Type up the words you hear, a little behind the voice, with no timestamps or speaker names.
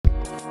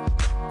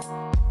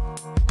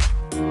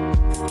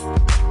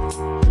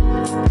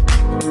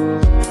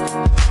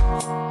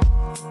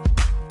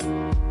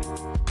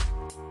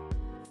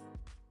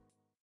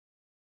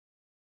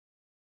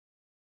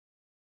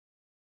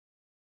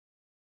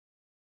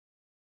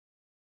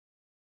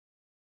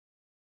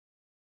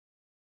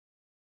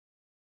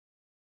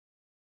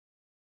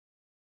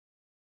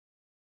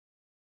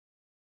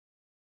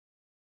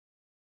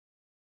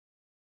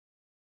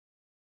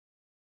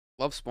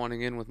Love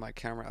spawning in with my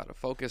camera out of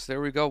focus.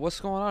 There we go. What's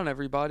going on,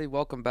 everybody?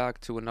 Welcome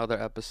back to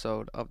another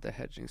episode of the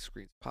Hedging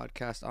Screens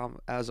podcast.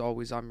 As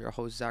always, I'm your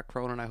host, Zach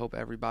Cronin. I hope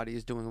everybody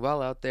is doing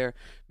well out there,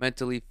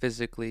 mentally,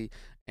 physically,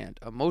 and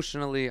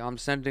emotionally. I'm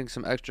sending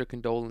some extra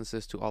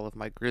condolences to all of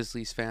my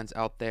Grizzlies fans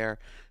out there.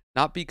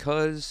 Not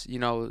because,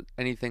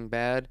 anything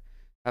bad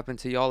happened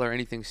to y'all or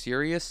anything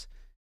serious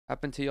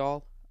happened to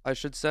y'all, I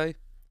should say.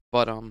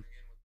 But,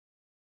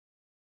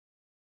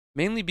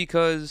 mainly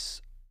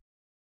because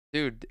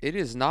dude, it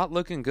is not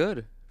looking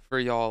good for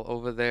y'all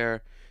over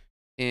there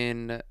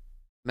in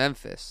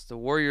Memphis. The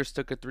Warriors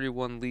took a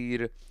 3-1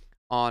 lead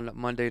on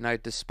Monday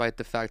night despite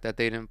the fact that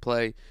they didn't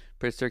play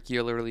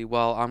particularly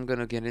well. I'm going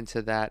to get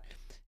into that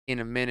in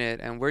a minute,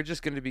 and we're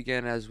just going to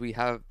begin as we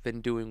have been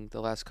doing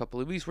the last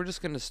couple of weeks. We're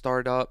just going to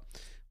start up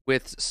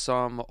with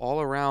some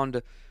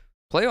all-around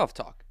playoff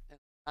talk and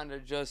kind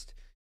of just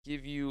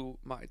give you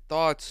my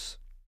thoughts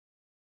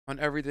on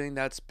everything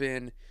that's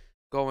been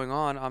going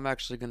on. I'm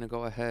actually going to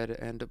go ahead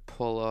and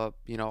pull up,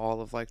 all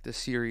of like the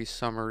series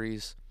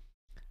summaries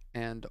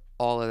and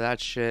all of that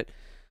shit.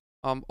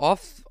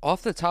 Off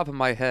the top of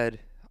my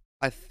head,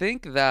 I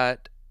think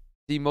that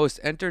the most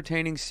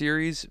entertaining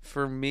series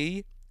for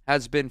me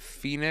has been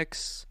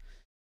Phoenix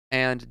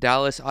and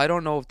Dallas. I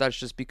don't know if that's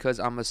just because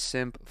I'm a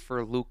simp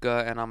for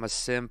Luka and I'm a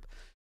simp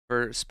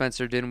for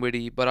Spencer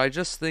Dinwiddie, but I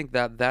just think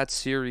that that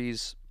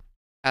series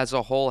as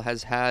a whole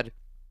has had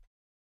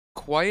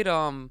quite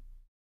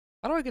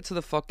how do I get to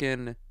the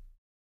fucking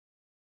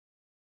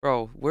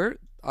bro? Where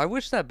I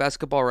wish that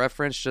Basketball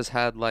Reference just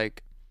had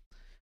like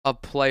a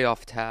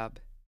playoff tab.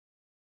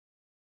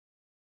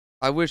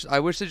 I wish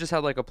they just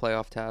had like a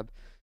playoff tab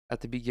at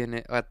the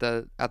beginning at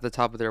the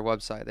top of their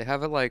website. They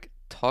have it like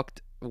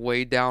tucked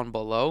way down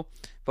below.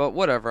 But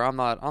whatever. I'm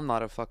not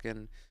a tech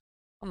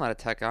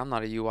guy. I'm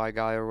not a UI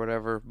guy or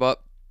whatever.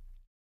 But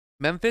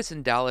Memphis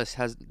and Dallas.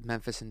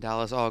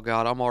 Oh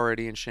god, I'm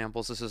already in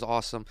shambles. This is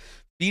awesome.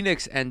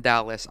 Phoenix and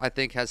Dallas, I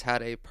think, has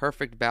had a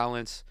perfect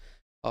balance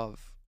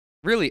of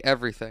really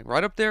everything.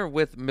 Right up there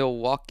with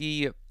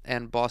Milwaukee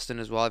and Boston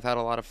as well. I've had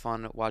a lot of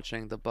fun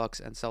watching the Bucks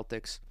and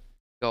Celtics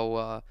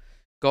go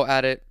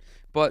at it.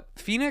 But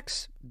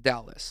Phoenix,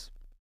 Dallas.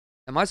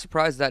 Am I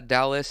surprised that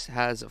Dallas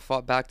has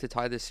fought back to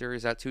tie this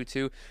series at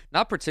 2-2?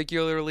 Not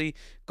particularly.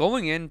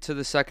 Going into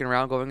the second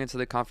round, going into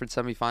the conference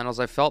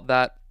semifinals, I felt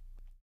that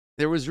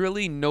there was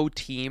really no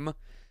team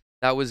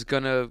that was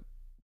going to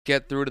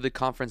get through to the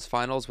conference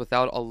finals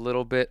without a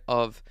little bit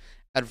of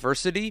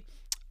adversity.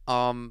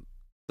 The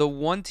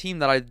one team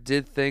that I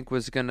did think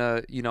was going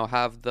to,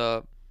 have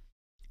the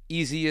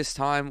easiest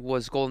time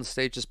was Golden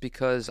State, just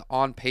because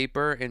on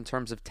paper, in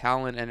terms of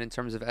talent and in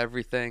terms of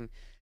everything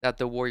that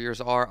the Warriors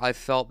are, I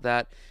felt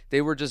that they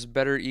were just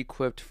better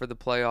equipped for the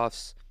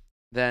playoffs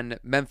than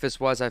Memphis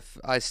was.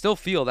 I still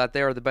feel that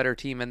they are the better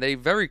team, and they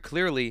very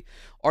clearly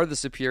are the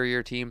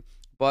superior team.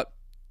 But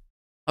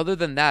other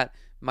than that,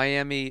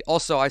 Miami,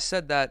 also, I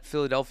said that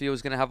Philadelphia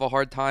was going to have a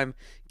hard time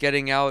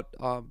getting out,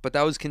 but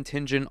that was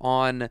contingent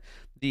on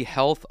the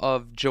health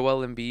of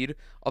Joel Embiid,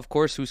 of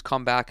course, who's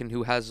come back and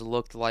who has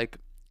looked like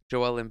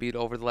Joel Embiid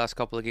over the last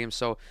couple of games.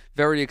 So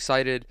very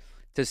excited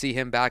to see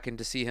him back and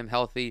to see him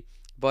healthy.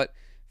 But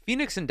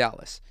Phoenix and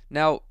Dallas.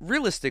 Now,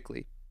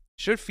 realistically,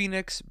 should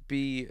Phoenix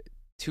be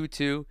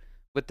 2-2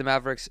 with the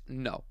Mavericks?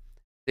 No,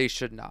 they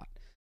should not.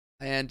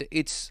 And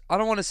I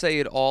don't want to say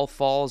it all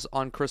falls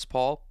on Chris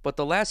Paul, but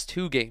the last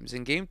two games,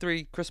 in game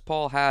 3, Chris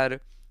Paul had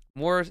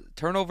more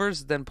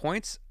turnovers than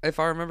points, if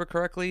I remember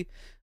correctly.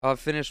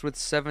 Finished with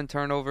 7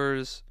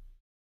 turnovers.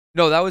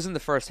 No, that was in the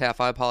first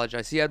half. I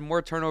apologize. He had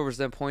more turnovers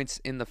than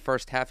points in the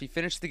first half. He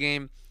finished the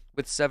game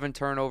with 7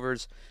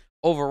 turnovers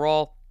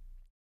overall.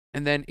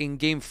 And then in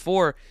game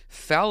 4,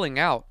 fouling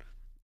out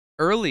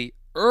early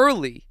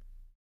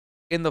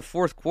in the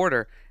fourth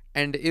quarter.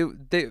 And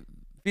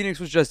Phoenix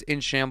was just in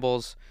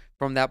shambles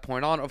from that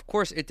point on. Of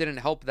course, it didn't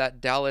help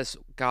that Dallas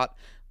got,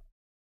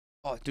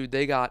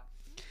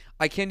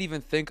 I can't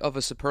even think of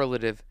a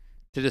superlative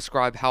to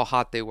describe how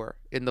hot they were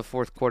in the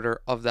fourth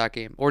quarter of that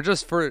game, or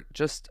just for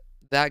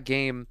that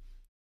game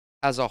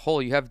as a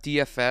whole. You have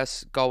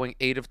DFS going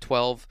 8 of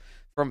 12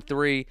 from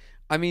 3.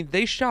 I mean,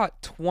 they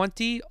shot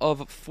 20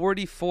 of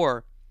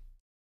 44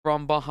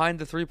 from behind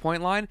the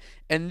 3-point line,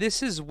 and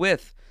this is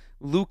with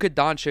Luka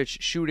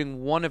Doncic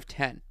shooting 1 of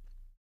 10.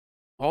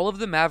 All of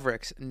the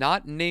Mavericks,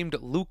 not named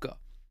Luka,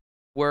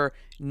 were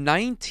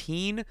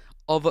 19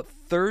 of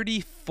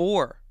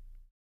 34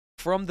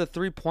 from the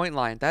 3-point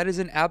line. That is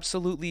an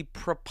absolutely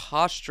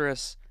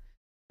preposterous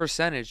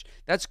percentage.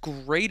 That's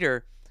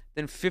greater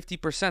than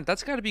 50%.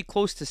 That's got to be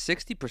close to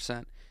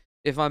 60%,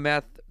 if my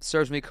math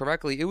serves me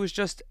correctly. It was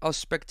just a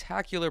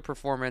spectacular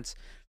performance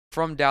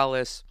from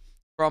Dallas,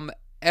 from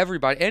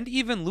everybody, and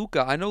even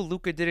Luka. I know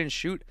Luka didn't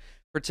shoot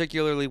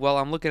particularly well.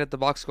 I'm looking at the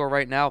box score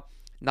right now.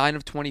 9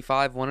 of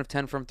 25, 1 of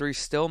 10 from 3,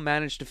 still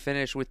managed to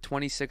finish with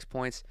 26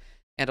 points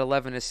and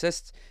 11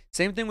 assists.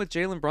 Same thing with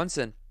Jalen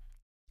Brunson.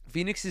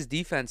 Phoenix's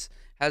defense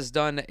has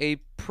done a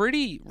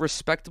pretty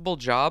respectable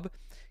job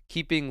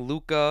keeping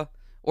Luka,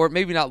 or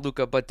maybe not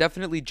Luka, but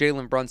definitely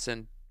Jalen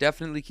Brunson,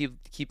 definitely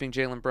keeping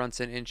Jalen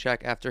Brunson in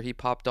check after he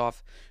popped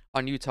off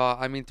on Utah.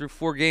 I mean, through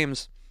 4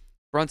 games,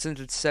 Brunson's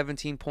at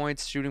 17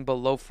 points, shooting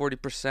below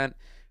 40%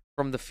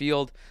 from the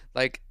field.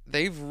 Like,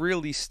 they've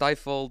really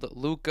stifled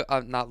Luka.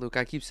 Not Luka.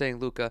 I keep saying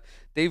Luka.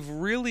 They've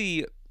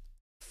really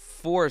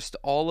forced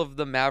all of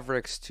the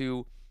Mavericks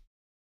to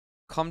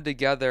come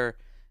together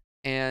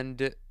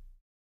and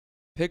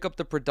pick up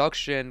the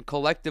production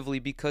collectively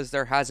because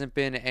there hasn't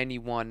been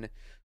anyone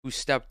who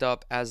stepped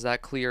up as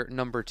that clear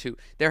number two.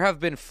 There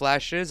have been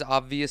flashes,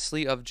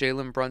 obviously, of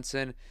Jalen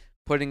Brunson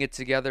putting it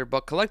together,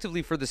 but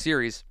collectively for the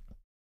series,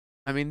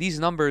 I mean, these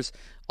numbers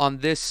on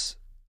these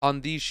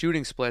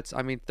shooting splits,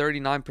 I mean,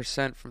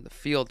 39% from the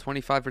field,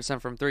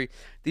 25% from three.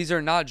 These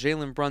are not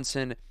Jalen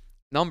Brunson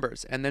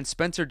numbers. And then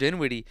Spencer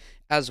Dinwiddie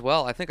as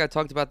well. I think I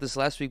talked about this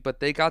last week, but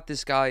they got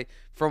this guy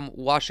from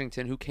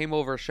Washington who came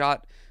over,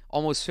 shot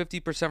almost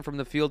 50% from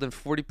the field and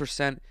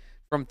 40%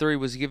 from three,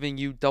 was giving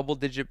you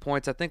double-digit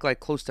points. I think like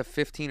close to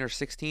 15 or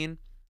 16.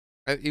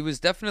 It was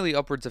definitely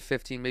upwards of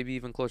 15, maybe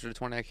even closer to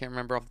 20. I can't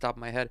remember off the top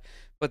of my head.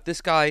 But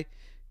this guy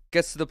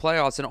gets to the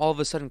playoffs and all of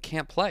a sudden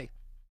can't play.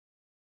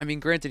 I mean,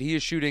 granted, he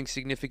is shooting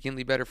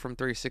significantly better from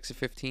 3, 6 of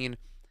 15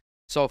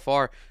 so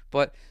far,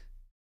 but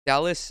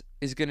Dallas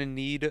is going to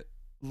need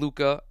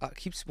Luka.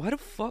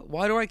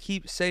 Why do I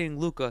keep saying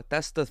Luka?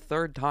 That's the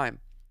third time.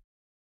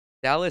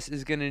 Dallas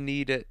is going to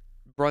need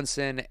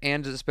Brunson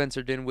and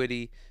Spencer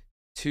Dinwiddie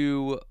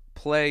to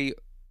play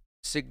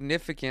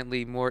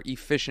significantly more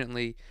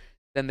efficiently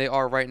than they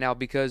are right now,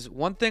 because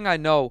one thing I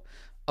know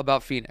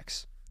about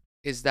Phoenix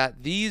is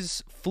that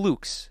these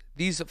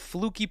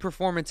fluky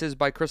performances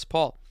by Chris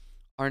Paul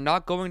are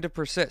not going to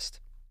persist.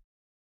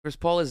 Chris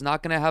Paul is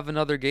not going to have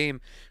another game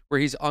where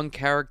he's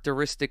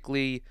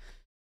uncharacteristically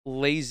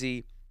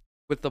lazy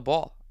with the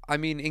ball. I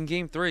mean, in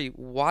game 3,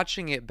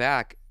 watching it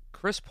back,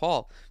 Chris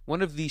Paul,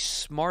 one of the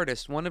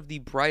smartest, one of the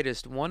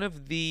brightest, one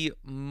of the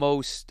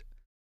most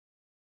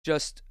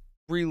just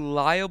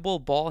reliable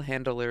ball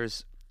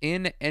handlers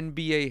in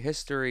NBA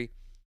history,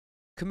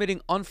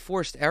 committing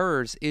unforced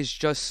errors is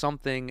just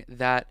something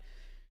that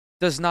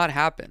does not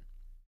happen.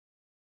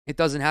 It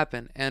doesn't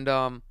happen. And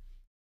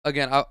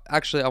again, I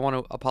want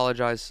to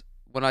apologize.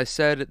 When I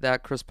said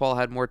that Chris Paul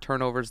had more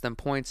turnovers than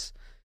points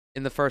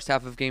in the first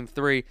half of Game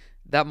 3,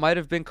 that might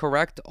have been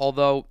correct,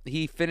 although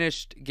he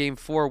finished Game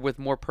 4 with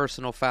more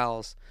personal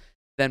fouls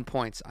than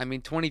points. I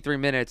mean, 23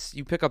 minutes,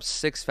 you pick up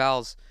 6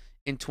 fouls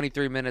in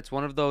 23 minutes.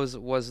 One of those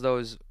was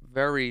those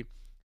very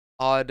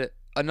odd,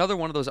 another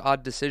one of those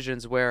odd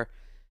decisions where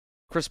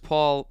Chris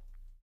Paul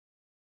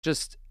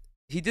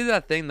he did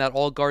that thing that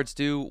all guards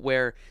do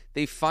where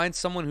they find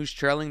someone who's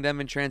trailing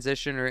them in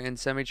transition or in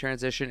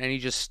semi-transition and he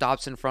just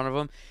stops in front of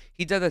them.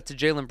 He did that to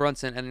Jalen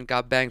Brunson and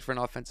got banged for an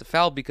offensive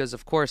foul because,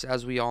 of course,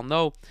 as we all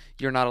know,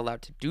 you're not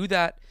allowed to do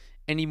that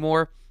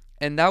anymore.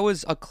 And that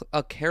was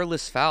a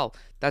careless foul.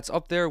 That's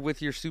up there with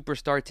your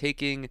superstar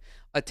taking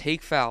a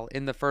take foul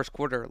in the first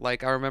quarter.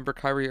 Like I remember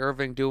Kyrie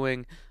Irving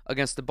doing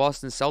against the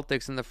Boston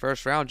Celtics in the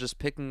first round, just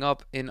picking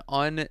up an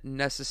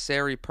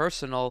unnecessary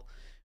personal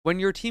when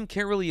your team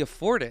can't really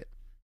afford it.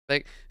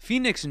 Like,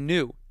 Phoenix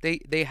knew,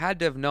 they had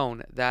to have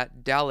known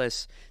that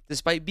Dallas,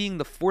 despite being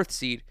the 4th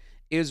seed,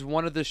 is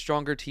one of the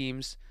stronger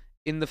teams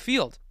in the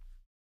field.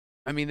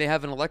 I mean, they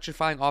have an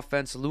electrifying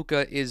offense.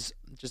 Luka is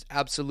just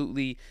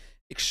absolutely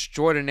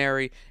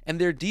extraordinary, and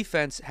their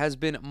defense has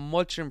been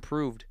much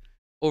improved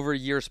over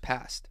years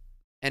past.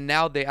 And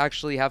now they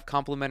actually have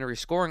complementary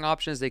scoring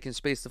options. They can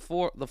space the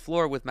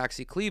floor with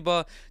Maxi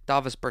Kleber,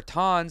 Davis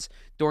Bertans,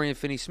 Dorian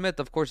Finney-Smith.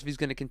 Of course, if he's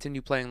going to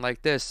continue playing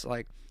like this,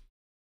 like,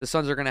 the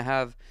Suns are going to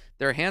have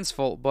their hands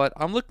full. But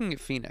I'm looking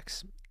at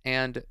Phoenix,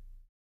 and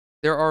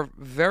there are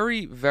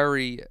very,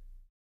 very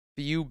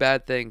few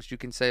bad things you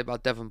can say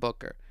about Devin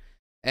Booker.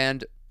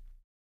 And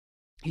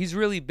he's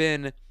really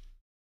been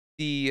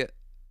he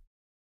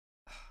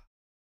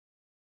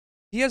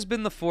has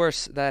been the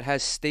force that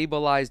has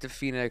stabilized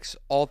Phoenix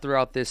all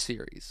throughout this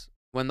series.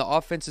 When the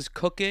offense is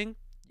cooking,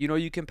 you know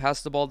you can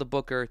pass the ball to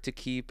Booker to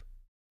keep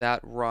that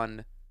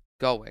run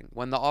going.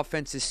 When the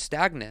offense is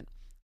stagnant,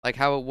 like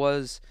how it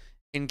was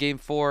in Game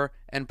 4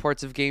 and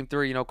parts of Game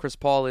 3, you know, Chris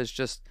Paul is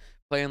just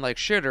playing like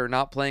shit or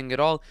not playing at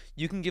all,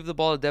 you can give the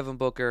ball to Devin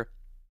Booker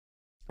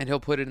and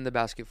he'll put it in the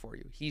basket for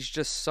you. He's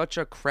just such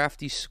a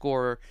crafty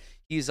scorer.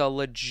 He's a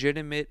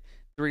legitimate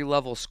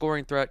 3-level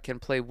scoring threat, can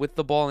play with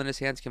the ball in his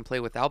hands, can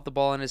play without the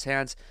ball in his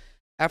hands.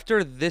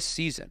 After this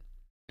season,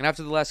 and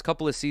after the last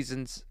couple of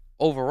seasons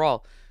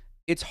overall,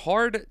 it's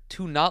hard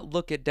to not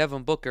look at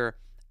Devin Booker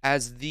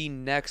as the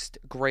next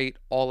great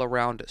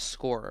all-around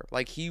scorer.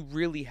 Like, he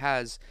really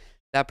has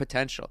that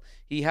potential.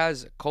 He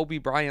has Kobe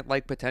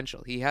Bryant-like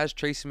potential. He has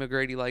Tracy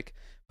McGrady-like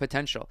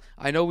potential.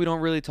 I know we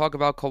don't really talk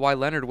about Kawhi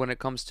Leonard when it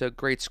comes to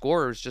great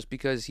scorers just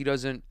because he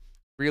doesn't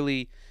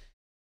really...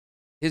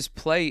 His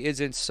play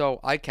isn't so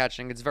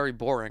eye-catching. It's very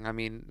boring. I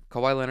mean,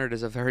 Kawhi Leonard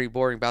is a very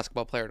boring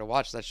basketball player to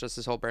watch. That's just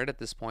his whole brand at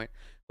this point.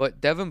 But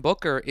Devin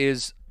Booker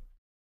he's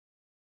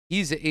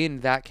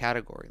in that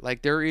category.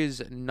 Like, there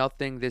is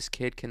nothing this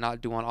kid cannot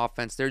do on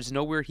offense. There's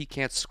nowhere he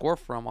can't score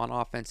from on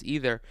offense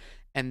either.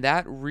 And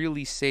that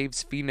really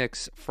saves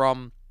Phoenix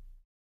from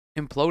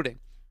imploding.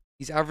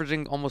 He's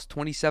averaging almost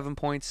 27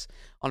 points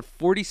on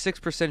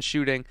 46%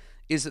 shooting,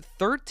 is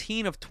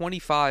 13 of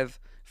 25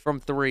 from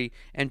 3,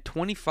 and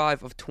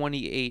 25 of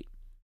 28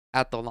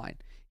 at the line.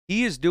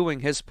 He is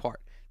doing his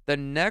part. The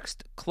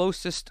next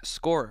closest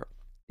scorer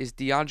is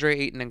DeAndre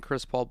Ayton and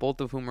Chris Paul,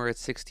 both of whom are at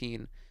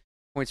 16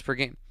 points per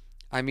game.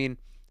 I mean,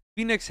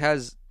 Phoenix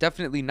has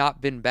definitely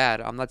not been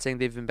bad. I'm not saying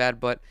they've been bad,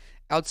 but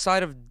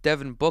outside of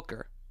Devin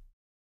Booker,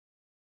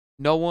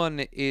 no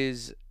one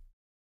is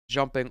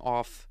jumping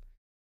off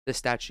the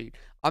stat sheet.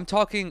 I'm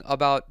talking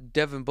about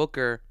Devin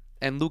Booker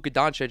and Luka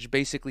Doncic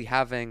basically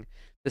having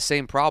the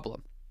same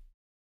problem.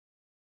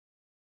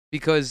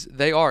 Because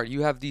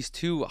you have these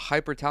two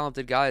hyper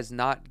talented guys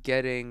not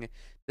getting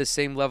the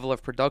same level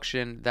of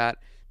production that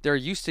they're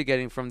used to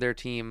getting from their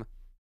team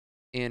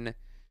in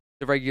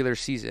the regular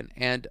season.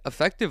 And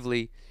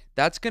effectively,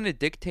 that's going to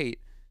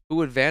dictate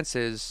who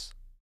advances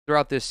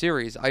throughout this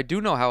series. I do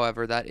know,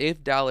 however, that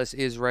if Dallas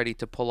is ready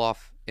to pull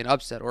off an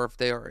upset, or if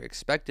they are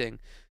expecting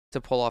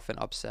to pull off an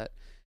upset,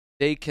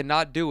 they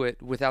cannot do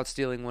it without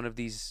stealing one of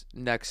these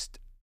next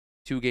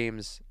 2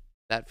 games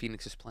that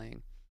Phoenix is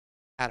playing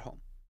at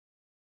home.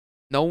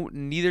 No,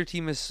 neither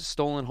team has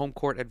stolen home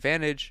court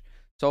advantage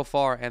so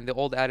far, and the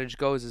old adage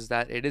goes is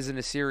that it isn't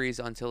a series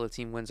until a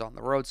team wins on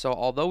the road. So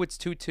although it's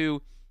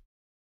 2-2,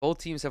 both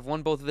teams have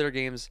won both of their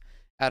games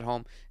at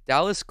home.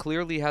 Dallas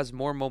clearly has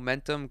more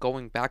momentum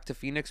going back to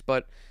Phoenix,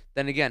 but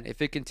then again,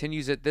 if it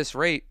continues at this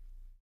rate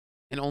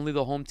and only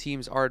the home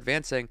teams are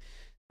advancing,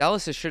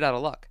 Dallas is shit out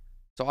of luck.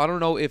 So I don't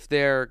know if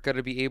they're going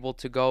to be able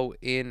to go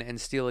in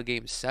and steal a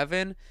game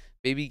 7.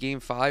 Maybe game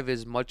 5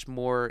 is much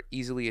more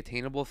easily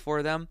attainable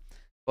for them.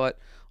 But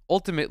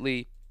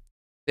ultimately,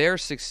 their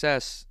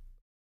success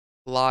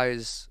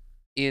lies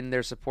in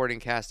their supporting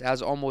cast,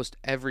 as almost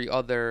every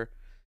other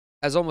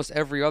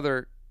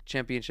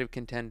championship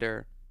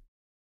contender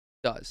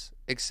does.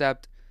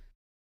 Except,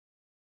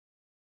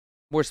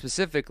 more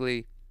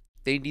specifically,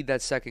 they need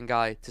that second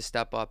guy to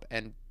step up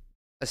and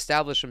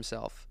establish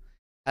himself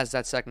as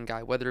that second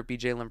guy, whether it be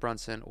Jalen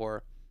Brunson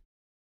or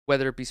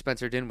whether it be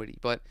Spencer Dinwiddie.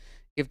 But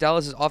if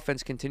Dallas's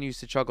offense continues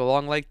to chug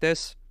along like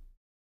this,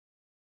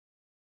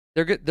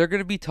 they're going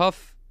to be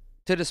tough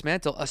to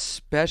dismantle,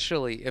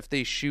 especially if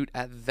they shoot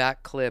at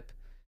that clip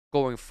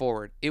going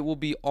forward. It will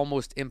be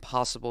almost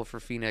impossible for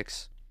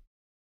Phoenix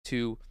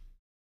to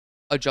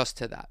adjust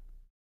to that.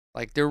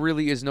 Like, there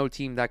really is no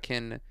team that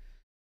can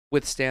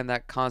withstand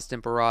that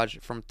constant barrage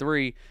from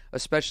 3,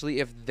 especially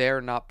if they're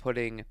not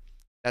putting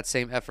that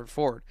same effort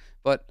forward.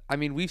 But I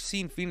mean, we've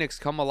seen Phoenix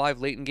come alive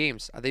late in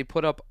games. They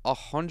put up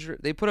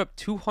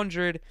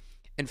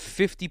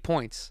 250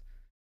 points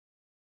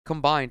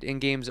combined in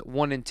games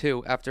 1 and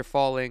 2 after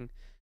falling,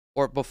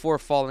 or before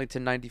falling to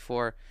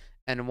 94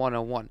 and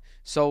 101.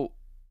 So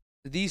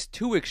these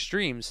two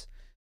extremes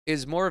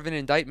is more of an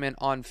indictment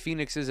on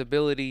Phoenix's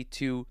ability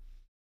to,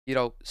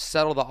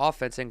 settle the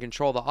offense and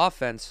control the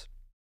offense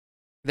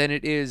than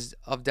it is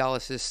of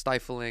Dallas's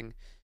stifling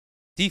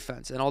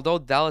defense. And although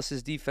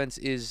Dallas's defense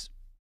is,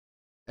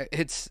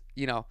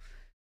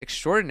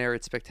 extraordinary,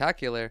 it's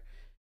spectacular,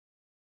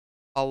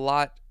 a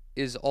lot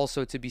is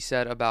also to be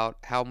said about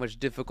how much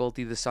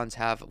difficulty the Suns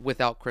have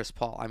without Chris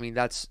Paul. I mean,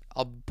 that's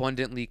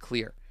abundantly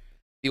clear.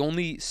 The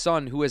only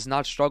Sun who has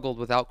not struggled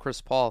without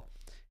Chris Paul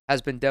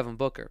has been Devin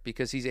Booker,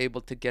 because he's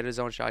able to get his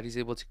own shot. He's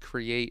able to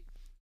create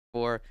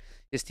for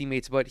his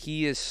teammates, but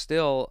he is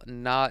still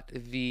not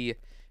the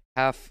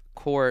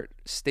half-court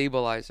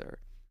stabilizer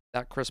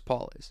that Chris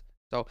Paul is.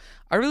 So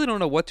I really don't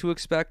know what to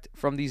expect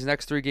from these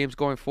next 3 games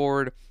going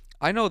forward.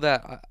 I know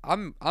that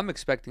I'm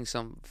expecting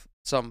some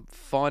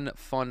fun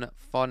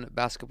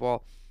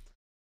basketball,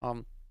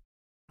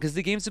 because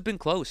the games have been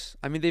close.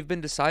 I mean, they've been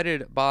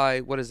decided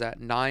by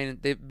 9?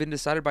 They've been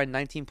decided by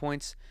 19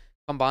 points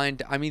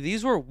combined. I mean,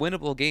 these were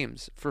winnable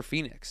games for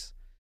Phoenix,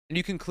 and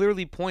you can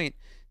clearly point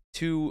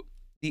to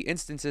the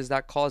instances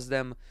that caused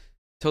them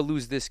to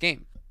lose this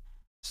game.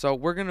 So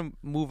we're gonna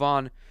move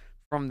on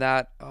from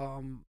that.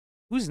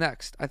 Who's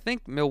next? I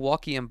think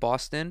Milwaukee and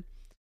Boston.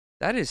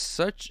 That is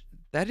such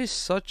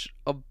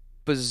a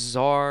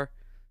bizarre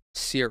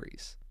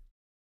series.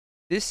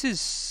 This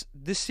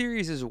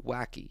series is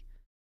wacky,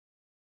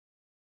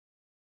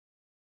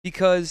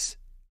 because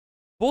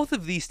both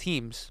of these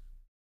teams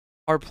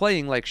are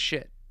playing like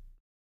shit.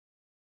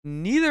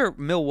 Neither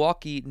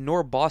Milwaukee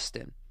nor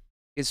Boston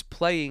is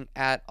playing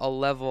at a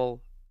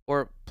level,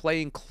 or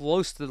playing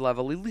close to the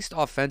level, at least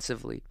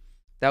offensively,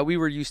 that we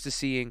were used to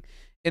seeing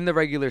in the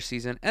regular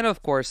season. And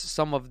of course,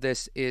 some of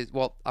this is,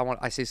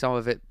 I say some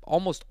of it,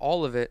 almost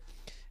all of it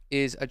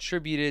is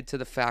attributed to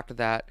the fact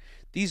that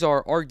these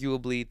are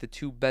arguably the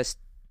 2 best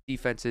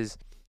defenses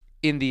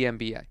in the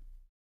NBA.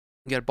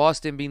 You got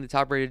Boston being the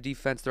top-rated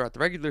defense throughout the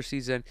regular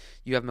season.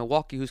 You have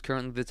Milwaukee, who's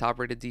currently the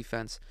top-rated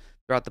defense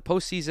throughout the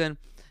postseason.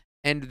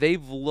 And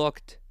they've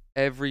looked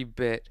every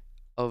bit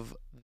of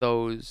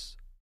those.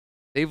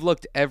 They've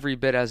looked every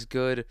bit as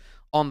good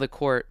on the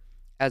court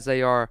as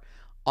they are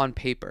on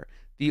paper.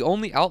 The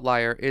only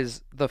outlier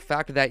is the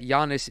fact that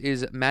Giannis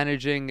is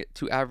managing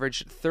to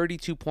average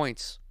 32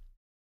 points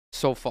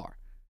so far.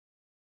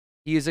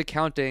 He is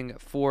accounting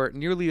for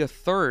nearly a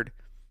third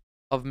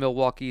of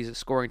Milwaukee's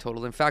scoring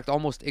total. In fact,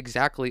 almost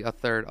exactly a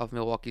third of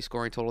Milwaukee's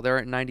scoring total. They're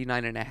at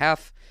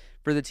 99.5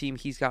 for the team.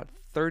 He's got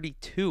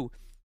 32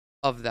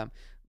 of them.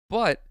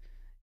 But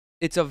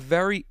it's a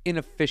very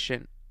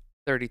inefficient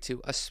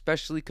 32,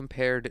 especially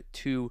compared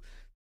to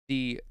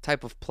the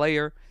type of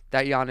player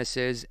that Giannis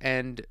is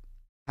and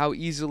how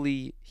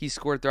easily he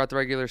scored throughout the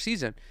regular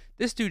season.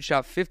 This dude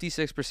shot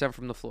 56%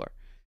 from the floor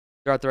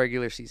throughout the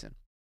regular season.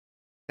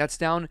 That's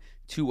down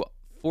to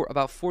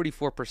about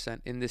 44%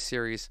 in this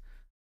series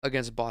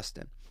against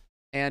Boston.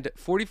 And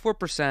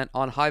 44%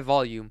 on high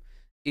volume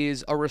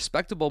is a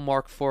respectable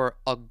mark for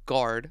a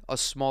guard, a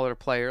smaller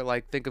player.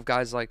 Like, think of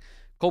guys like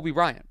Kobe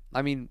Bryant.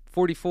 I mean,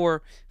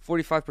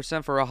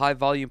 45% for a high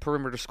volume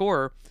perimeter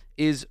scorer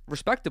is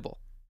respectable.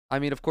 I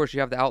mean, of course, you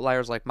have the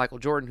outliers like Michael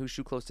Jordan who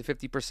shoot close to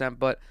 50%,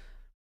 but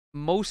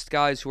most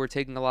guys who are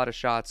taking a lot of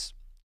shots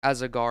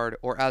as a guard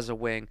or as a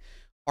wing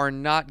are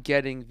not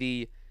getting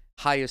the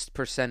highest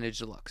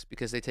percentage looks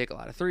because they take a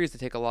lot of threes, they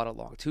take a lot of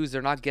long twos,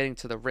 they're not getting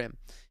to the rim.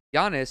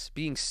 Giannis,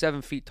 being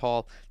 7 feet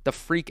tall, the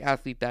freak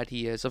athlete that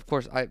he is, of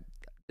course,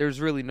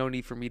 there's really no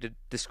need for me to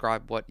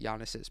describe what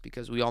Giannis is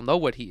because we all know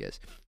what he is.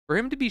 For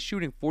him to be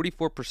shooting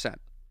 44%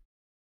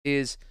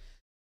 is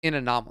an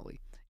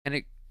anomaly, and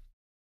it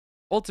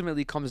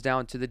ultimately comes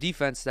down to the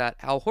defense that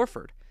Al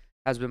Horford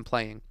has been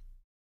playing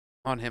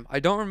on him. I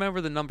don't remember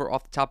the number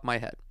off the top of my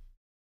head,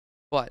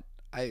 but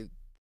I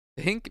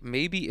think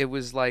maybe it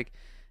was like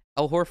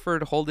Al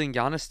Horford holding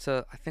Giannis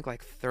to, I think,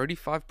 like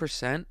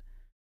 35%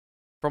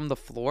 from the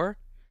floor,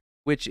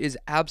 which is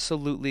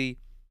absolutely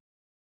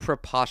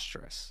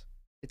preposterous.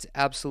 It's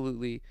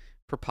absolutely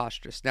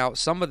preposterous. Now,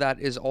 some of that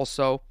is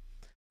also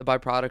the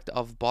byproduct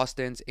of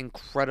Boston's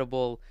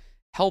incredible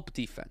help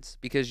defense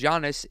because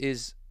Giannis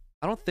is,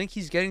 I don't think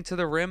he's getting to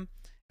the rim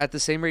at the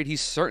same rate.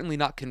 He's certainly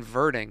not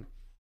converting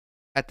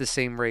at the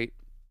same rate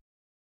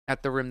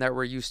at the rim that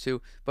we're used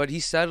to, but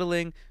he's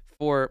settling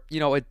for,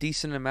 a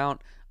decent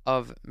amount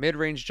of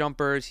mid-range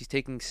jumpers. He's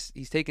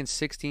taken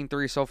 16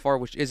 threes so far,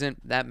 which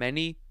isn't that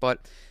many,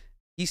 but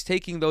he's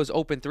taking those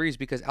open threes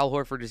because Al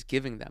Horford is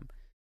giving them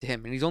to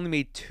him, and he's only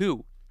made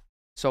 2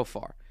 so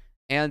far.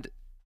 And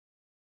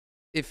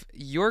if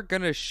you're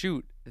going to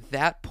shoot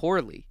that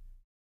poorly,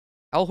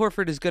 Al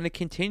Horford is going to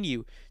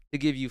continue to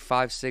give you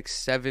 5, 6,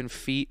 7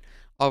 feet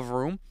of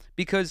room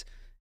because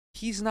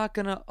he's not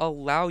going to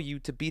allow you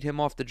to beat him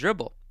off the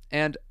dribble.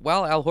 And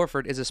while Al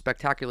Horford is a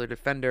spectacular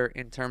defender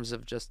in terms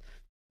of just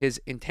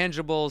his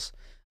intangibles,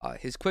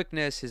 his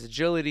quickness, his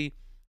agility,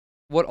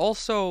 what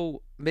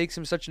also makes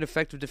him such an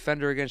effective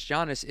defender against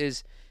Giannis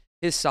is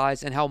his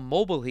size and how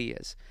mobile he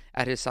is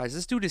at his size.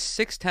 This dude is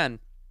 6'10",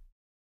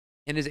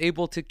 and is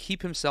able to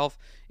keep himself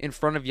in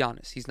front of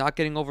Giannis. He's not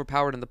getting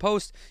overpowered in the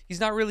post. He's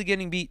not really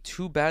getting beat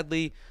too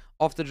badly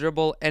off the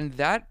dribble, and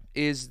that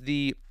is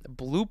the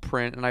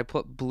blueprint, and I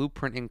put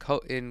blueprint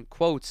in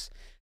quotes,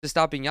 to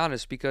stopping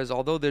Giannis, because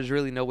although there's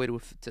really no way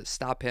to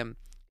stop him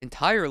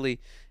entirely,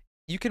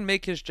 you can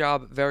make his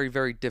job very,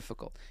 very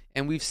difficult.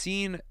 And we've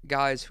seen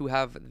guys who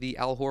have the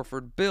Al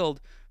Horford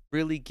build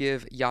really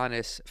give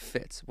Giannis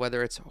fits,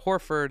 whether it's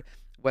Horford,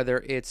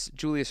 whether it's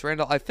Julius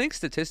Randle. I think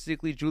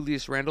statistically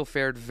Julius Randle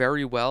fared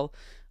very well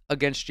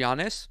against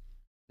Giannis,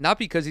 not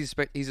because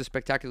he's a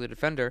spectacular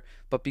defender,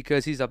 but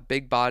because he's a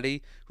big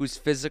body who's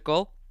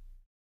physical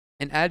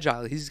and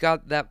agile. He's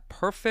got that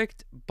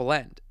perfect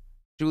blend.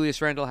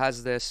 Julius Randle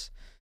has this,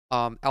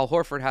 Al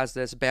Horford has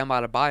this, Bam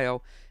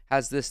Adebayo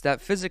has this. That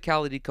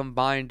physicality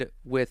combined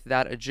with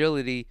that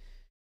agility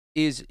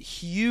is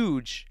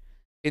huge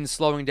in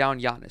slowing down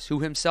Giannis, who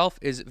himself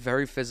is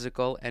very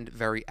physical and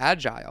very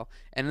agile.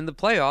 And in the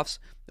playoffs,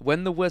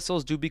 when the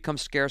whistles do become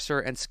scarcer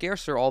and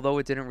scarcer, although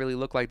it didn't really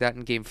look like that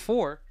in Game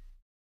 4,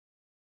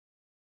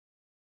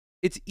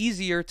 it's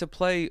easier to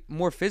play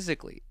more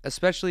physically,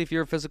 especially if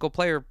you're a physical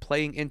player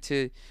playing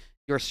into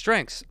your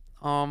strengths.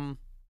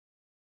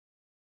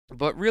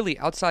 But really,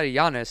 outside of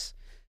Giannis,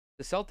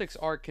 the Celtics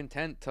are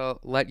content to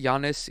let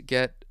Giannis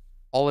get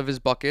all of his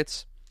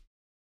buckets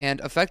and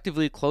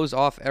effectively close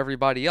off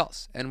everybody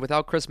else. And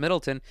without Chris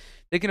Middleton,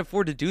 they can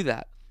afford to do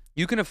that.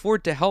 You can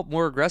afford to help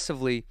more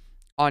aggressively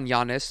on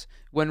Giannis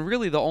when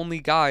really the only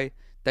guy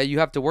that you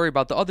have to worry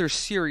about, the other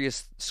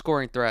serious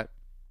scoring threat,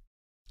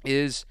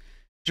 is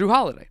Jrue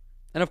Holiday.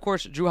 And of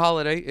course, Jrue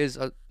Holiday is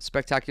a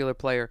spectacular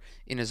player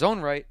in his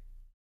own right.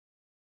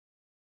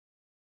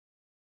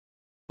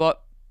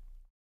 But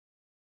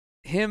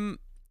him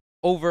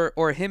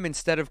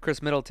instead of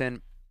Chris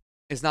Middleton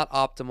is not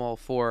optimal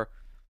for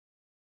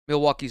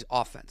Milwaukee's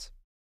offense.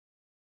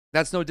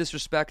 That's no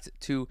disrespect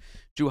to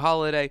Jrue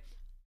Holiday.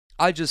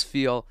 I just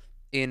feel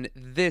in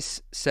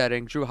this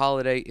setting, Jrue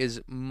Holiday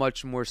is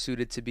much more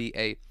suited to be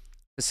a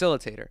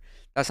facilitator.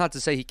 That's not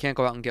to say he can't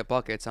go out and get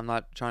buckets. I'm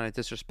not trying to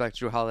disrespect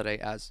Jrue Holiday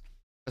as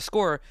a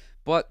scorer,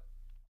 but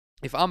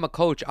if I'm a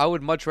coach, I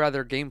would much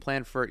rather game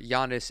plan for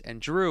Giannis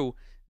and Jrue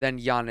than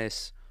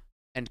Giannis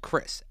and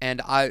Chris.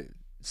 And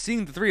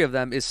seeing the three of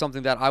them is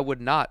something that I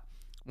would not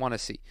want to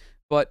see.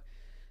 But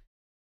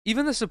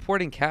even the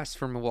supporting cast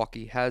for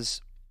Milwaukee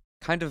has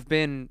kind of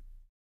been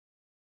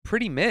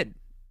pretty mid.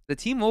 The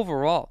team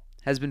overall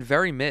has been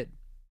very mid.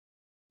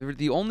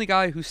 The only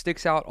guy who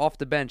sticks out off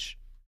the bench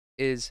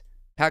is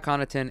Pat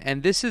Connaughton,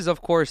 and this is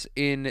of course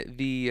in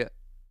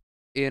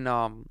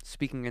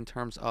speaking in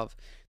terms of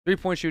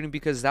 3-point shooting,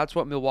 because that's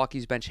what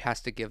Milwaukee's bench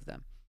has to give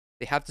them.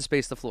 They have to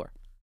space the floor.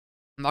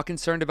 I'm not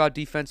concerned about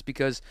defense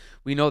because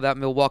we know that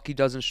Milwaukee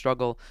doesn't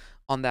struggle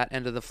on that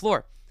end of the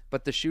floor,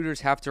 but the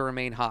shooters have to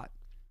remain hot.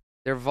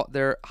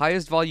 Their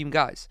highest volume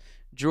guys,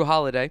 Drew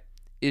Holiday,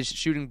 is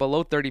shooting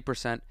below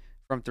 30%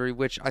 from three,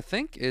 which I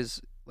think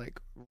is like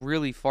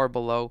really far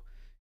below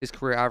his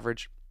career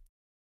average.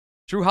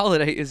 Drew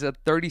Holiday is a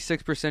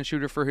 36%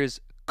 shooter for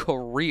his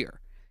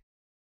career.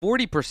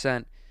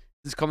 40%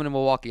 is coming to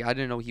Milwaukee. I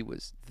didn't know he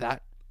was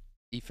that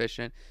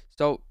efficient.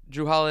 So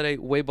Drew Holiday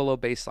way below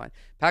baseline.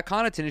 Pat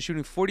Connaughton is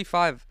shooting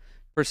 45%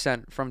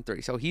 from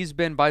three. So he's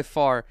been by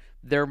far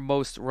their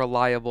most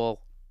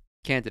reliable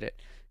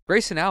candidate.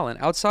 Grayson Allen,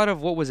 outside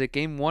of what was it,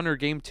 game 1 or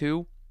game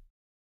 2?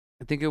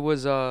 I think it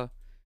was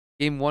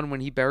game 1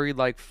 when he buried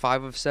like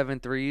 5 of 7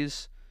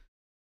 threes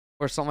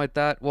or something like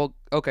that. Well,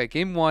 okay,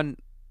 game 1,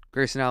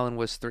 Grayson Allen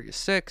was 3 of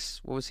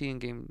 6. What was he in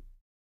game?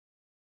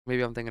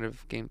 Maybe I'm thinking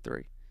of game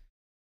 3.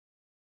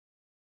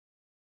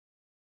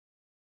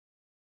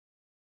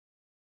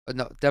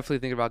 No, definitely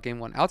thinking about game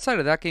 1. Outside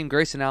of that game,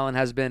 Grayson Allen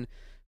has been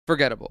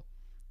forgettable.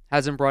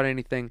 Hasn't brought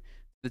anything to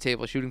the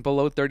table, shooting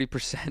below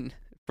 30%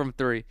 from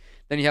three.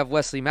 Then you have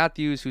Wesley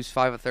Matthews, who's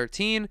 5 of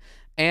 13.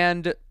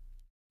 And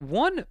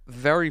one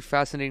very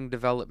fascinating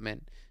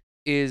development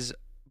is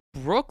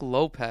Brook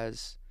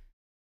Lopez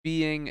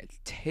being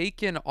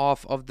taken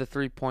off of the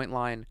 3-point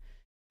line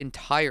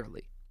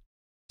entirely.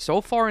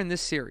 So far in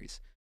this series,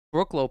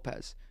 Brook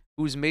Lopez,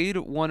 who's made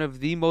one of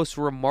the most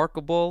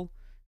remarkable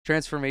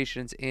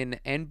transformations in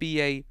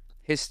NBA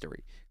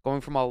history,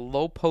 going from a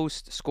low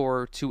post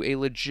scorer to a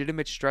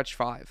legitimate stretch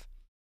 5.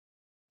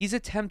 He's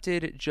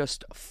attempted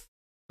just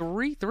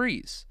 3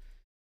 threes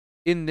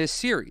in this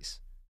series.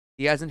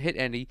 He hasn't hit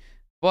any,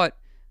 but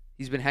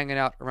he's been hanging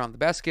out around the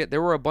basket.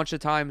 There were a bunch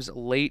of times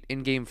late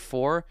in game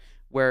 4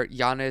 where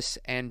Giannis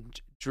and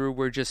Drew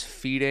were just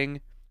feeding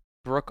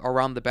Brook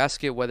around the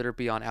basket, whether it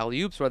be on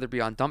alley-oops, whether it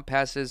be on dump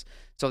passes.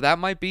 So that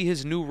might be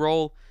his new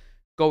role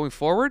going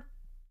forward.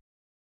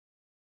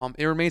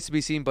 It remains to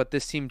be seen, but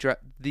this team,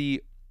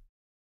 the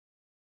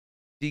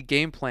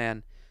game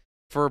plan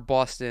for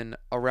Boston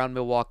around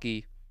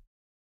Milwaukee,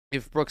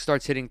 if Brook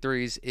starts hitting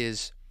threes,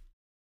 is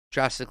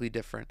drastically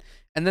different.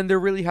 And then there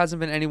really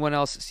hasn't been anyone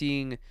else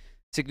seeing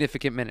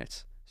significant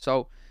minutes.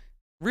 So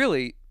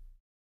really,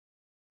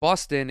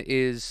 Boston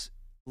is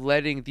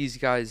letting these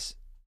guys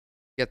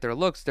get their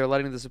looks. They're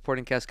letting the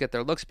supporting cast get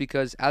their looks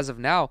because as of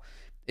now,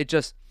 it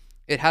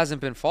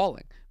hasn't been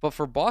falling. But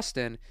for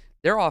Boston,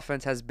 their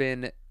offense has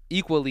been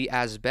equally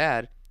as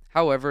bad.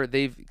 However,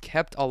 they've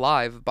kept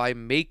alive by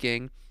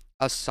making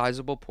a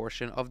sizable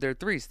portion of their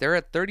threes. They're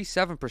at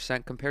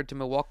 37% compared to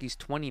Milwaukee's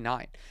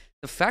 29%.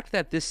 The fact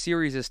that this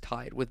series is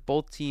tied with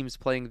both teams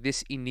playing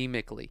this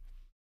anemically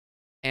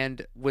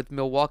and with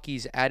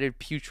Milwaukee's added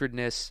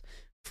putridness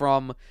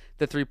from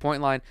the 3-point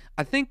line,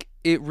 I think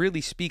it really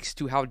speaks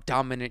to how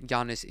dominant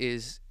Giannis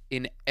is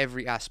in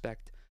every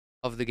aspect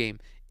of the game.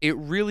 It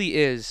really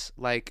is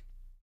like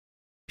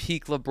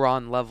peak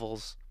LeBron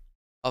levels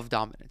of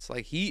dominance.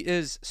 Like, he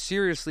is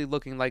seriously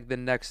looking like the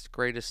next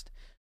greatest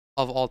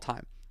of all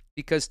time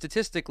because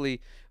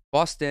statistically,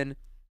 Boston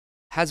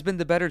has been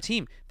the better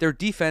team. Their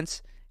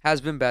defense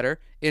has been better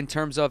in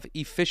terms of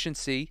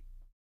efficiency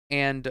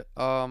and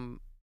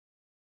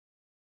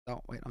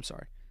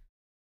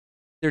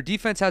Their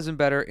defense has been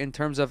better in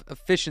terms of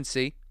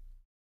efficiency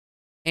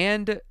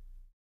and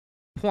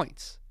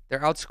points. They're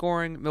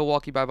outscoring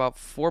Milwaukee by about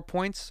 4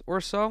 points or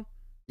so.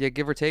 Yeah,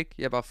 give or take.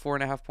 Yeah, about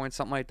 4.5 points,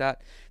 something like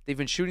that. They've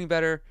been shooting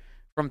better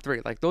from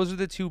three. Like, those are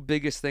the two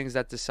biggest things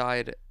that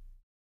decide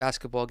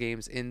basketball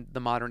games in the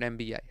modern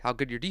NBA. How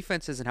good your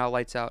defense is and how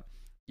lights out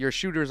your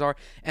shooters are.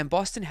 And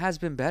Boston has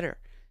been better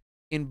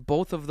in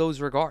both of those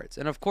regards.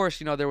 And of course,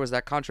 there was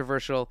that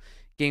controversial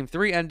Game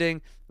 3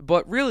 ending.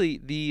 But really,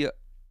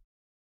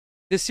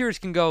 this series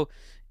can go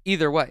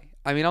either way.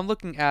 I mean, I'm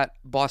looking at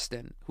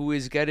Boston, who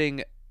is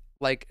getting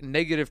like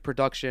negative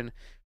production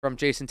from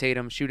Jason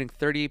Tatum, shooting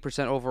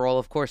 38% overall.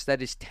 Of course,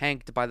 that is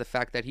tanked by the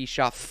fact that he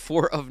shot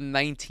 4 of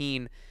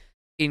 19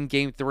 in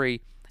Game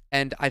 3.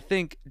 And I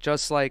think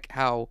just like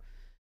how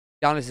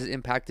Giannis'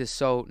 impact is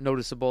so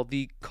noticeable,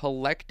 the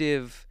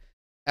collective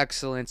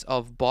excellence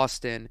of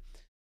Boston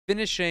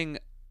finishing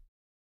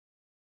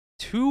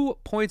 2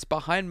 points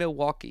behind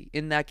Milwaukee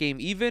in that game,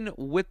 even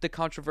with the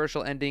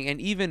controversial ending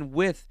and even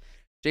with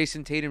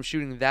Jason Tatum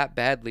shooting that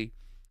badly,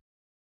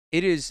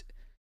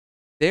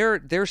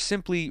 they're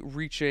simply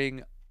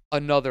reaching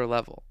another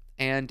level.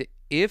 And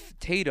if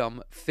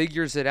Tatum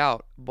figures it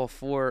out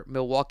before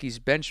Milwaukee's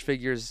bench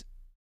figures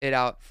it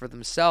out for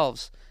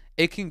themselves,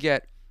 it can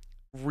get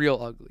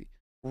real ugly.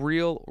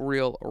 Real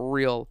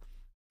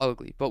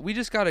ugly. But we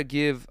just got to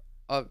give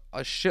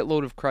a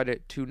shitload of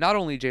credit to not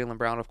only Jaylen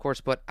Brown, of course,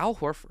 but Al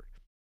Horford.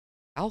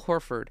 Al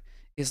Horford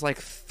is like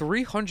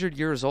 300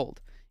 years old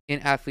in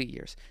athlete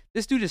years.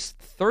 This dude is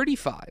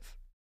 35,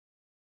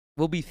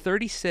 will be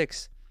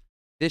 36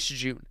 this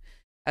June,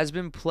 has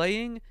been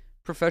playing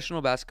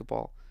professional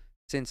basketball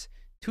since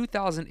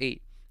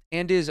 2008,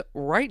 and is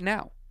right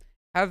now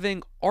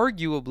having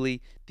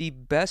arguably the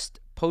best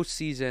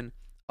postseason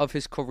of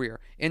his career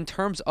in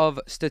terms of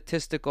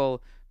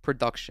statistical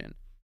production,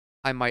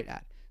 I might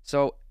add.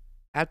 So,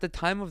 at the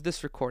time of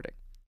this recording,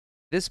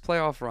 this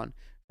playoff run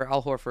for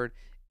Al Horford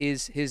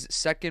is his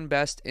second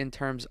best in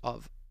terms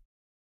of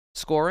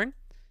scoring,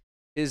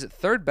 his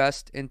third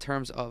best in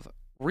terms of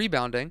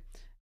rebounding,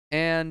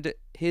 and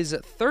his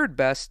third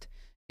best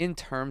in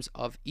terms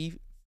of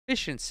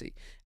efficiency.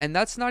 And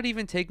that's not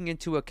even taking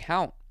into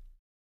account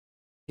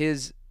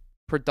his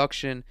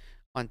production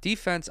on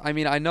defense. I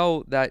mean, I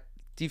know that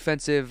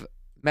defensive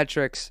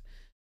metrics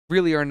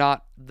really are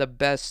not the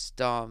best,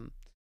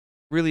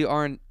 really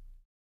aren't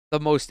the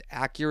most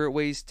accurate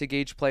ways to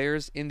gauge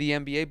players in the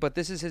NBA, but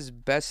this is his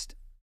best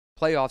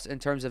playoffs in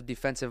terms of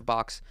defensive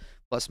box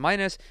plus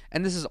minus,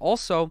 and this is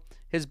also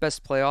his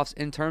best playoffs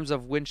in terms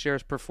of win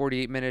shares per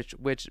 48 minutes,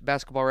 which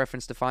Basketball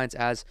Reference defines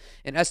as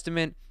an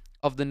estimate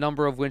of the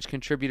number of wins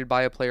contributed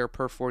by a player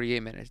per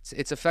 48 minutes.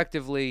 It's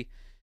effectively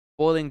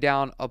boiling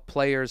down a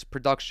player's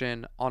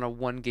production on a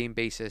one-game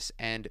basis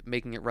and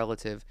making it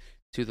relative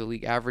to the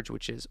league average,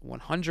 which is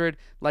 100.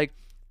 Like,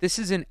 this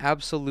is an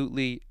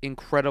absolutely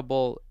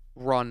incredible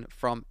run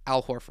from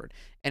Al Horford,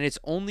 and it's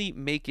only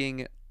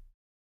making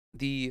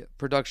the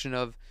production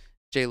of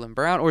Jaylen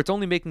Brown, or it's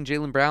only making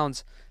Jaylen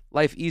Brown's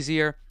life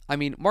easier. I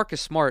mean,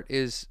 Marcus Smart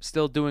is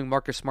still doing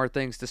Marcus Smart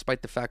things,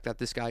 despite the fact that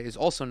this guy is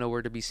also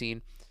nowhere to be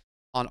seen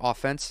on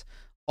offense.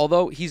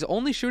 Although he's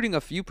only shooting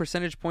a few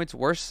percentage points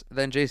worse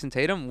than Jason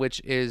Tatum,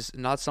 which is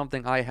not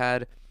something I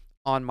had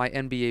on my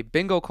NBA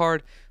bingo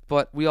card.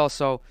 But we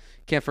also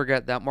can't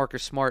forget that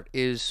Marcus Smart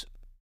is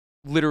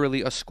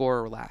literally a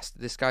scorer last.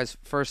 This guy's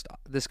first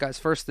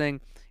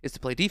thing is to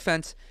play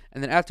defense,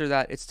 and then after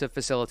that it's to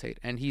facilitate,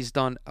 and he's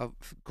done a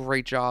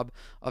great job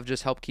of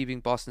just help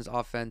keeping Boston's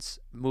offense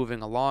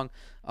moving along.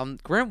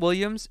 Grant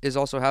Williams is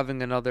also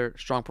having another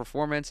strong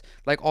performance.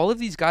 Like, all of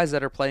these guys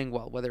that are playing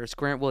well, whether it's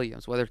Grant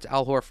Williams, whether it's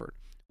Al Horford,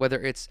 whether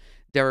it's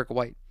Derek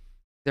White,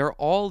 they're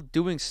all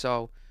doing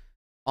so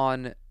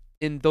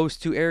in those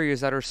two areas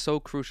that are so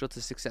crucial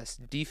to success: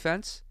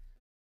 defense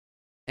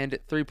and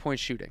three-point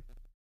shooting.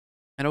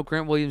 I know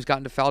Grant Williams got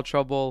into foul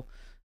trouble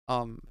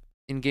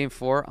in Game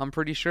 4, I'm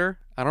pretty sure.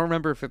 I don't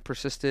remember if it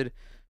persisted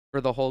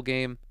for the whole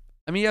game.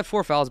 I mean, he had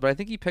 4 fouls, but I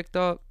think he picked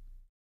up...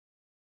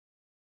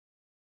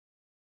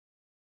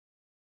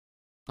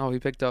 he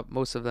picked up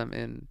most of them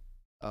in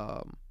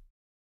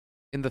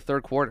the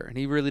third quarter, and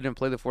he really didn't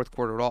play the fourth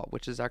quarter at all,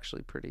 which is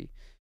actually pretty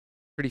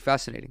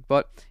fascinating.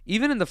 But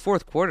even in the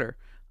fourth quarter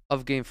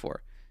of Game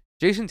 4,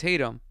 Jason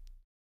Tatum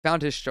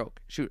found his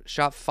stroke.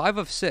 Shot 5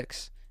 of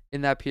 6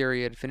 in that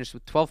period, finished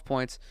with 12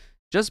 points,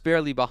 just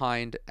barely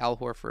behind Al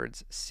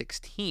Horford's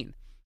 16.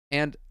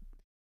 And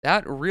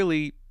that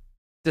really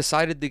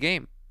decided the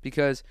game,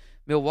 because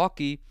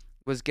Milwaukee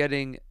was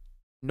getting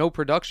no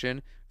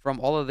production from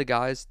all of the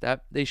guys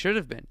that they should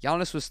have been.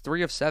 Giannis was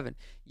 3 of 7.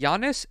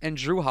 Giannis and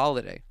Drew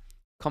Holiday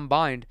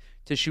combined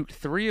to shoot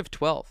 3 of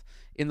 12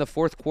 in the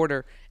fourth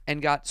quarter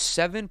and got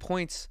 7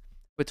 points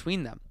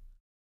between them.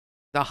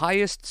 The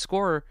highest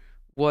scorer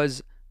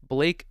was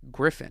Blake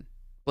Griffin.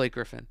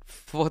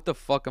 What the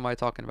fuck am I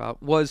talking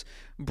about? Was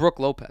Brook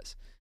Lopez.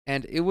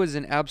 And it was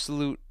an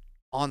absolute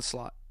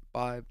onslaught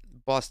by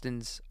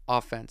Boston's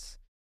offense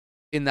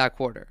in that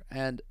quarter.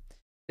 And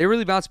they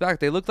really bounced back.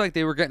 They looked like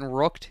they were getting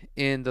rooked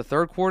in the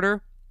third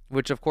quarter,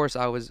 which of course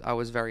I was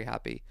very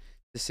happy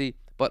to see.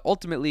 But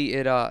ultimately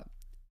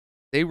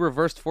they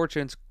reversed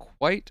fortunes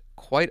quite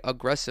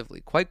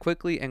aggressively, quite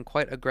quickly, and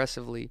quite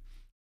aggressively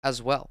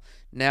as well.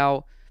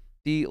 Now,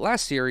 the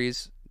last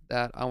series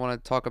that I want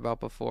to talk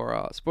about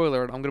before, spoiler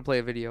alert, I'm going to play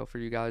a video for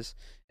you guys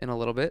in a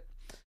little bit.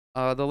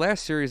 The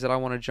last series that I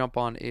want to jump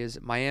on is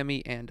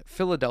Miami and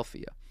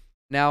Philadelphia.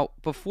 Now,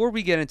 before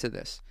we get into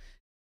this,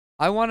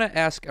 I want to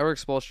ask Eric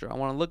Spoelstra, I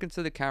want to look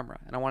into the camera,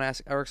 and I want to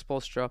ask Eric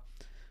Spoelstra,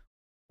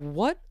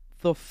 what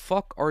the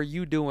fuck are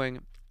you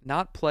doing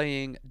not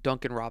playing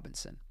Duncan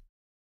Robinson?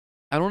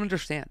 I don't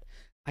understand.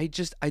 I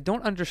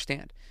don't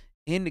understand.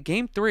 In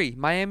Game 3,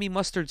 Miami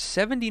mustered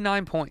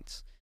 79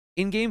 points.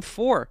 In Game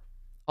 4,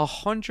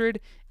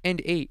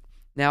 108.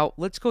 Now,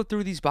 let's go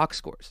through these box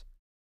scores.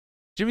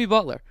 Jimmy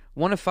Butler,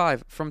 1 of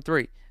 5 from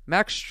 3.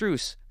 Max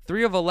Strus,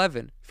 3 of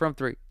 11 from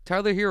 3.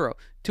 Tyler Hero,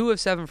 2 of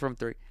 7 from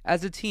 3.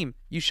 As a team,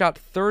 you shot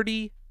 23%.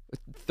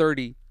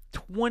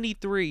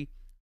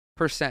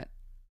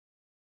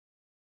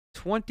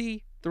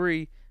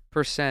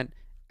 23%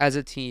 as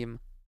a team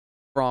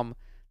from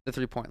the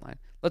three-point line.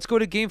 Let's go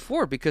to Game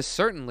 4, because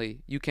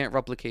certainly you can't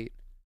replicate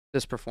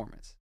this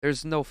performance.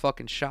 There's no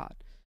fucking shot.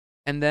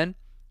 And then,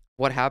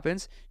 what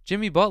happens?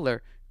 Jimmy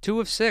Butler, 2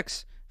 of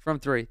 6 from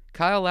 3.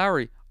 Kyle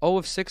Lowry, 0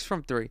 of 6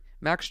 from 3.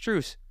 Max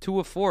Strus, 2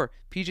 of 4.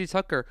 PJ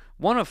Tucker,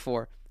 1 of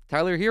 4.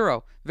 Tyler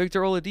Hero,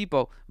 Victor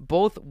Oladipo,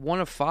 both 1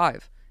 of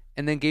 5.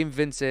 And then Gabe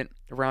Vincent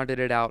rounded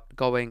it out,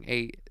 going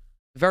a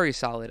very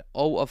solid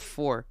 0 of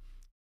 4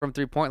 from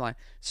 3-point line.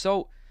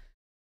 So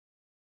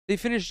they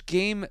finished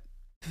game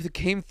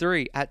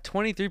 3 at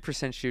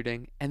 23%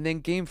 shooting, and then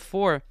game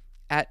 4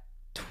 at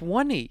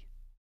 20%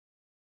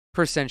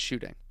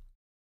 shooting.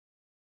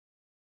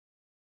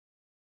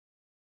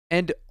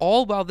 And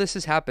all while this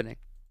is happening,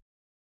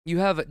 you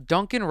have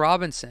Duncan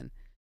Robinson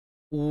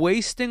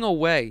wasting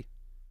away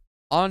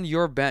on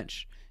your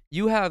bench.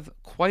 You have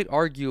quite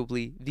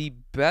arguably the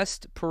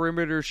best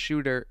perimeter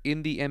shooter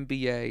in the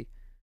NBA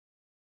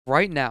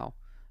right now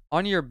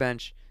on your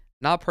bench,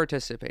 not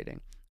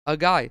participating. A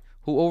guy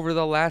who over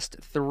the last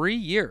 3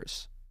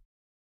 years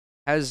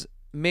has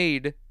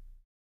made,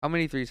 how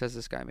many threes has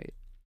this guy made?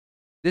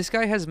 This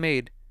guy has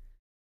made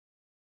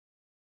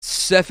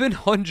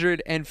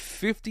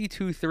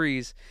 752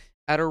 threes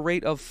at a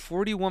rate of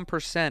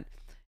 41%,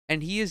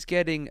 and he is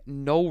getting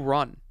no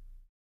run.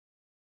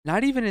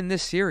 Not even in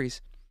this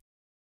series,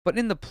 but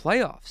in the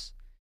playoffs.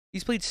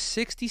 He's played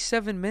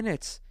 67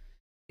 minutes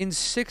in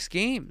 6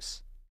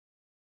 games.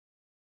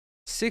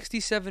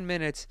 67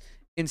 minutes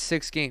in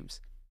 6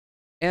 games.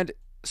 And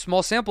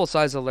small sample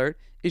size alert,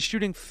 is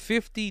shooting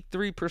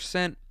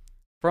 53%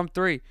 from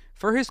 3.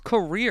 For his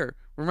career,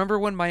 remember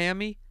when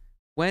Miami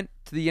went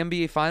to the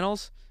NBA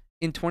Finals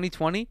in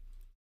 2020?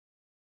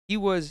 He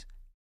was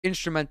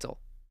instrumental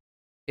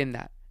in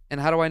that.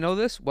 And how do I know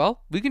this?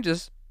 Well, we can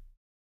just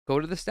go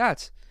to the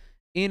stats.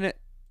 In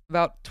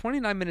about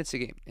 29 minutes a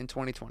game in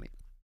 2020,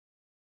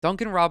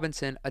 Duncan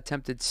Robinson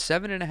attempted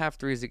 7.5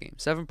 threes a game,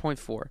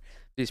 7.4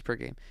 threes per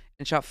game,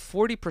 and shot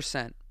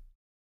 40%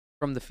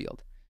 from the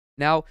field.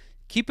 Now,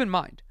 keep in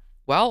mind,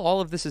 while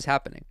all of this is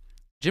happening,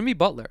 Jimmy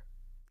Butler,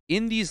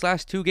 in these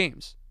last 2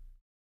 games,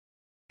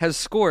 has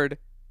scored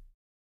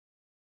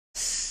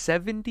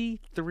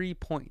 73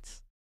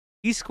 points.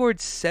 He scored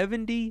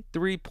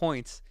 73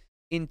 points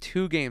in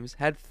 2 games,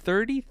 had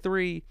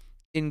 33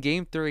 in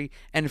game 3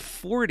 and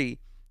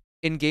 40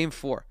 in game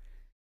 4.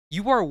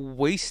 You are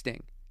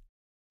wasting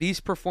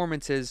these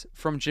performances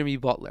from Jimmy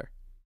Butler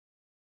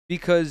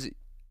because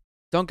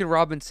Duncan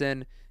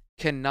Robinson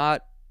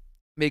cannot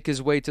make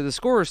his way to the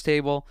scorer's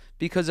table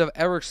because of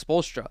Erik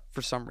Spoelstra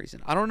for some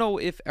reason. I don't know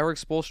if Erik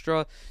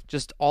Spoelstra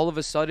just all of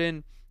a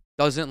sudden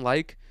doesn't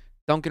like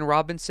Duncan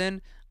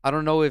Robinson. I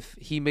don't know if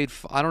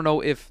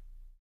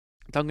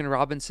Duncan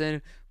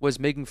Robinson was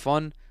making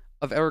fun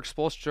of Erik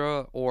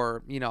Spoelstra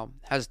or,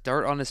 has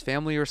dirt on his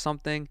family or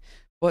something.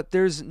 But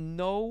there's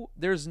no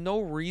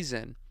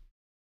reason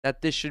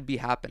that this should be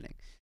happening.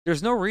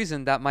 There's no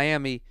reason that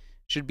Miami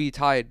should be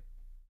tied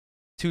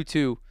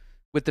 2-2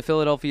 with the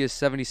Philadelphia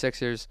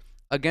 76ers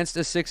against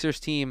a Sixers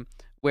team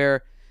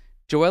where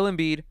Joel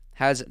Embiid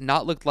has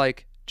not looked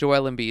like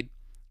Joel Embiid,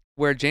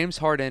 where James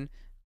Harden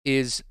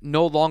is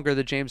no longer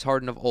the James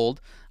Harden of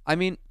old. I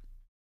mean,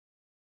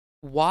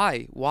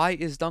 why? Why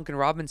is Duncan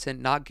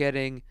Robinson not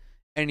getting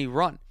any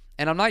run?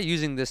 And I'm not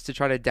using this to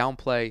try to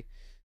downplay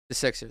the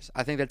Sixers.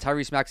 I think that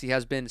Tyrese Maxey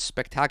has been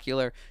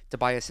spectacular.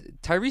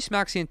 Tyrese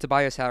Maxey and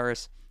Tobias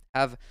Harris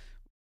have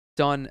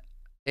done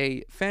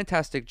a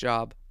fantastic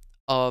job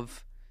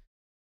of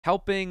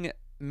helping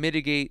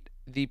mitigate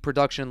the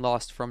production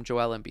lost from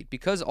Joel Embiid.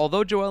 Because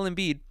although Joel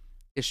Embiid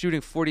is shooting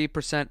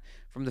 48%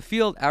 from the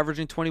field,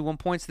 averaging 21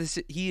 points,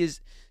 he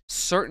is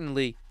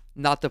certainly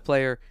not the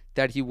player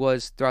that he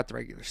was throughout the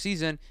regular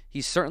season.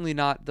 He's certainly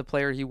not the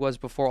player he was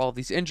before all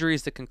these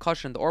injuries, the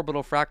concussion, the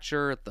orbital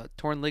fracture, the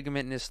torn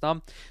ligament in his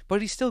thumb.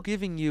 But he's still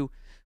giving you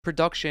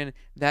production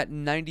that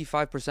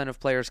 95% of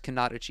players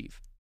cannot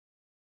achieve.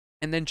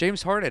 And then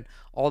James Harden,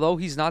 although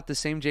he's not the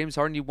same James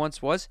Harden he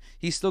once was,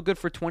 he's still good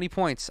for 20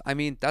 points. I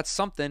mean, that's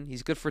something.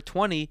 He's good for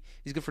 20.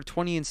 He's good for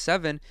 20 and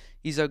 7.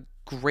 He's a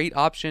great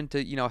option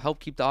to, help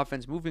keep the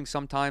offense moving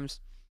sometimes.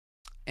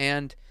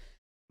 And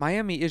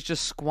Miami is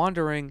just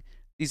squandering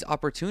these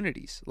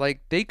opportunities.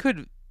 Like they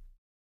could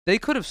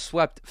have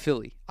swept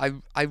Philly.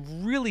 I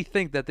really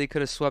think that they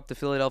could have swept the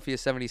Philadelphia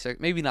 76.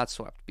 Maybe not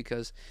swept,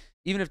 because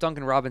even if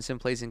Duncan Robinson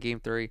plays in game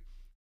 3,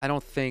 I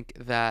don't think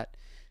that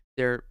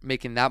they're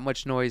making that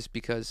much noise,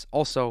 because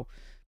also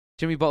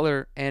Jimmy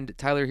Butler and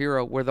Tyler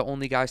Hero were the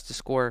only guys to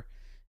score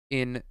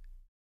in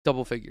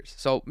double figures.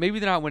 So maybe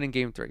they're not winning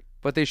game 3,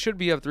 but they should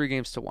be up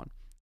 3-1,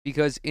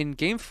 because in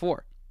game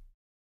 4,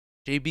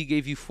 JB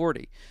gave you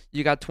 40.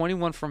 You got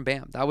 21 from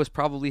Bam. That was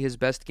probably his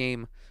best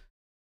game.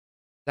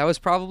 That was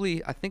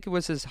probably, I think it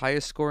was his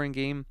highest scoring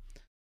game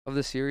of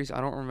the series. I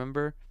don't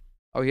remember.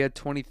 Oh, he had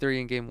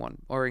 23 in game 1,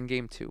 or in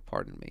game 2,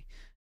 pardon me.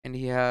 And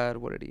he had,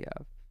 what did he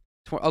have?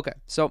 Okay,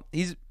 so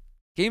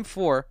game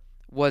 4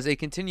 was a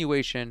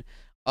continuation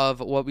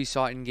of what we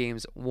saw in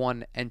games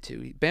 1 and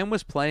 2. Bam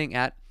was playing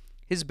at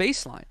his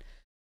baseline.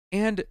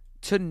 And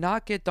to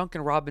not get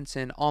Duncan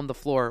Robinson on the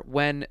floor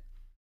when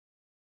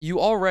you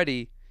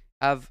already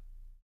have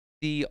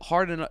the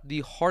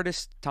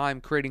hardest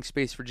time creating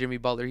space for Jimmy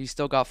Butler, he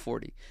still got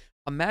 40.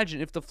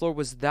 Imagine if the floor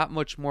was that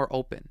much more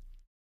open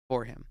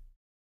for him.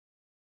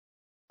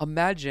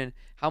 Imagine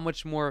how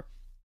much more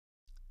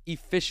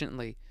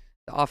efficiently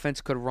the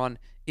offense could run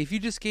if you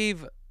just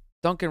gave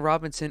Duncan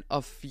Robinson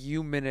a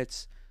few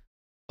minutes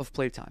of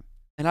playtime.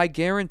 And I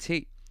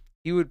guarantee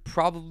he would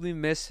probably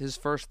miss his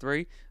first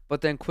three,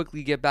 but then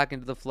quickly get back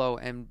into the flow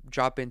and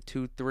drop in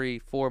 2, 3,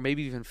 4,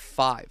 maybe even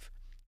 5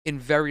 in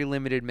very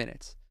limited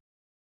minutes.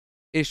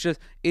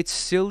 It's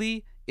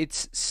silly.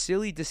 It's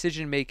silly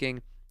decision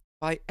making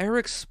by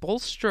Eric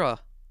Spoelstra.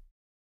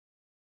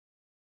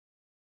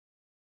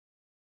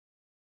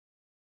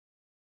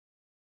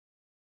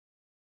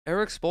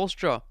 Eric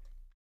Spoelstra,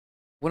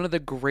 one of the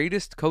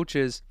greatest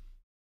coaches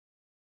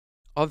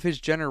of his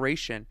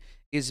generation,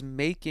 is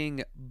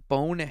making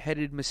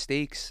boneheaded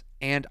mistakes,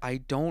 and I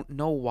don't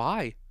know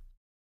why.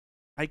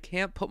 I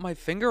can't put my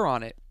finger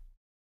on it.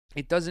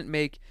 It doesn't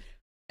make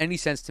any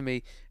sense to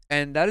me,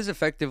 and that is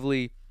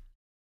effectively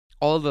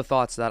all of the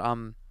thoughts that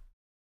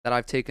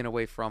I've taken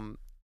away from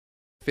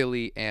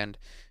Philly and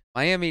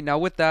Miami. Now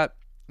with that,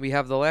 we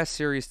have the last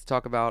series to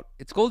talk about.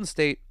 It's Golden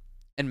State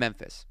and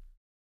Memphis.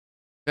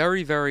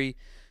 Very, very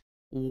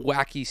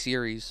wacky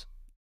series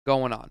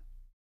going on.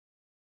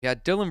 Yeah,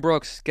 Dylan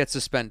Brooks gets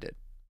suspended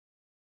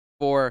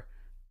for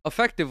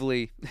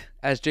effectively,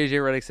 as JJ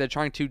Redick said,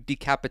 trying to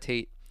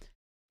decapitate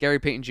Gary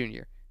Payton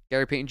Jr.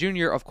 Gary Payton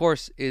Jr., of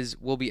course,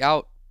 will be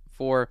out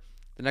for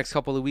the next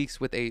couple of weeks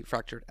with a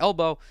fractured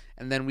elbow.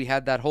 And then we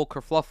had that whole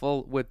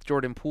kerfluffle with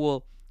Jordan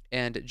Poole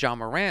and Ja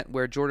Morant,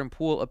 where Jordan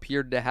Poole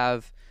appeared to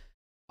have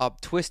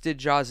twisted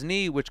Ja's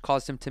knee, which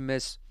caused him to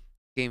miss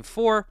Game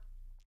 4.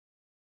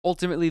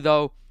 Ultimately,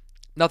 though,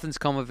 nothing's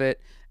come of it.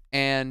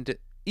 And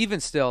even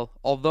still,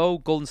 although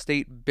Golden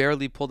State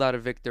barely pulled out a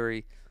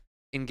victory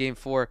in Game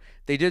 4,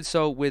 they did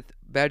so with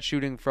bad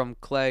shooting from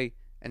Klay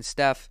and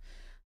Steph,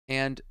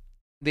 and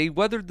they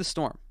weathered the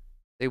storm.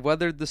 They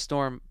weathered the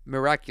storm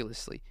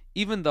miraculously,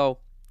 even though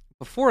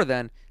before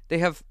then, they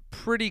have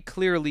pretty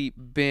clearly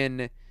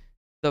been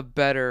the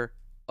better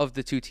of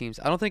the two teams.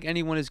 I don't think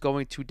anyone is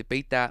going to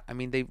debate that. I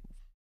mean, they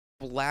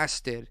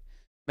blasted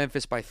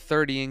Memphis by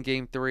 30 in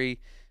Game 3.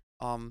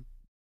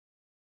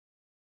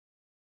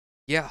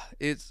 Yeah,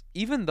 it's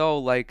even though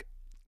like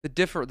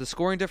the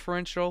scoring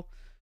differential,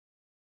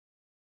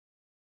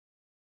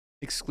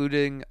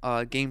 excluding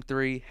Game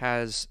 3,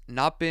 has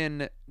not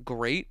been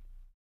great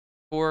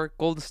for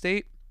Golden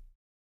State.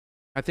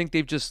 I think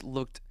they've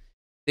looked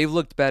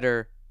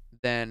better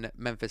than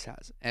Memphis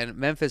has. And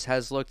Memphis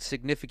has looked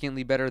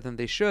significantly better than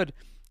they should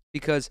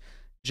because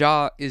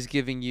Ja is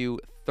giving you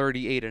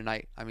 38 a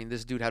night. I mean,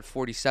 this dude had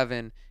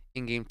 47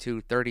 in Game 2,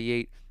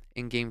 38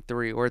 in Game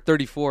 3, or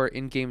 34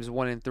 in Games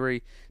 1 and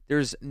 3.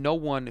 There's no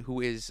one who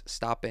is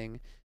stopping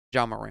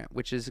Ja Morant,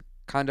 which is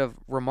kind of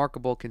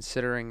remarkable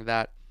considering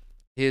that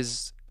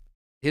his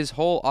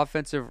whole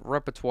offensive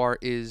repertoire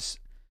it's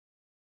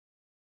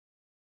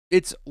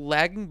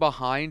lagging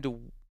behind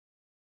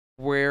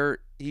where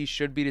he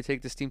should be to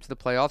take this team to the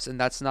playoffs, and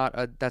that's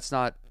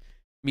not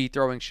me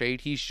throwing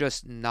shade. He's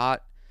just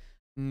not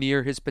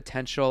near his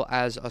potential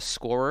as a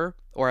scorer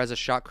or as a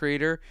shot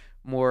creator.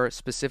 More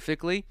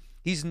specifically,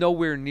 he's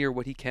nowhere near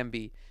what he can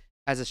be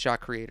as a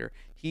shot creator.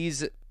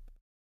 He's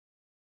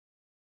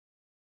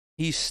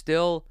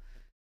still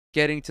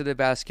getting to the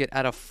basket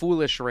at a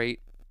foolish rate.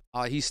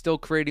 He's still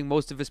creating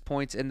most of his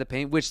points in the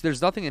paint, which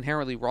there's nothing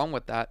inherently wrong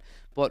with that.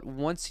 But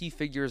once he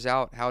figures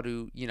out how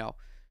to,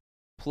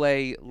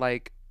 play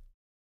like,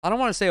 I don't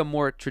want to say a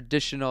more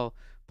traditional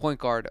point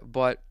guard,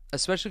 but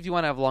especially if you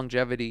want to have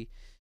longevity,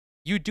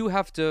 you do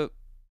have to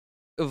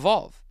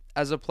evolve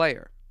as a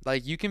player.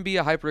 Like, you can be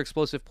a hyper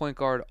explosive point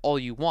guard all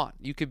you want.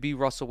 You could be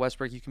Russell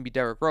Westbrook, you can be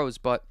Derrick Rose,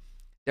 but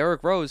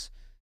Derrick Rose,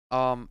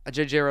 JJ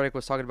Redick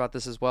was talking about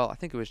this as well. I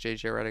think it was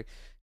JJ Redick.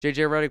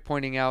 JJ Redick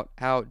pointing out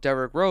how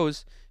Derrick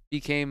Rose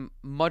became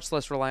much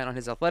less reliant on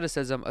his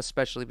athleticism,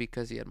 especially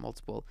because he had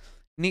multiple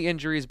knee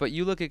injuries. But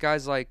you look at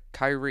guys like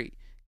Kyrie,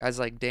 guys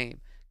like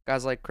Dame,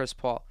 guys like Chris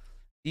Paul.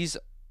 These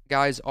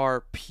guys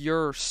are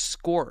pure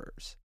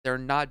scorers. They're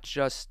not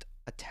just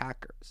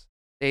attackers.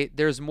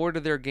 There's more to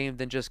their game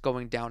than just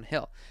going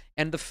downhill.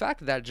 And the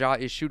fact that Ja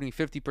is shooting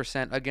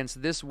 50%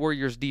 against this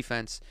Warriors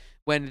defense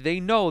when they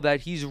know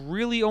that he's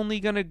really only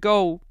going to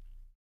go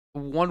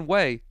one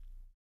way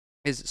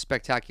is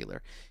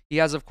spectacular. He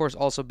has, of course,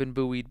 also been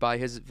buoyed by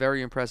his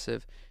very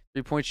impressive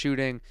three-point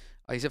shooting.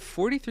 He's at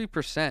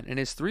 43%, and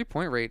his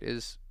three-point rate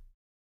is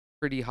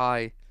pretty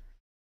high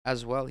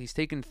as well. He's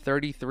taken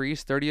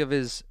 33s. 30 of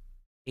his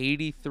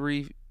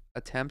 83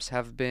 attempts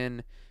have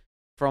been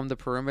from the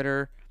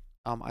perimeter.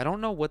 I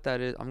don't know what that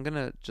is. I'm going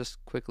to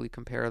just quickly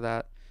compare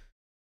that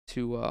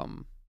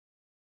to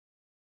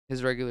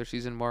his regular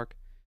season mark.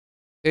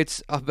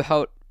 It's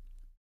about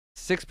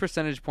 6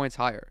 percentage points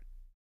higher,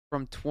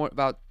 from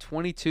about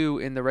 22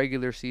 in the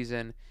regular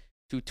season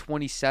to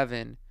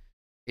 27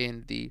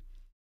 in the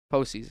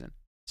postseason.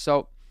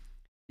 So,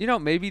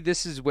 maybe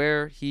this is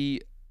where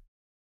he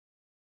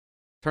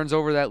turns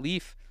over that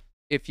leaf,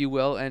 if you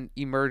will, and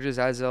emerges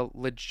as a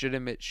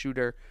legitimate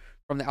shooter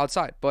from the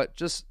outside. But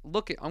just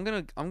look at, I'm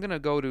gonna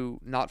go to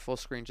not full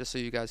screen just so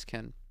you guys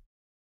can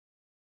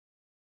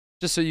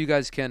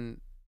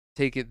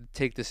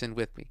take this in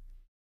with me.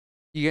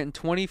 You're getting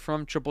 20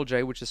 from Triple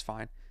J, which is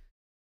fine.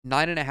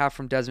 9.5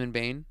 from Desmond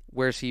Bain.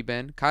 Where's he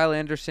been? Kyle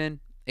Anderson,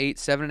 8,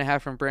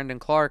 7.5 from Brandon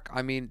Clark.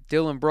 I mean,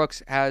 Dylan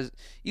Brooks has,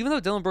 even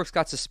though Dylan Brooks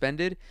got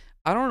suspended,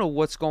 I don't know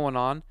what's going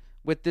on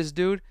with this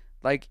dude.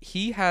 Like,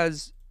 he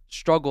has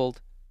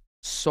struggled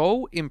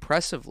so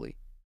impressively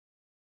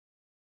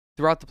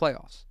throughout the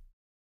playoffs.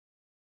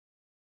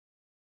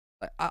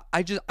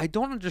 I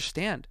don't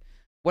understand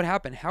what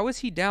happened. How is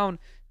he down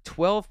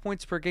 12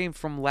 points per game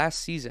from last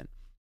season?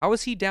 How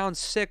is he down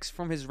 6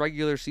 from his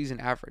regular season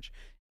average?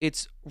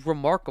 It's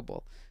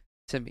remarkable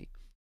to me.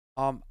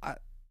 I,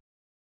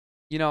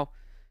 you know,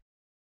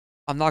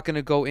 I'm not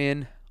gonna go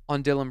in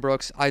on Dylan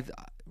Brooks.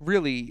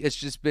 It's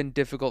just been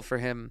difficult for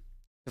him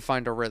to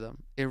find a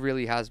rhythm. It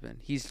really has been.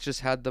 He's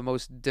just had the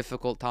most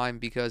difficult time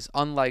because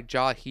unlike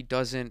Ja, he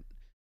doesn't.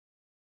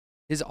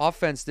 His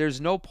offense, there's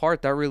no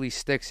part that really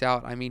sticks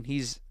out. I mean,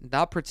 he's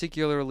not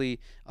particularly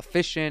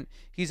efficient.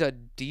 He's a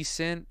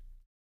decent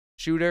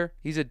shooter.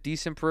 He's a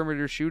decent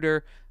perimeter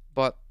shooter,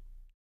 but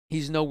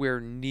he's nowhere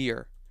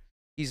near.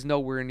 He's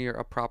nowhere near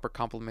a proper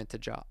complement to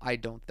Ja, I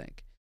don't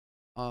think.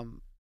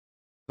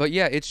 But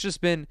yeah, it's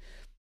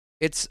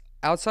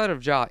outside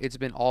of Ja, it's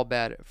been all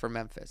bad for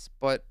Memphis.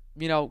 But,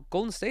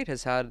 Golden State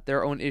has had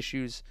their own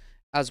issues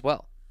as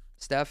well.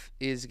 Steph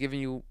is giving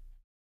you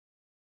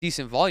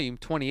decent volume,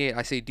 28.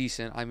 I say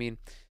decent. I mean,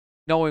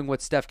 knowing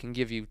what Steph can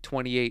give you,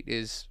 28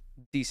 is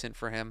decent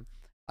for him,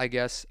 I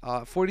guess.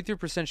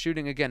 43%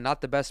 shooting, again,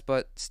 not the best,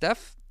 but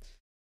Steph,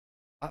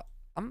 I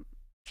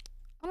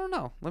don't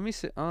know. Let me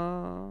see.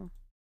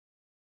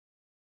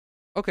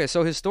 Okay,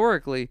 so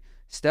historically,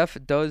 Steph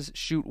does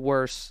shoot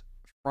worse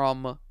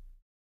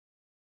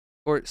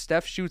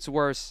Steph shoots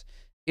worse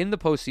in the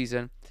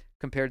postseason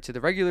compared to the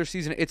regular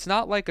season. It's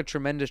not like a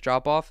tremendous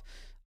drop off.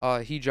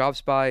 He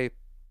drops by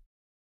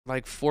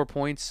like 4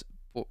 points.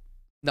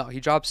 No, he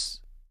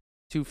drops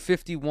to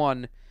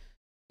 51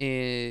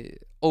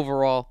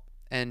 overall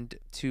and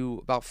to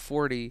about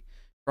 40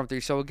 from three.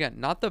 So again,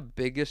 not the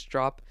biggest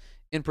drop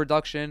in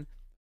production,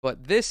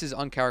 but this is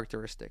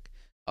uncharacteristic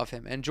of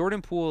him. And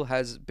Jordan Poole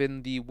has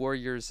been the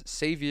Warriors'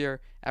 savior,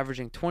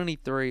 averaging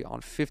 23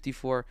 on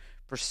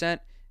 54%.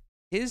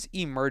 His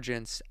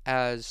emergence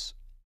as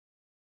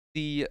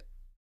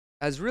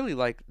really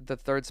like the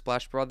third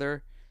Splash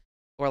Brother,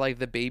 or like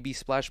the baby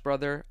Splash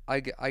Brother, I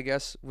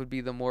guess would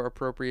be the more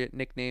appropriate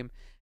nickname,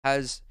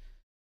 has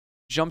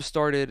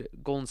jump-started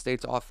Golden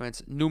State's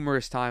offense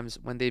numerous times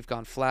when they've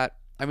gone flat.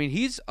 I mean,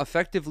 he's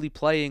effectively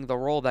playing the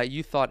role that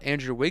you thought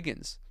Andrew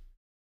Wiggins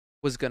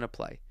was going to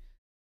play.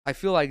 I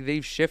feel like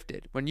they've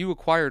shifted. When you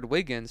acquired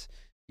Wiggins,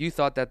 you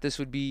thought that this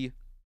would be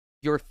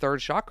your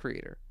third shot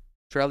creator,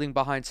 trailing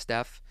behind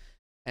Steph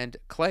and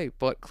Clay.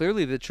 But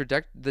clearly the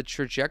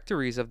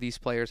trajectories of these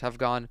players have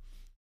gone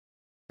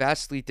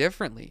vastly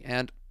differently.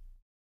 And,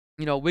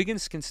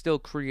 Wiggins can still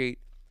create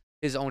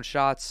his own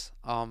shots.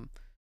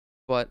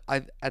 But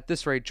at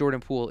this rate,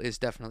 Jordan Poole is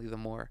definitely the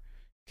more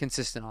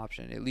consistent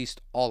option, at least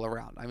all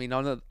around. I mean,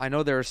 I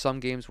know there are some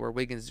games where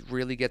Wiggins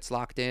really gets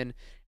locked in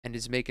and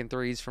is making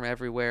threes from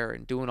everywhere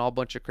and doing all a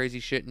bunch of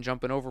crazy shit and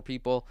jumping over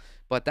people,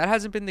 but that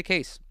hasn't been the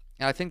case.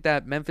 And I think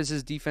that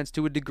Memphis's defense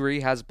to a degree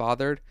has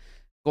bothered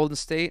Golden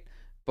State,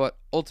 but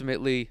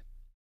ultimately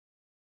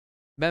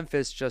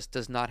Memphis just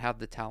does not have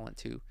the talent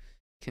to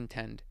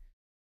contend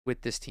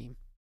with this team,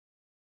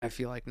 I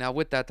feel like. Now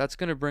with that's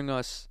going to bring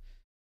us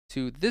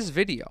to this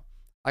video.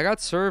 I got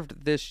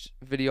served this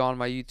video on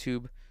my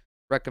YouTube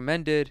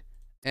recommended,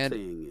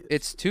 and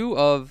it's two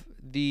of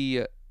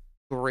the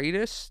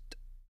greatest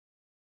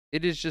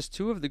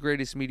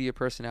media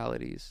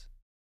personalities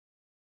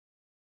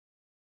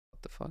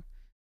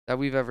that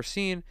we've ever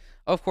seen.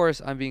 Of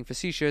course, I'm being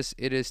facetious.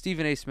 It is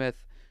Stephen A.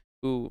 Smith,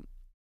 who,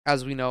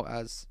 as we know,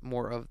 as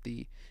more of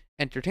the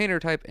entertainer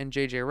type, and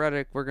JJ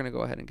Redick. We're going to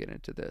go ahead and get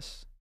into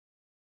this.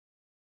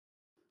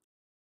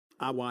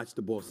 I watched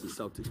the Boston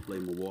Celtics play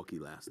Milwaukee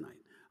last night.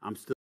 I'm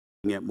still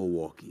looking at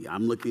Milwaukee.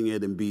 I'm looking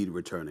at Embiid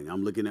returning.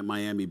 I'm looking at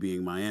Miami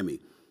being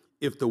Miami.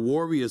 If the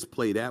Warriors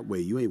play that way,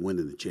 you ain't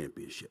winning the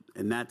championship.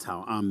 And that's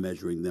how I'm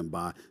measuring them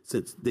by,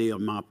 since they are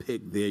my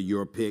pick, they're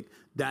your pick.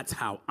 That's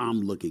how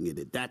I'm looking at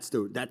it. That's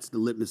the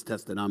litmus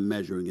test that I'm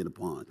measuring it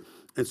upon.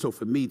 And so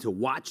for me to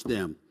watch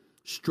them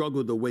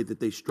struggle the way that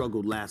they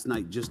struggled last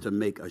night just to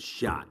make a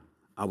shot,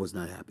 I was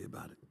not happy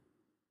about it.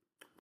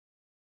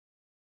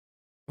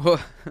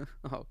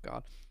 Oh,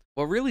 God.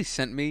 What really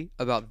sent me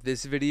about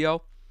this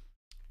video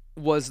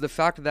was the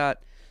fact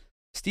that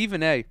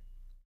Stephen A.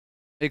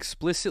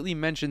 explicitly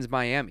mentions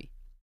Miami.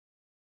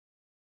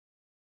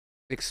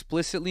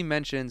 Explicitly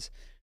mentions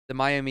the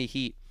Miami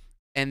Heat.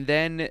 And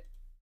then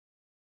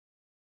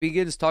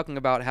begins talking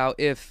about how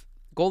if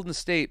Golden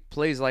State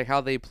plays like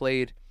how they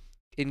played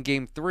in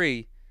Game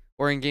 3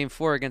 or in Game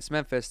 4 against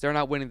Memphis, they're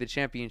not winning the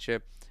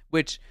championship.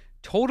 Which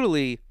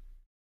totally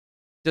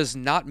does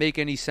not make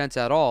any sense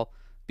at all,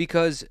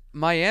 because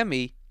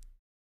Miami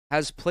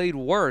has played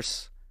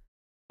worse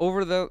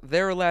over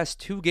their last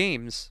 2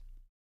 games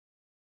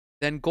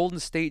than Golden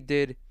State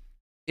did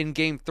in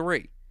Game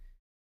 3.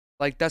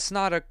 Like, that's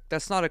not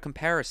a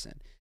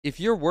comparison. If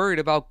you're worried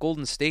about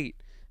Golden State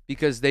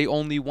because they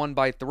only won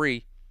by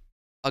 3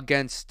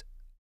 against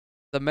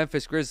the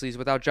Memphis Grizzlies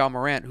without Ja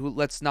Morant, who,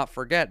 let's not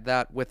forget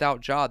that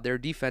without Ja, their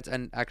defense,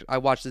 and I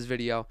watched this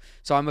video,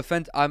 so I'm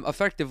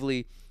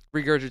effectively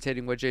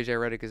regurgitating what JJ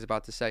Redick is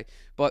about to say,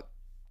 but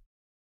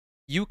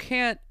you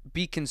can't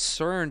be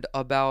concerned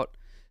about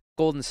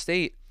Golden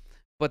State,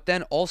 but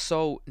then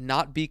also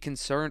not be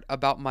concerned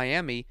about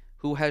Miami,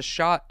 who has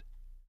shot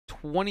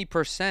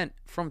 20%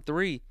 from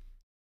three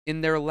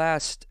in their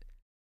last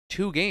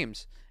 2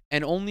 games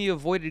and only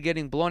avoided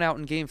getting blown out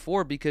in game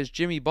 4 because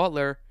Jimmy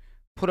Butler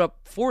put up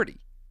 40.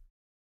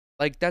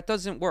 Like, that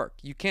doesn't work.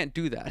 You can't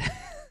do that.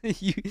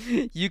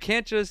 you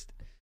can't just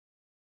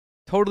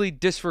totally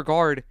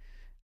disregard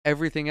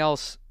everything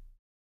else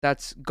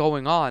that's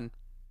going on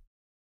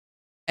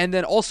and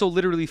then also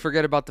literally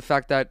forget about the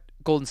fact that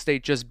Golden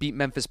State just beat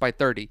Memphis by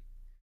 30.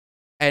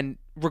 And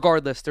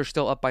regardless, they're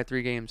still up by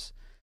 3 games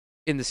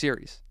in the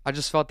series. I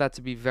just felt that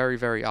to be very,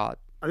 very odd.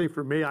 I think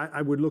for me,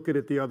 I would look at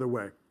it the other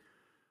way.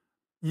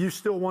 You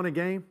still won a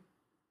game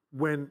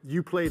when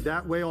you played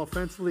that way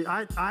offensively.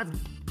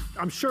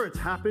 I'm sure it's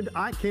happened.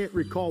 I can't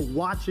recall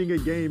watching a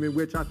game in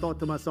which I thought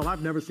to myself,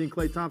 I've never seen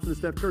Klay Thompson and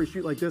Steph Curry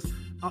shoot like this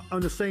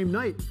on the same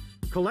night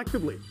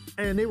collectively.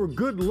 And they were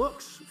good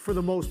looks for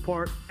the most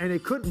part, and they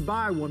couldn't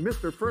buy one.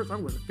 Missed their first,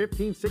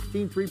 15,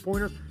 16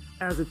 three-pointers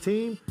as a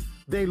team.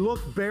 They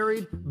look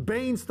buried.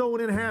 Bane's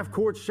throwing in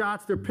half-court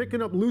shots. They're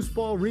picking up loose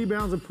ball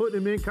rebounds and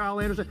putting them in, Kyle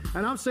Anderson.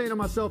 And I'm saying to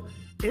myself,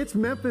 it's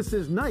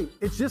Memphis's night.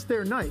 It's just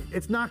their night.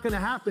 It's not going to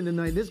happen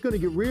tonight. It's going to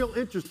get real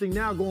interesting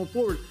now going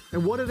forward.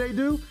 And what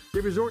do? They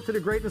resort to the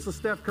greatness of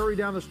Steph Curry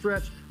down the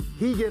stretch.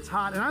 He gets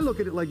hot. And I look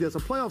at it like this. A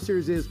playoff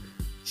series is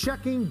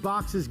checking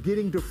boxes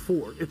getting to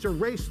 4. It's a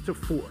race to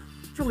 4.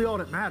 It's really all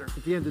that matters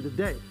at the end of the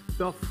day.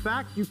 The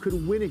fact you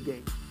could win a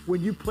game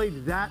when you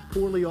played that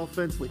poorly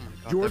offensively.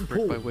 Jordan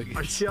Poole,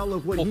 a shell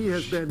of what he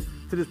has been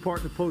to this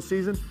part in the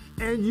postseason.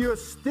 And you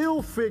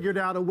still figured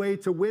out a way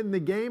to win the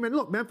game. And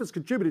look, Memphis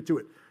contributed to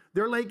it.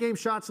 Their late game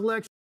shot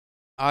selection.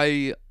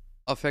 I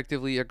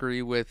effectively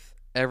agree with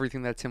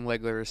everything that Tim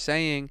Legler is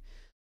saying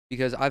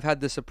because I've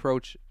had this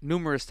approach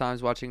numerous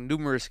times watching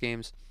numerous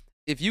games.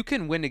 If you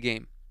can win a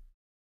game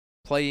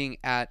playing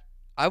at,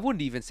 I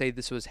wouldn't even say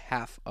this was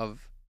half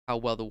of how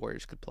well the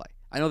Warriors could play.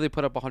 I know they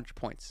put up 100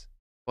 points,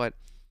 but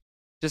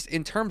just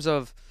in terms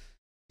of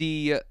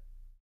the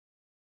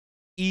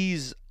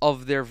ease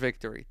of their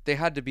victory, they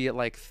had to be at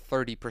like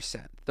 30%,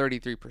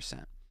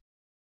 33%.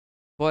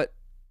 But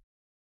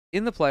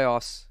in the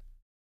playoffs,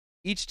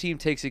 each team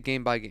takes it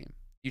game by game.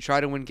 You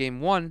try to win game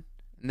 1,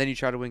 and then you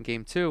try to win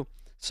game 2,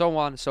 so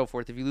on and so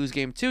forth. If you lose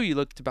game 2, you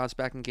look to bounce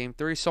back in game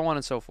 3, so on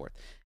and so forth.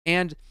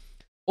 And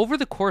over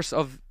the course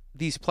of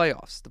these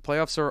playoffs, the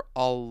playoffs are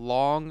a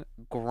long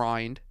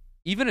grind.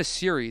 Even a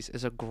series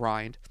is a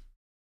grind.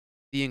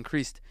 The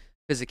increased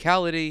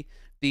physicality,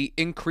 the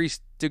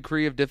increased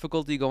degree of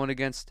difficulty going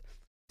against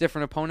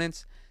different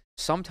opponents.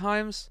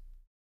 Sometimes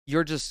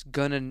you're just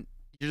gonna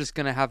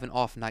have an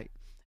off night.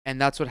 And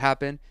that's what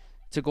happened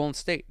to Golden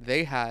State.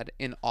 They had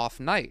an off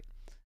night.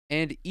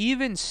 And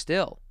even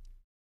still,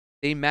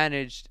 they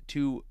managed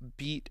to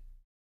beat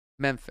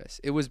Memphis.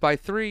 It was by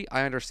 3.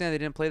 I understand they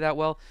didn't play that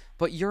well,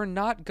 but you're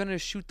not going to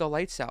shoot the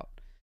lights out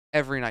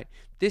every night.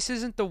 This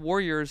isn't the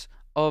Warriors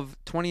of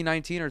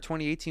 2019 or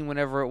 2018,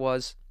 whenever it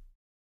was.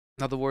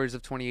 Not the Warriors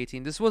of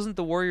 2018. This wasn't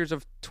the Warriors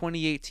of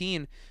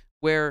 2018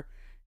 where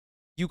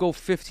you go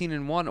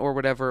 15-1 or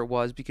whatever it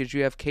was because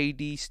you have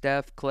KD,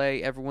 Steph,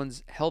 Klay,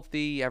 everyone's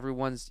healthy,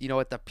 everyone's,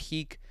 at the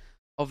peak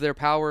of their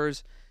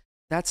powers.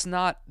 That's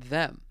not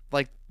them.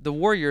 Like, the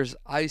Warriors,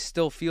 I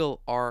still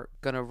feel are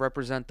going to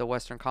represent the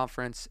Western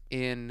Conference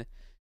in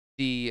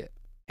the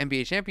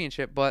NBA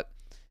championship, but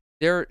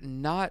they're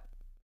not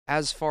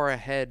as far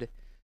ahead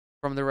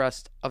from the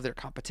rest of their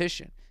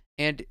competition.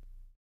 And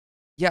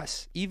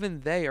yes,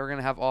 even they are going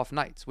to have off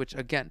nights, which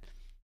again,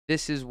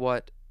 that's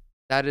what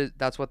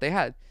they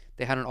had.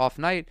 They had an off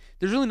night.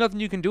 There's really nothing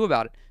you can do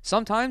about it.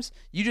 Sometimes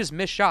you just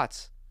miss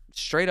shots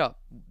straight up.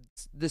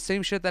 It's the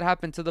same shit that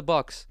happened to the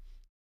Bucks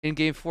in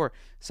game 4.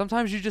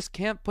 Sometimes you just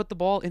can't put the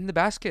ball in the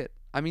basket.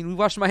 I mean, we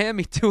watched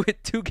Miami do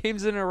it 2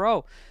 games in a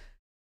row.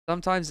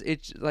 Sometimes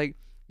it's like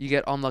you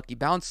get unlucky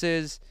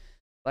bounces.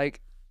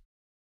 Like,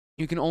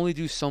 you can only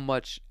do so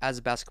much as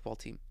a basketball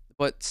team.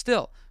 But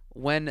still,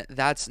 when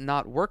that's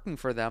not working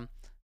for them,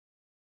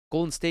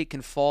 Golden State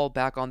can fall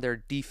back on their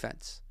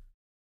defense.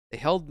 They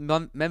held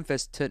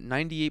Memphis to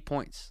 98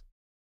 points.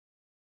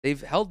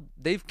 They've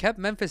kept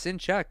Memphis in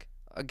check,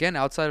 again,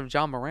 outside of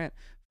Ja Morant,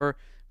 for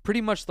pretty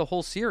much the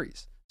whole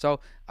series. So,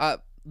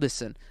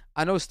 listen,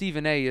 I know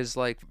Stephen A is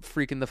like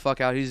freaking the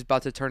fuck out. He's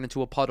about to turn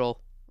into a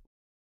puddle,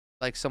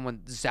 like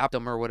someone zapped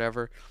him or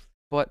whatever.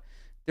 But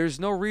there's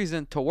no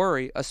reason to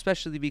worry,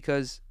 especially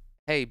because,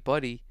 hey,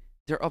 buddy,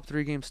 they're up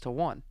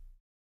 3-1.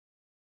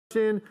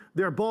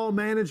 Their ball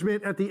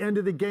management at the end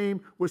of the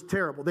game was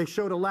terrible. They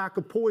showed a lack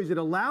of poise. It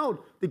allowed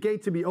the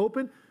gate to be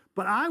open.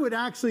 But I would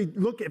actually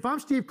look, if I'm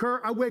Steve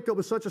Kerr, I wake up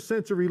with such a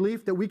sense of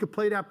relief that we could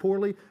play that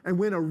poorly and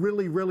win a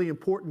really, really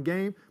important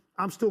game.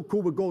 I'm still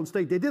cool with Golden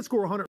State. They did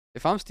score 100.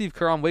 If I'm Steve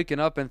Kerr, I'm waking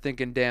up and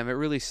thinking, damn, it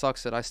really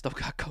sucks that I still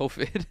got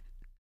COVID.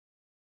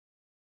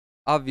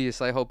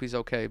 obviously, I hope he's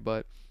okay,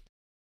 but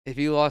if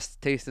he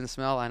lost taste and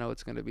smell, I know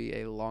it's going to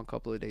be a long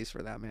couple of days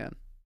for that man.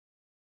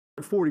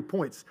 40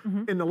 points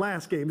in the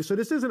last game. So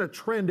this isn't a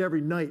trend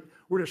every night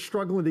where they're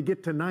struggling to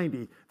get to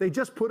 90. They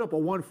just put up a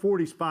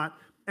 140 spot,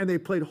 and they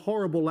played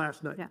horrible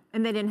last night. Yeah,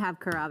 and they didn't have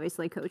Kerr,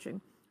 obviously,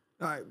 coaching.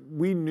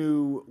 We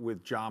knew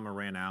with Ja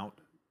Morant out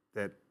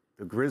that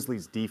the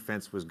Grizzlies'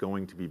 defense was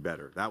going to be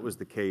better. That was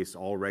the case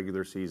all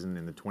regular season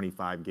in the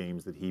 25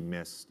 games that he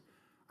missed.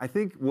 I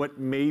think what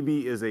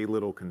maybe is a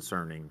little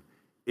concerning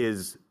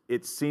is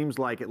it seems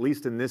like, at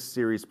least in this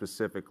series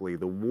specifically,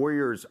 the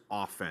Warriors'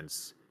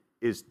 offense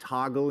is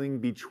toggling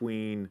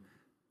between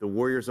the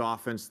Warriors'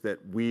 offense that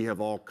we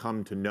have all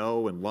come to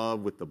know and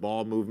love with the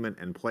ball movement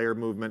and player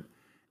movement,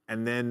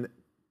 and then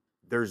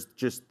there's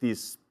just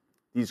these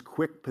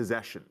quick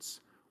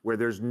possessions where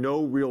there's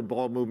no real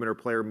ball movement or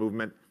player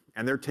movement,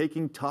 and they're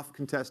taking tough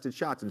contested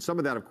shots. And some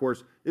of that, of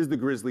course, is the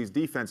Grizzlies'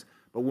 defense.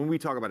 But when we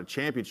talk about a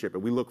championship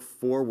and we look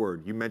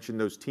forward, you mentioned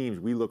those teams,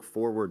 we look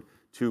forward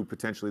to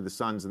potentially the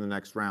Suns in the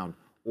next round,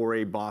 or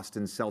a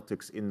Boston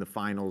Celtics in the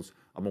finals,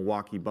 a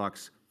Milwaukee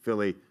Bucks,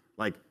 Philly.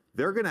 Like,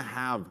 they're going to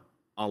have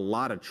a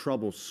lot of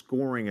trouble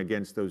scoring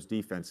against those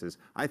defenses.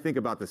 I think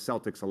about the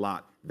Celtics a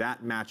lot.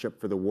 That matchup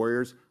for the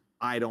Warriors,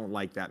 I don't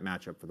like that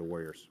matchup for the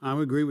Warriors. I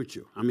would agree with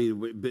you. I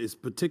mean, it's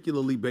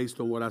particularly based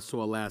on what I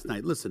saw last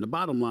night. Listen, the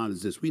bottom line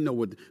is this: we know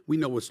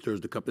what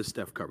stirs the cup is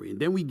Steph Curry, and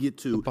then we get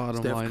to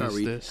Steph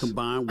Curry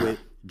combined with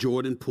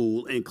Jordan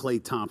Poole and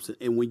Klay Thompson,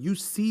 and when you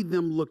see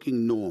them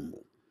looking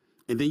normal,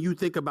 and then you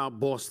think about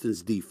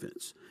Boston's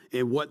defense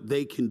and what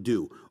they can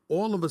do,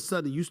 all of a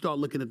sudden you start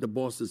looking at the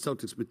Boston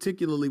Celtics,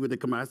 particularly when they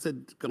come out. I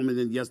said coming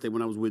in yesterday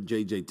when I was with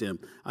JJ Tim,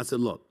 I said,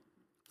 look,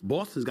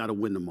 Boston's got to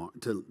win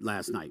to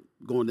last night,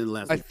 going into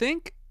last night. I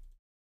think,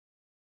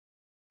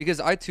 because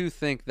I too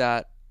think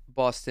that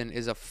Boston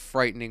is a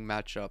frightening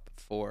matchup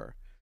for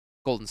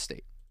Golden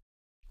State.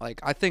 Like,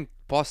 I think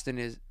Boston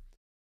and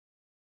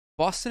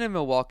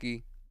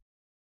Milwaukee,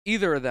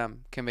 either of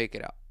them can make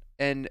it out.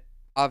 And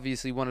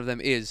obviously one of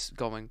them is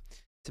going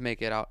to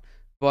make it out.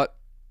 But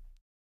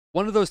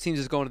one of those teams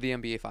is going to the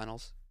NBA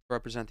Finals to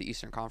represent the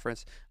Eastern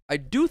Conference. I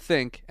do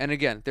think, and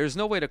again, there's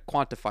no way to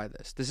quantify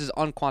this. This is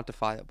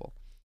unquantifiable.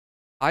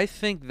 I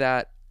think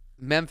that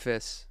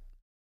Memphis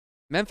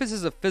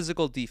is a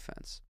physical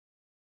defense,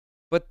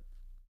 but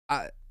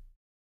I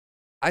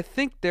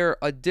think they're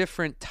a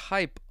different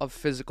type of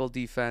physical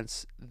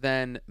defense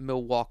than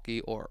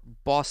Milwaukee or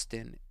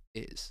Boston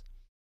is.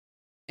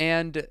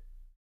 And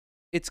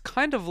it's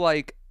kind of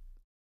like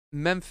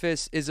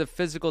Memphis is a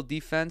physical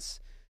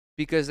defense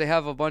because they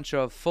have a bunch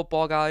of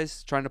football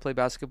guys trying to play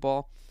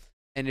basketball.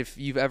 And if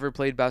you've ever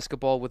played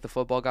basketball with a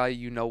football guy,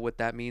 you know what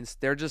that means.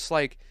 They're just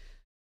like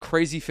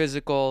crazy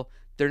physical.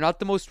 They're not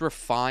the most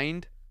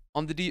refined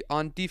on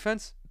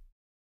defense,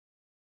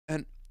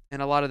 and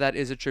a lot of that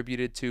is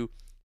attributed to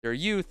their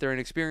youth, their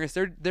inexperience.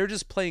 They're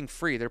just playing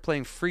free. They're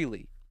playing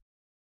freely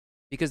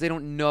because they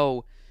don't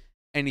know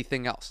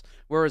anything else.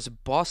 Whereas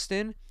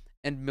Boston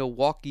and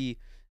Milwaukee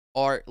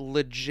are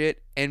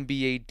legit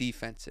NBA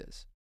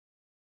defenses,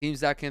 teams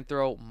that can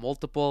throw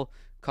multiple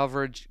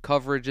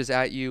coverages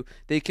at you.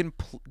 They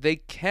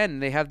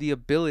have the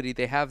ability,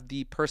 they have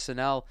the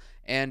personnel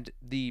and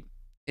the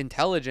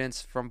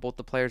intelligence from both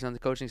the players and the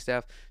coaching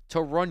staff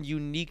to run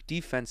unique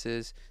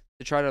defenses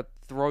to try to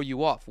throw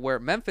you off, where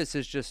Memphis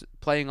is just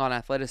playing on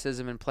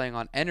athleticism and playing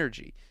on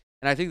energy.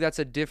 And I think that's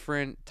a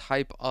different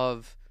type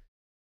of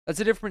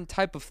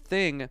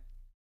thing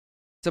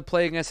to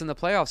play against in the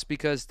playoffs,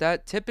 because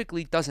that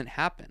typically doesn't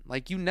happen.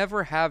 Like, you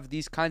never have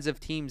these kinds of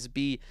teams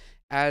be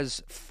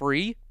as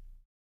free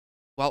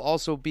while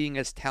also being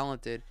as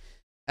talented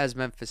as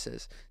Memphis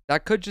is.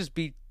 That could just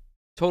be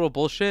total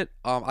bullshit.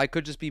 I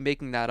could just be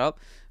making that up,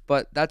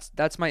 but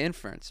that's my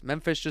inference.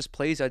 Memphis just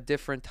plays a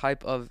different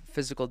type of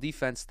physical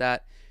defense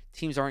that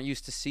teams aren't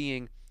used to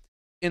seeing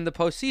in the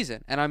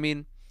postseason. And I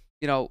mean,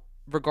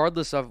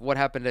 regardless of what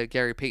happened to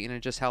Gary Payton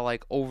and just how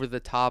like over the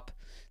top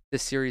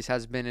this series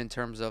has been in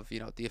terms of,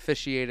 the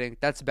officiating,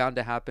 that's bound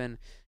to happen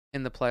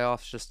in the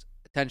playoffs. Just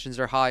tensions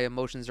are high,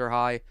 emotions are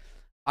high.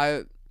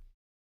 I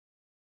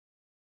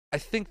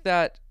think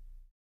that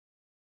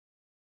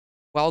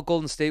while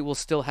Golden State will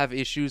still have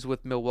issues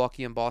with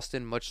Milwaukee and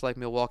Boston, much like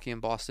Milwaukee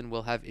and Boston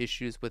will have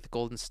issues with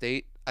Golden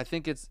State, I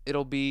think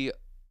it'll be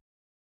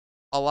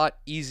a lot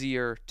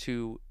easier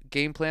to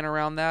game plan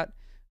around that,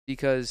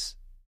 because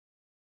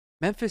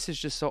Memphis is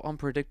just so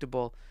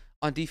unpredictable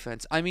on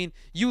defense. I mean,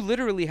 you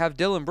literally have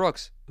Dylan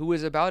Brooks, who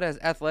has about as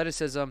much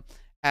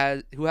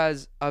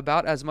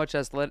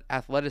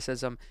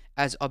athleticism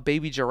as a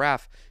baby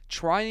giraffe,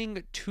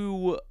 trying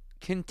to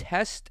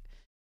contest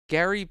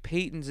Gary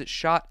Payton's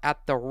shot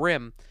at the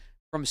rim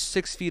from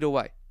 6 feet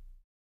away.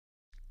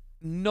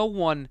 No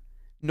one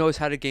knows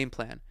how to game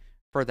plan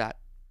for that.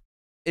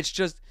 It's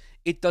just,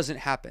 it doesn't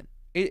happen.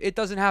 It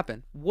doesn't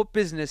happen. What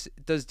business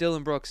does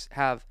Dylan Brooks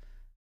have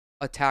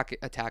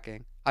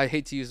attacking? I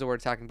hate to use the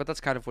word attacking, but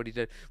that's kind of what he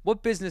did.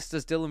 What business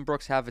does Dylan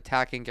Brooks have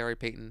attacking Gary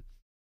Payton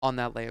on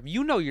that layup?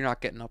 You know you're not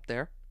getting up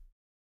there.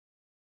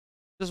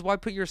 Just why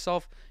put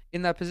yourself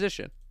in that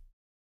position?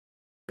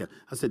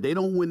 I said, they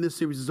don't win this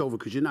series, is over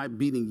because you're not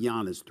beating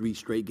Giannis 3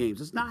 straight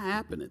games. It's not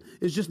happening.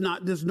 It's just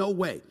not, there's no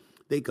way.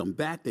 They come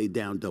back, they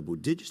down double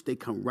digits, they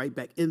come right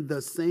back in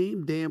the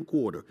same damn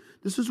quarter.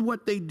 This is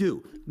what they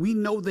do. We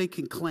know they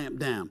can clamp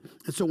down.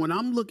 And so when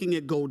I'm looking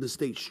at Golden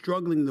State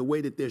struggling the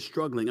way that they're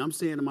struggling, I'm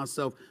saying to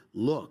myself,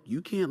 look,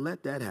 you can't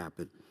let that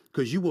happen,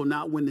 because you will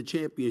not win the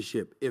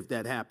championship if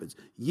that happens.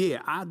 Yeah,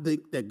 I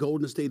think that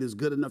Golden State is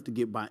good enough to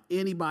get by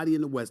anybody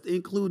in the West,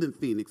 including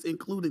Phoenix,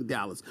 including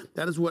Dallas.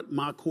 That is what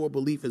my core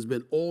belief has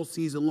been all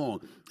season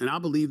long. And I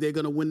believe they're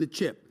going to win the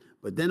chip.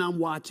 But then I'm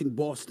watching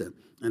Boston,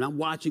 and I'm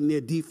watching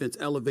their defense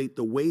elevate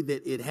the way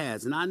that it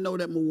has. And I know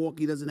that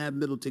Milwaukee doesn't have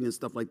Middleton and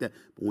stuff like that.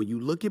 But when you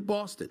look at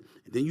Boston,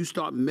 and then you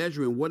start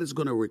measuring what it's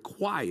going to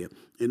require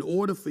in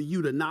order for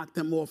you to knock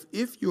them off,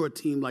 if you're a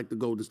team like the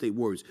Golden State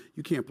Warriors,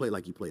 you can't play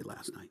like you played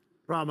last night.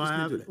 Problem I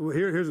have, well,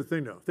 here's the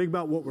thing, though. Think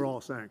about what we're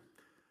all saying.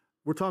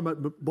 We're talking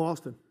about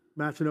Boston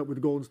matching up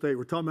with Golden State.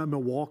 We're talking about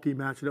Milwaukee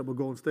matching up with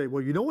Golden State.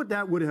 Well, you know what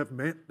that would have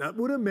meant? That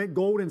would have meant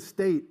Golden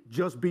State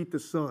just beat the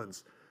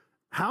Suns.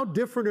 How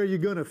different are you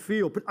going to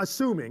feel?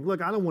 Assuming,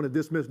 look, I don't want to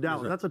dismiss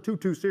Dallas. That's a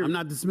 2-2 series. I'm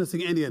not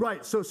dismissing any of that.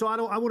 Right. So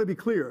I want to be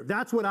clear.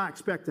 That's what I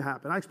expect to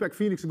happen. I expect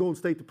Phoenix and Golden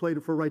State to play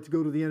for a right to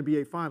go to the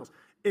NBA Finals.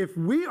 If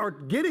we are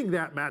getting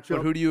that matchup,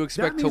 but who do you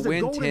expect to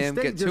win, Tim?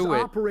 Get to it.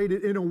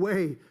 Operated in a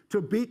way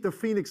to beat the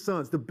Phoenix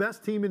Suns, the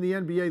best team in the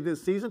NBA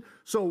this season.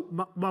 So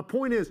my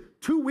point is,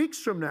 2 weeks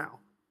from now,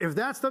 if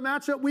that's the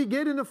matchup we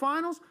get in the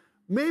finals,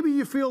 maybe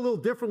you feel a little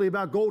differently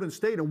about Golden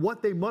State and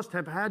what they must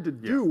have had to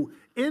do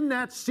in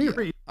that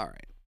series. Yeah. All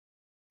right.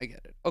 I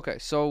get it. Okay,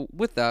 so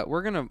with that,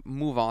 we're going to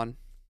move on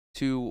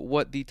to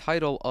what the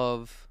title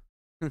of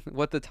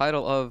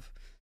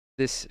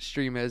this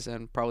stream is,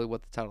 and probably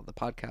what the title of the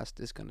podcast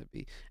is going to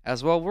be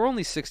as well. We're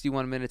only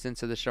 61 minutes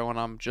into the show, and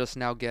I'm just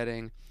now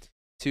getting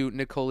to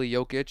Nikola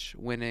Jokic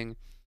winning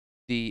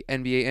the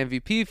NBA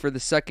MVP for the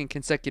second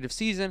consecutive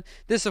season.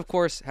 This, of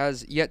course,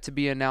 has yet to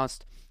be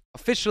announced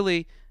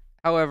officially.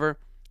 However,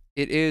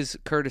 it is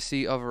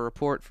courtesy of a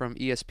report from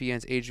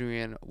ESPN's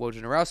Adrian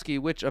Wojnarowski,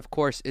 which, of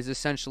course, is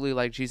essentially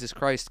like Jesus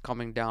Christ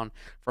coming down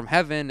from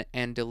heaven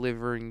and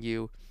delivering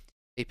you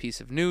a piece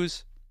of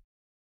news.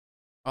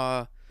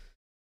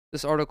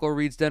 This article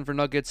reads, Denver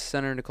Nuggets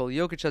center Nikola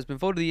Jokic has been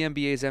voted the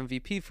NBA's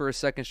MVP for a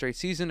second straight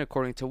season.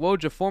 According to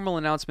Woj, a formal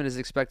announcement is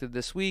expected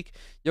this week.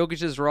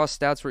 Jokic's raw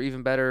stats were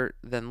even better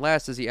than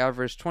last, as he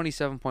averaged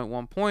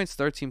 27.1 points,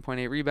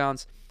 13.8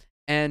 rebounds,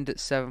 and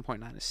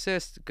 7.9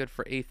 assists, good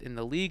for 8th in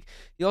the league.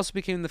 He also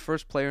became the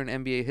first player in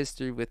NBA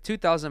history with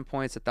 2,000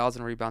 points,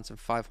 1,000 rebounds, and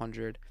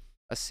 500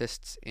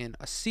 assists in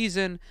a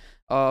season.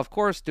 Of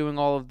course, doing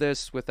all of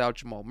this without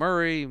Jamal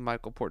Murray,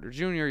 Michael Porter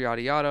Jr.,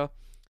 yada yada.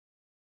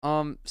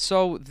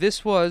 So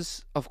this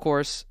was, of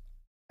course,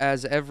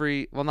 as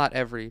not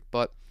every,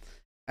 but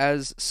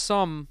as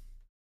some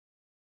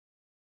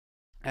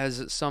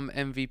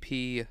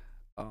MVP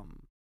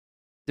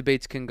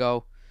debates can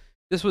go,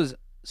 this was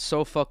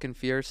so fucking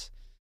fierce.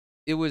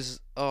 It was,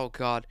 oh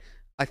god,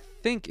 I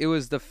think it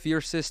was the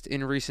fiercest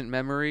in recent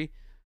memory,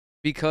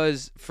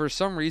 because for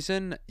some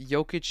reason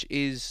Jokic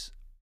is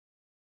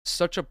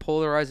such a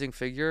polarizing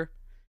figure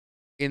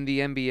in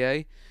the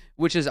NBA,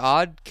 which is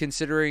odd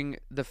considering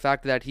the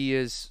fact that he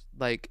is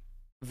like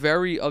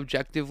very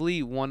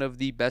objectively one of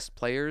the best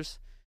players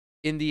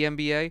in the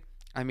NBA.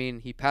 I mean,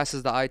 he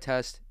passes the eye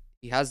test.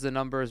 He has the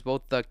numbers,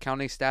 both the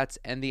counting stats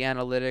and the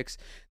analytics.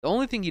 The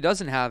only thing he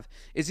doesn't have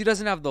is he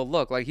doesn't have the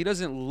look. Like, he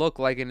doesn't look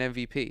like an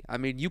MVP. I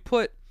mean, you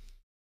put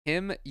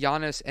him,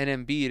 Giannis, and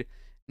Embiid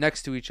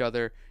next to each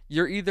other,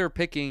 you're either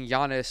picking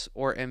Giannis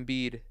or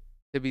Embiid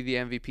to be the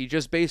MVP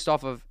just based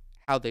off of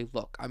how they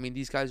look. I mean,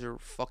 these guys are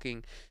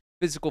fucking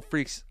physical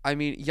freaks. I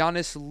mean,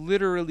 Giannis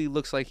literally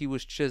looks like he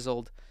was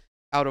chiseled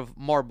out of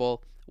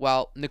marble,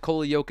 while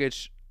Nikola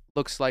Jokic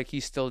looks like he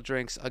still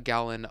drinks a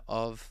gallon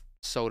of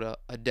soda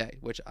a day,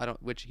 which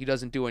he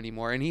doesn't do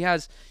anymore. And he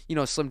has,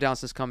 slimmed down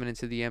since coming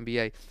into the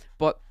NBA.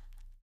 But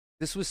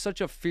this was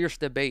such a fierce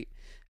debate,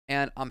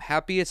 and I'm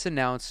happy it's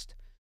announced.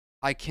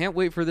 I can't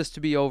wait for this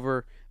to be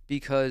over,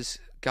 because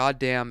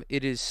goddamn,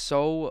 it is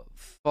so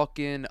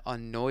fucking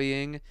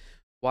annoying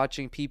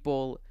watching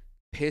people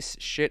piss,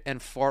 shit,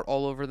 and fart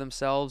all over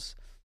themselves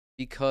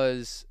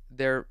because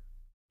they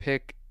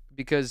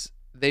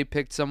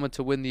picked someone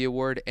to win the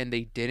award and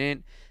they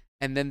didn't,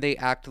 and then they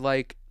act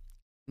like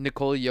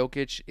Nikola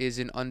Jokic is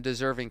an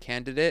undeserving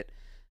candidate.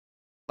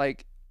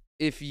 Like,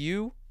 if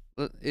you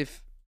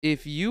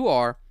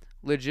are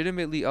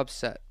legitimately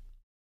upset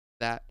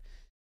that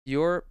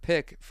your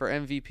pick for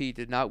MVP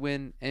did not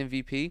win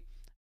MVP,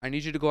 I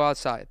need you to go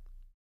outside.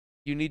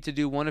 You need to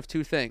do one of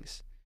two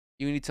things.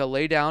 You need to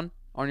lay down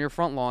on your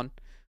front lawn,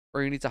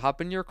 or you need to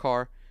hop in your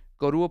car,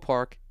 go to a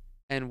park,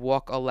 and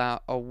walk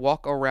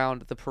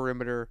around the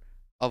perimeter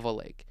of a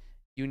lake.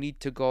 You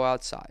need to go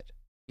outside.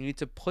 You need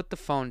to put the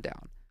phone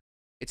down.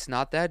 It's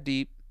not that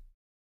deep.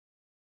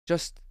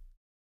 Just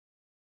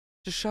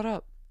shut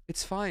up.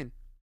 It's fine.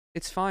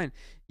 It's fine.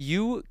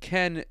 You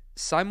can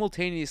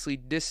simultaneously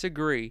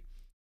disagree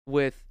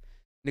with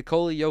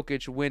Nikola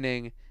Jokic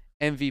winning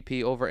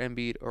MVP over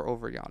Embiid or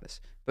over Giannis.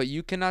 But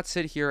you cannot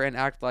sit here and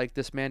act like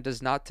this man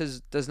does not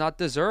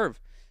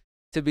deserve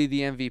to be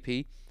the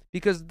MVP,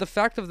 because the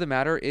fact of the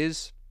matter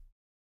is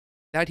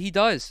that he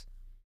does.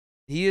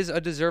 He is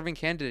a deserving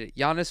candidate.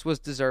 Giannis was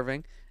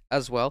deserving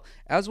as well,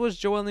 as was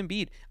Joel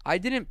Embiid. I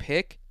didn't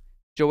pick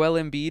Joel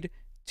Embiid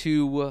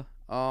to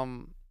how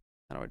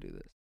do I do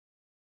this?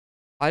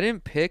 I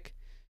didn't pick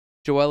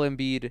Joel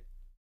Embiid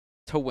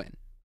to win.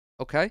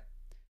 Okay?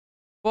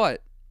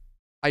 But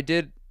I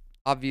did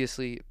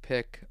obviously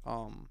pick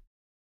I'm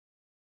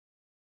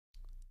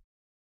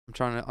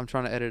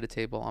trying to edit a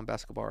table on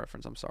Basketball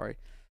Reference. I'm sorry.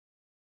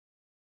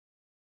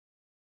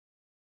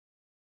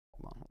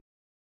 Hold on.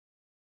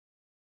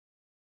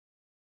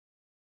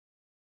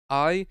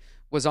 I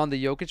was on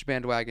the Jokic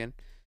bandwagon,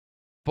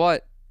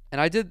 but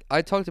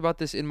I talked about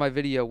this in my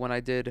video when I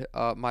did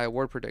my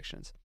award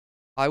predictions.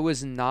 I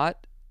was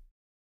not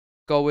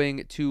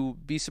going to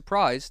be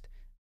surprised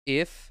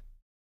if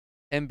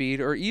Embiid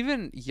or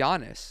even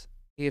Giannis,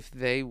 if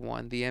they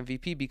won the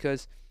MVP,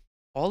 because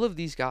all of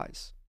these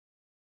guys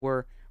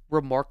were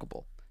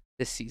remarkable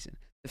this season.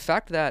 The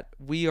fact that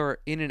we are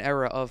in an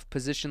era of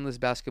positionless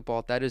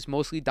basketball that is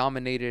mostly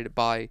dominated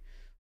by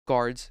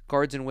guards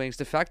and wings.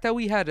 The fact that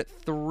we had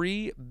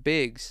 3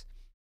 bigs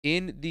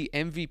in the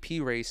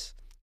MVP race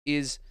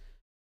is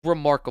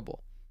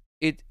remarkable.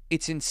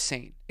 It's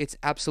insane. It's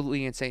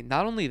absolutely insane.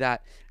 Not only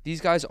that,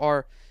 these guys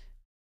are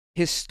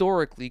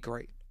historically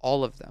great,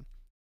 all of them.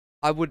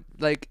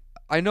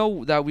 I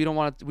know that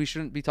we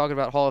shouldn't be talking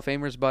about Hall of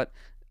Famers, but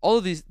all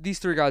of these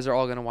 3 guys are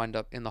all going to wind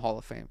up in the Hall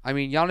of Fame. I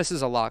mean, Giannis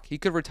is a lock. He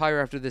could retire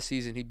after this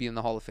season. He'd be in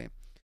the Hall of Fame.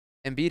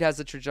 Embiid has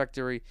the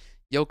trajectory.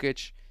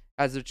 Jokic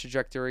has the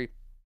trajectory.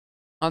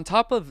 On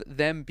top of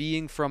them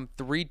being from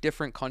 3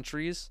 different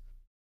countries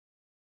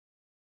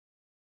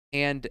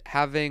and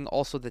having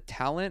also the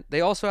talent, they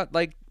also have,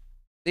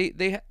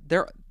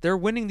 they're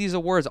winning these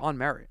awards on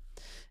merit.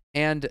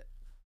 And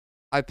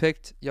I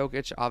picked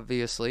Jokic,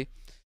 obviously,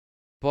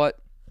 but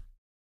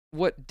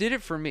what did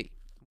it for me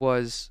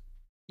was,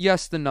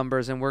 yes, the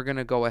numbers, and we're going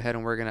to go ahead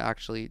and we're going to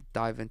actually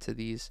dive into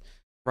these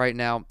right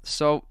now.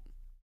 So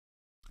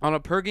on a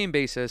per game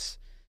basis,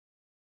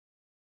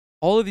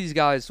 all of these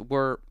guys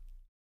were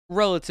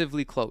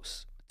relatively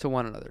close to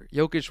one another.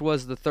 Jokic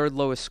was the 3rd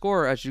lowest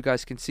scorer, as you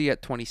guys can see,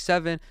 at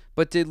 27,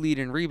 but did lead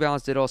in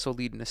rebounds, did also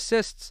lead in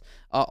assists.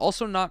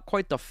 Also not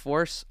quite the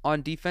force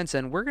on defense,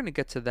 and we're going to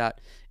get to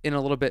that in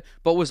a little bit,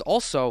 but was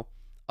also,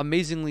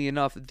 amazingly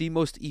enough, the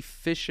most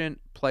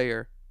efficient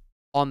player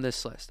on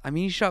this list. I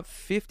mean, he shot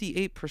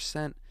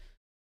 58%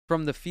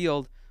 from the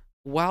field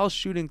while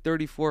shooting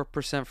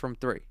 34% from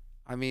 3.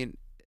 I mean,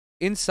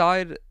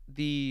 inside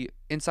the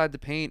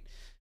paint,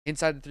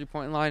 inside the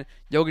 3-point line,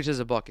 Jokic is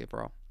a bucket,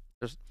 bro.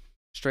 Just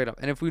straight up.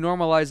 And if we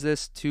normalize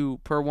this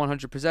to per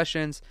 100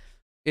 possessions,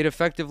 it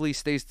effectively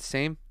stays the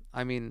same.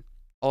 I mean,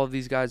 all of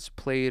these guys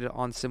played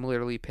on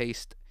similarly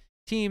paced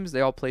teams.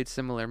 They all played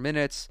similar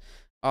minutes.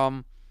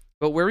 But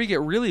where we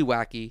get really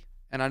wacky,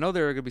 and I know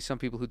there are going to be some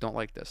people who don't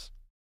like this,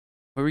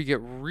 where we get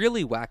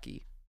really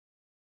wacky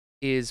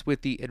is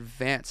with the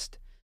advanced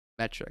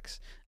metrics.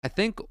 I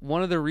think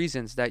one of the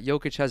reasons that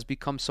Jokic has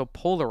become so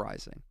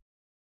polarizing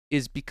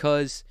is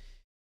because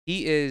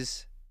he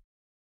is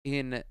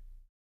in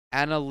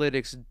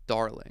analytics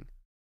darling.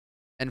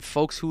 And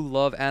folks who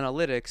love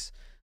analytics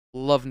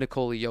love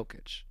Nikola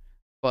Jokic.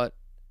 But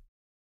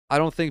I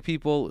don't think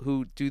people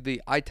who do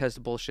the eye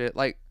test bullshit,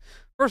 like,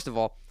 first of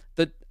all,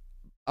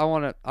 I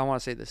want to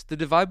say this. The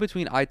divide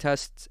between eye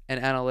tests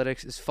and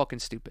analytics is fucking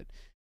stupid.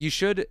 You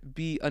should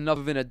be enough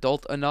of an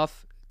adult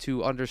enough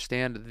to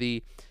understand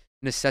the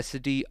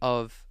necessity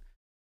of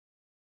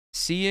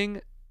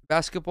seeing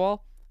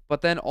basketball,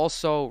 but then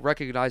also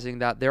recognizing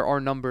that there are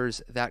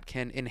numbers that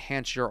can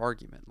enhance your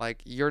argument.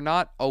 Like, you're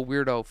not a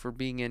weirdo for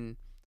being into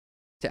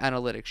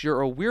analytics.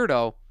 You're a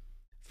weirdo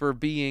for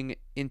being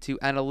into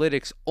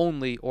analytics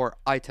only or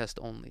eye test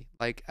only.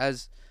 Like,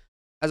 as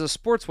a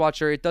sports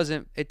watcher, it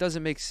doesn't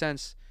make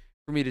sense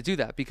for me to do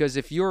that, because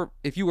if you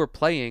were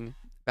playing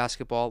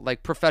basketball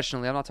like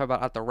professionally, I'm not talking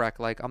about at the rec,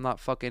 like I'm not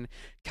fucking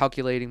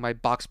calculating my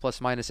box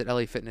plus minus at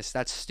LA Fitness.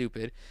 That's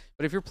stupid.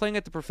 But if you're playing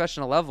at the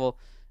professional level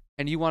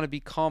and you want to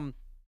become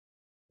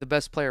the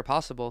best player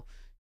possible,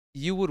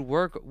 you would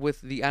work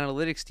with the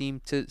analytics team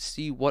to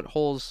see what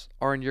holes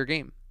are in your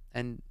game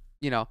and,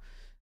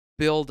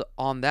 build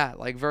on that.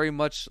 Like, very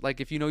much like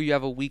if you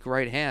have a weak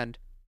right hand,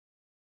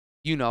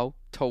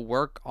 to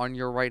work on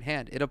your right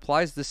hand. It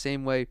applies the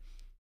same way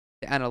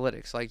to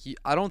analytics. Like,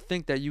 I don't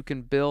think that you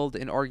can build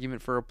an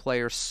argument for a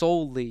player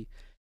solely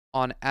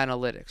on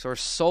analytics or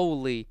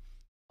solely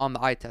on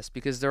the eye test,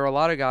 because there are a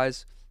lot of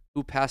guys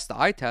who pass the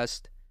eye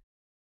test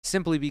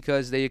simply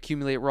because they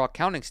accumulate raw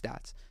counting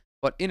stats.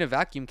 But in a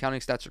vacuum,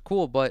 counting stats are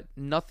cool, but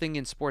nothing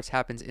in sports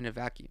happens in a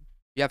vacuum.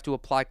 You have to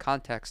apply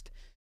context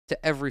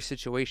to every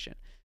situation.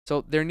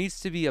 So there needs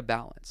to be a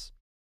balance.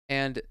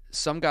 And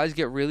some guys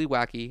get really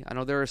wacky. I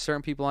know there are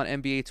certain people on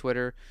NBA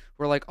Twitter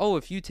who are like, oh,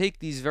 if you take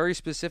these very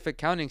specific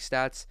counting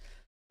stats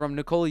from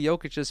Nikola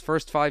Jokic's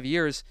first 5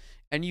 years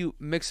and you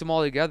mix them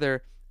all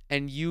together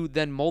and you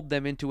then mold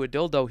them into a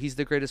dildo, he's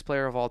the greatest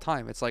player of all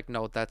time. It's like,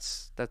 no,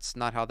 that's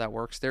not how that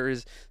works. There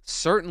is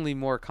certainly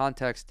more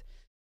context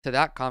to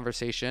that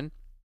conversation.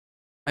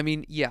 I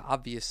mean, yeah,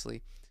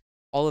 obviously,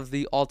 all of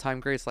the all-time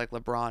greats like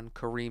LeBron,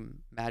 Kareem,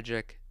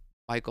 Magic,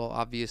 Michael,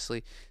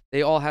 obviously,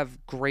 they all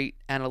have great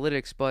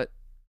analytics, but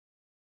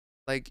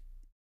like,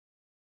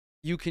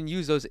 you can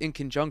use those in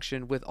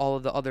conjunction with all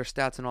of the other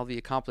stats and all the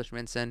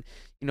accomplishments and,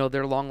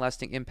 their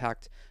long-lasting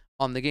impact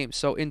on the game.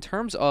 So in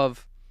terms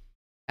of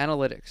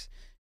analytics,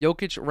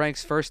 Jokic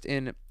ranks first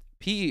in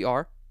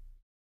PER,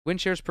 win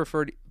shares per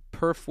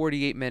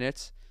 48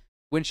 minutes,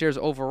 win shares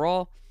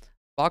overall,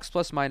 box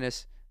plus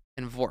minus,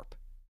 and VORP.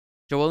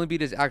 Joel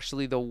Embiid is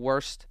actually the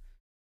worst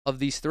of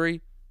these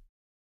three,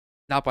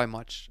 not by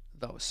much,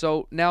 though.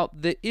 So now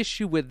the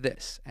issue with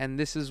this, and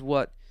this is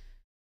what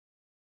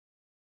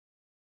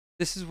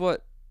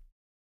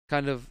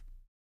kind of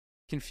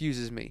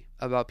confuses me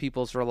about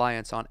people's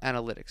reliance on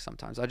analytics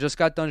sometimes. I just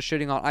got done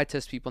shitting on eye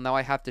test people. Now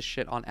I have to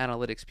shit on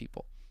analytics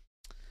people.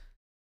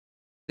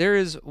 There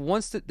is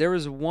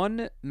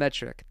one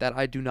metric that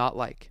I do not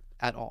like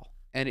at all,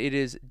 and it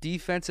is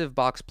defensive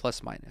box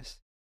plus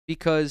minus.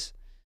 Because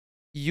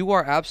you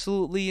are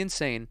absolutely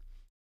insane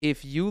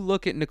if you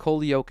look at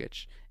Nikola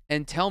Jokic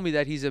and tell me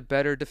that he's a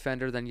better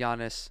defender than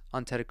Giannis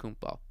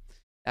Antetokounmpo.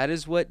 That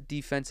is what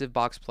defensive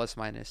box plus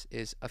minus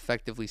is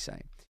effectively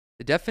saying.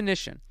 The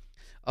definition: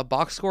 a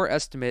box score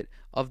estimate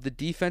of the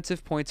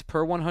defensive points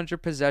per 100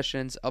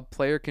 possessions a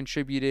player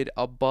contributed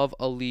above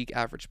a league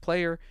average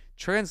player,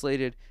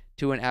 translated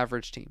to an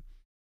average team.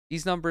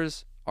 These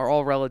numbers are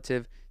all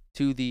relative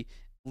to the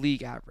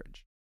league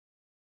average.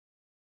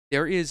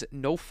 There is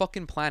no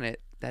fucking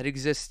planet that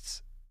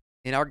exists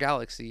in our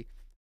galaxy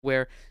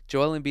where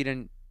Joel Embiid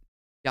and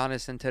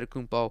Giannis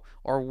Antetokounmpo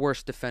are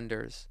worse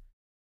defenders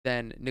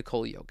than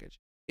Nikola Jokic.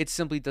 It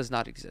simply does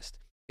not exist.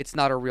 It's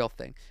not a real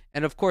thing.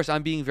 And of course,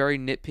 I'm being very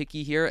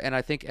nitpicky here, and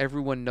I think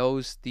everyone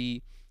knows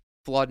the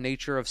flawed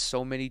nature of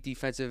so many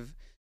defensive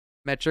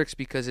metrics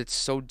because it's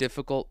so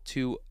difficult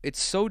to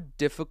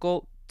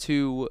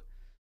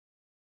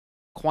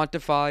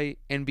quantify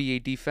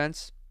NBA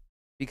defense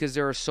because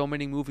there are so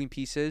many moving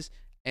pieces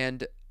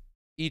and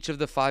each of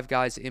the five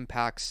guys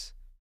impacts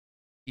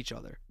each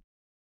other.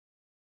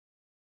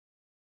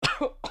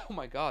 Oh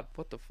my god,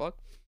 what the fuck?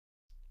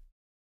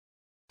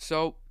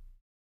 So,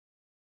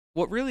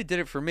 what really did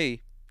it for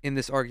me in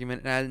this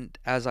argument, and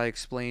as I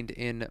explained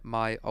in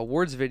my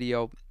awards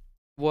video,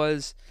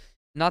 was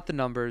not the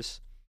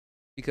numbers,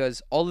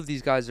 because all of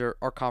these guys are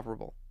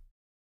comparable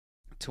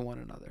to one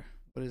another.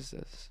 What is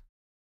this?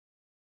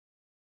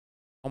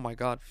 Oh my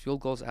god,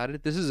 field goals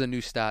added? This is a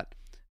new stat,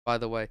 by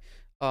the way.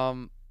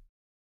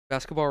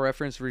 Basketball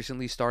Reference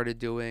recently started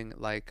doing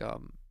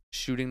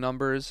shooting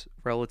numbers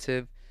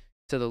relative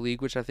to the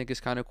league, which I think is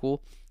kind of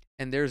cool.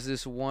 And there's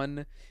this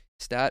one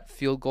stat: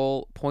 field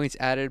goal points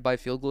added by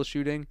field goal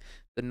shooting,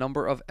 the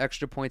number of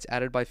extra points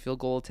added by field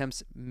goal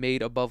attempts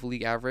made above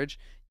league average.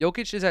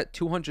 Jokic is at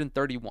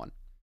 231.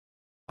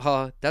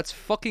 That's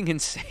fucking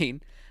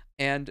insane.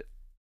 And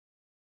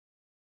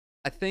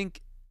I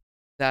think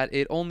that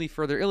it only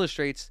further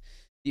illustrates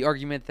the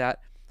argument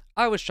that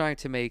I was trying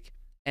to make,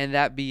 and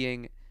that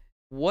being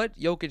what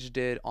Jokic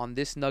did on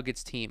this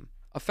Nuggets team,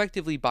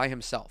 effectively by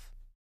himself,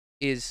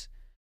 is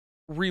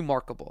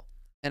remarkable.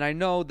 And I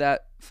know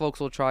that folks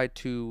will try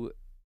to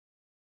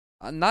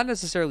not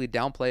necessarily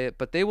downplay it,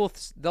 but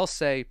they'll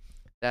say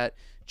that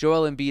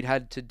Joel Embiid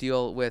had to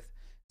deal with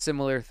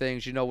similar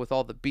things, with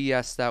all the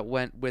BS that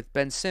went with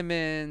Ben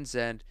Simmons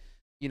and,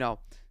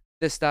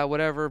 this, that,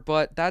 whatever.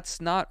 But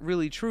that's not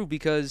really true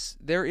because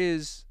there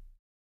is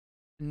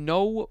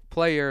no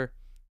player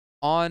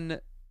on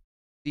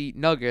the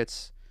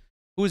Nuggets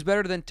who is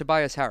better than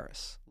Tobias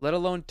Harris, let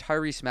alone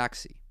Tyrese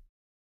Maxey.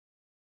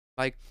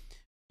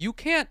 You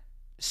can't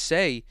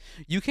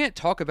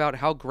talk about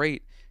how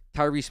great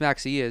Tyrese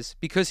Maxey is,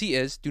 because he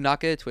is. Do not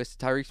get it twisted.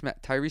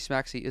 Tyrese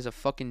Maxey is a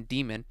fucking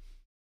demon.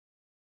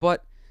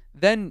 But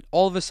then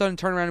all of a sudden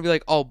turn around and be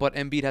like, oh, but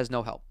Embiid has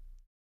no help.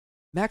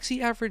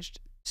 Maxey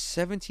averaged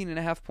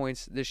 17.5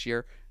 points this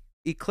year,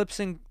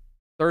 eclipsing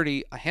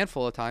 30 a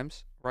handful of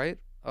times, right?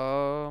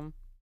 Had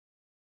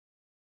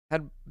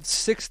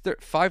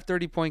 5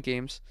 30-point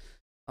games.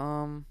 I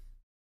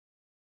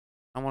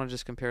want to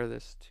just compare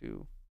this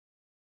to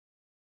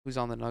who's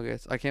on the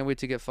Nuggets. I can't wait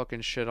to get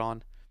fucking shit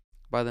on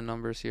by the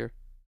numbers here.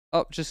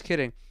 Oh, just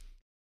kidding.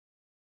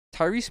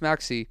 Tyrese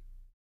Maxey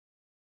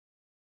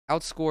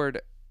outscored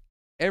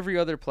every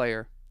other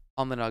player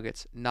on the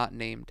Nuggets not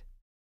named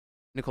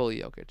Nikola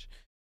Jokic.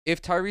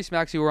 If Tyrese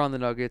Maxey were on the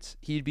Nuggets,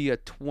 he'd be a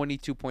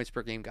 22 points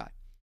per game guy.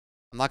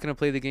 I'm not going to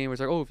play the game where it's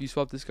like, oh, if you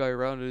swap this guy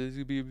around, it's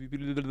going to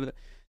be...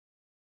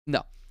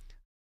 No.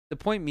 The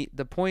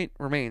point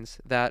remains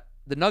that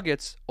the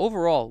Nuggets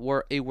overall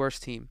were a worse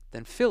team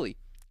than Philly.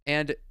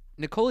 And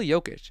Nikola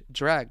Jokic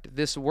dragged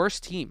this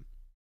worst team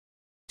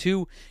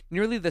to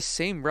nearly the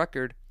same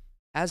record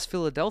as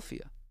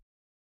Philadelphia.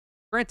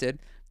 Granted,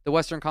 the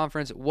Western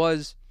Conference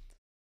was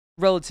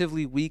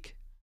relatively weak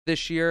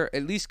this year,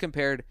 at least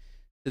compared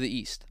to the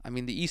East. I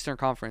mean, the Eastern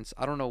Conference,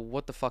 I don't know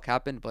what the fuck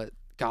happened, but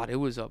God, it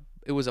was a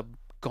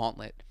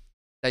gauntlet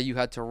that you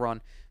had to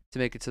run to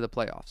make it to the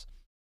playoffs.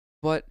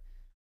 But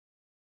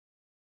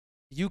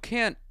you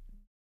can't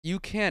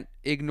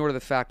ignore the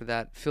fact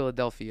that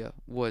Philadelphia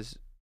was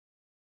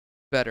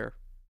better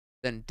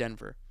than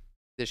Denver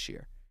this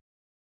year.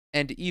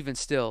 And even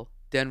still,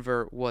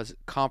 Denver was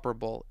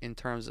comparable in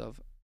terms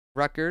of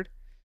record,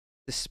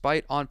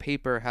 despite on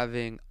paper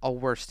having a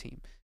worse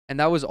team. And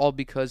that was all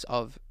because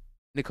of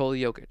Nikola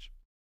Jokic.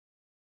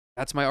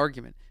 That's my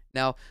argument.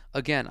 Now,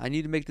 again, I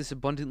need to make this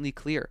abundantly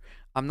clear.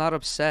 I'm not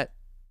upset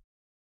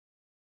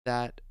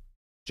that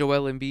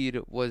Joel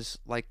Embiid was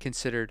like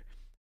considered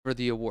for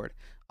the award.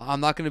 I'm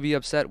not going to be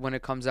upset when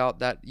it comes out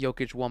that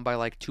Jokic won by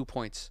like 2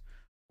 points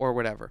or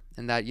whatever,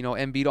 and that,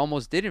 Embiid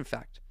almost did in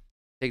fact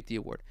take the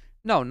award.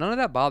 No, none of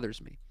that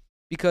bothers me,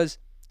 because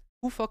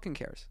who fucking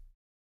cares?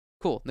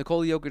 Cool,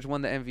 Nikola Jokic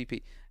won the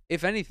MVP.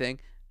 If anything,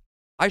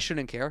 I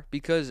shouldn't care,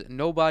 because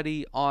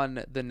nobody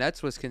on the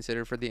Nets was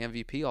considered for the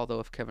MVP, although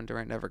if Kevin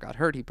Durant never got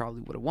hurt, he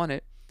probably would have won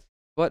it.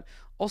 But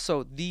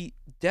also, the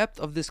depth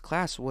of this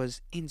class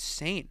was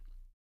insane.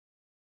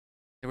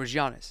 There was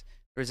Giannis,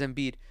 there was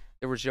Embiid,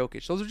 there was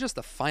Jokic. Those are just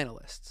the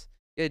finalists.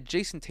 You had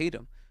Jason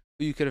Tatum,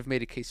 who you could have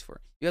made a case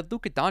for. You had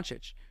Luka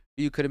Doncic,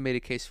 who you could have made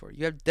a case for.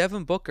 You have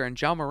Devin Booker and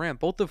Ja Morant,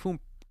 both of whom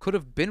could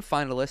have been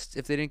finalists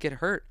if they didn't get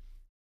hurt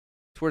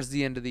towards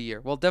the end of the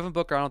year. Well, Devin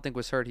Booker, I don't think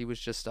was hurt. He was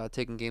just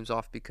taking games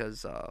off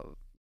because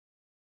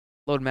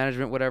load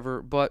management,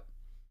 whatever. But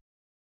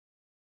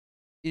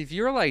if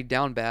you're like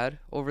down bad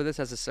over this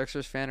as a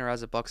Sixers fan or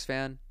as a Bucks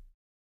fan,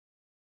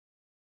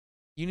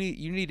 you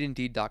need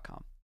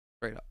Indeed.com.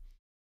 Straight up.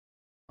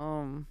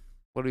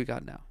 What do we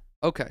got now?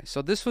 Okay,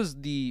 so this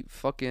was the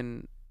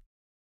fucking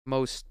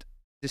most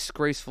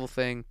disgraceful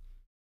thing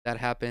that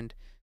happened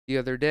the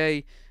other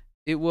day.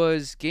 It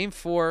was Game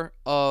 4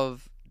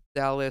 of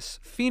Dallas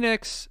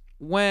Phoenix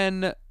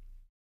when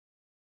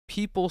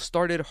people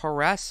started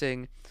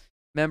harassing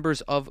members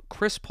of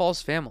Chris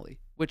Paul's family,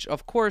 which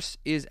of course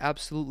is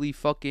absolutely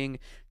fucking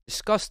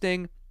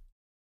disgusting,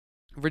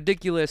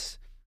 ridiculous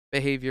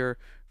behavior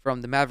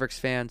from the Mavericks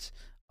fans.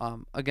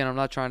 Again, I'm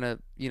not trying to,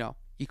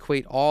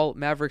 equate all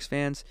Mavericks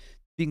fans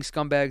being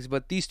scumbags,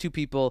 but these two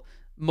people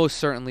most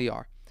certainly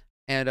are.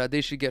 And they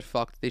should get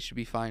fucked. They should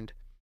be fined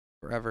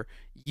forever.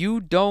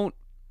 You don't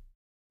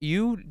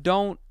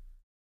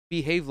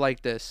behave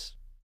like this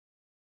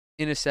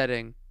in a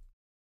setting,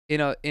 in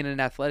an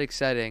athletic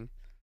setting.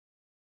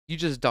 You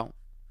just don't.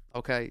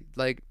 Okay?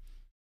 Like,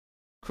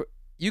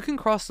 you can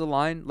cross the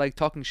line like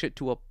talking shit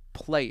to a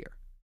player,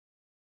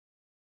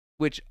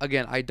 which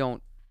again, I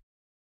don't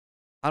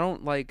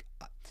like.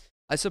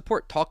 I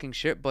support talking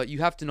shit, but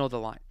you have to know the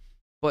line.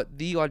 But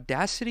the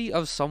audacity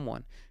of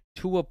someone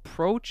to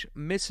approach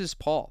Mrs.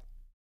 Paul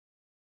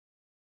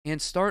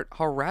and start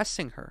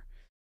harassing her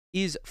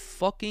is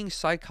fucking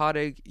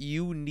psychotic.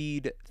 You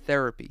need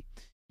therapy.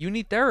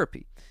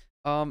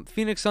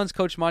 Phoenix Suns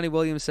coach Monty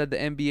Williams said the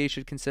NBA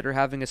should consider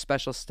having a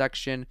special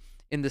section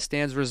in the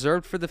stands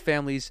reserved for the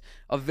families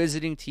of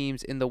visiting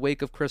teams in the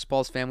wake of Chris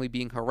Paul's family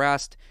being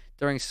harassed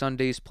during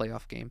Sunday's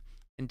playoff game.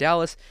 In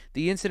Dallas,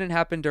 the incident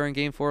happened during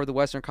Game 4 of the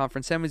Western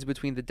Conference Semis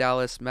between the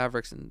Dallas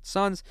Mavericks and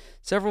Suns.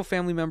 Several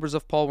family members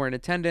of Paul were in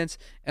attendance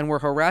and were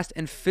harassed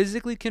and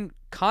physically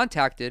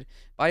contacted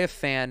by a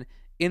fan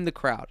in the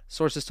crowd,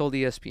 sources told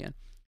ESPN.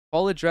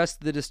 Paul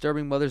addressed the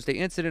disturbing Mother's Day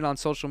incident on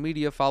social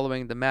media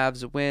following the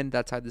Mavs win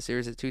that tied the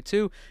series at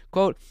 2-2.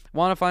 Quote,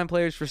 want to find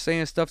players for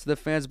saying stuff to the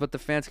fans, but the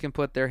fans can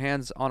put their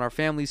hands on our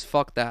families.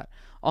 Fuck that.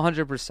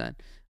 100%.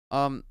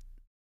 The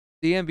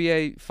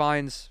NBA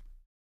fines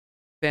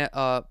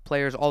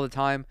players all the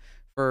time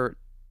for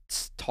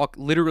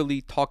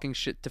literally talking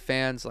shit to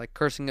fans, like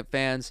cursing at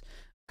fans.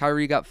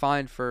 Kyrie got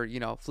fined for,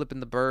 flipping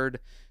the bird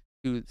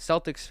to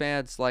Celtics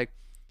fans. Like,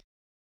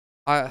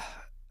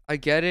 I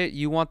get it.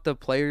 You want the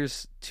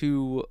players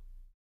to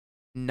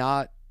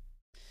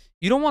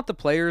you don't want the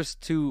players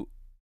to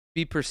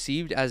be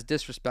perceived as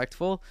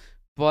disrespectful,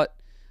 but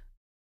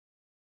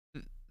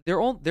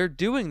they're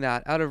doing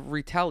that out of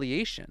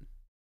retaliation.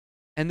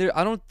 And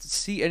I don't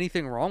see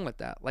anything wrong with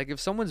that. Like, if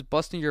someone's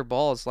busting your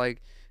balls,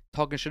 like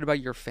talking shit about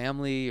your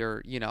family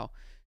or,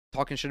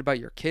 talking shit about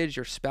your kids,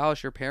 your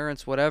spouse, your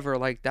parents, whatever,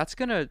 like that's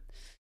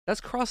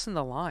crossing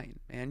the line,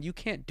 man. You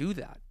can't do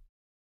that.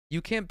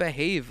 You can't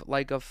behave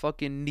like a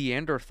fucking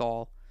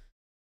Neanderthal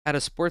at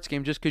a sports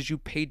game just because you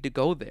paid to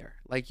go there.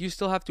 Like, you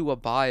still have to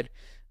abide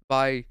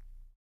by,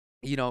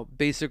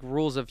 basic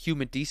rules of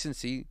human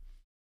decency.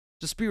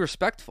 Just be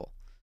respectful.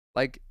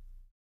 Like,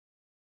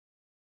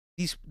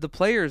 the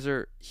players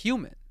are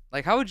human.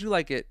 Like, how would you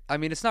like it? I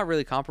mean, it's not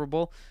really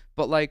comparable,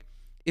 but like,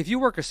 if you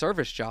work a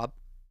service job,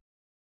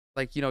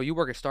 like, you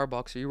work at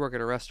Starbucks or you work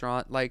at a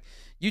restaurant, like,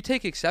 you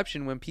take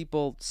exception when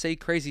people say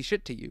crazy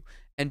shit to you.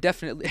 And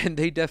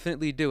they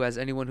definitely do, as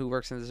anyone who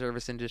works in the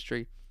service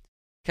industry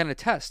can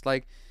attest.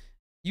 Like,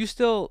 you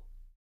still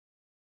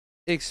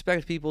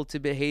expect people to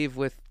behave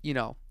with,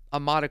 a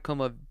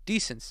modicum of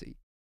decency.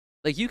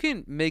 Like, you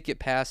can make it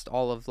past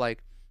all of,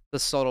 like, the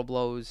subtle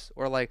blows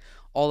or like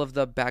all of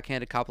the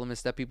backhanded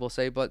compliments that people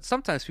say, but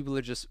sometimes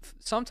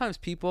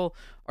people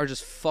are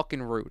just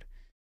fucking rude.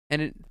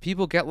 And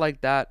people get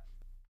like that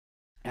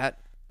at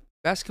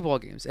basketball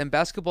games. And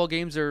basketball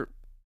games are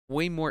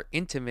way more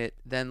intimate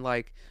than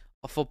like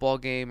a football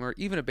game or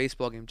even a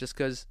baseball game, just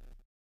because,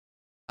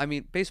 I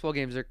mean, baseball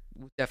games are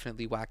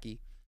definitely wacky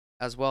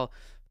as well,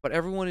 but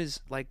everyone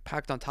is like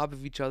packed on top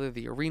of each other.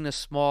 The arena's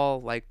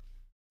small. Like,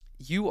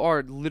 you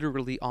are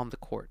literally on the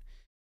court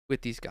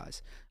with these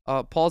guys.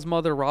 Paul's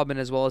mother, Robin,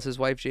 as well as his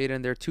wife, Jada,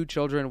 and their 2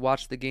 children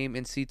watched the game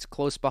in seats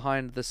close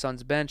behind the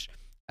son's bench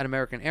at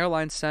American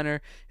Airlines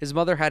Center. His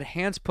mother had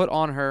hands put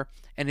on her,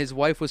 and his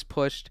wife was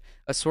pushed.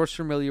 A source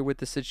familiar with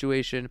the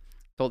situation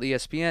told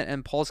ESPN,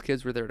 and Paul's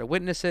kids were there to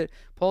witness it.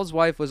 Paul's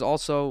wife was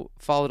also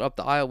followed up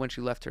the aisle when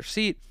she left her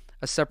seat,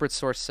 a separate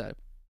source said.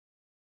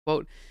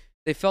 Quote,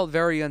 they felt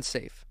very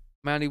unsafe.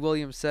 Manny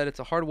Williams said, it's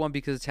a hard one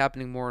because it's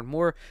happening more and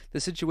more. The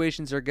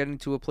situations are getting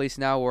to a place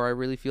now where I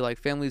really feel like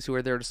families who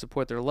are there to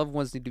support their loved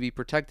ones need to be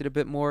protected a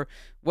bit more.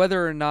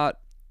 Whether or not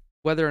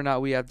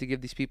we have to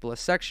give these people a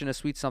section, a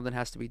suite, something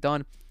has to be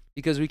done,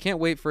 because we can't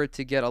wait for it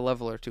to get a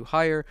level or 2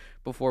 higher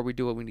before we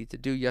do what we need to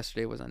do.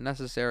 Yesterday was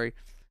unnecessary.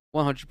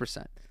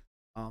 100%.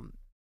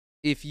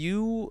 If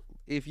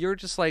you're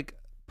just like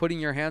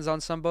putting your hands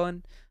on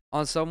someone,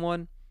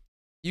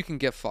 you can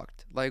get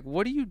fucked. Like,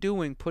 what are you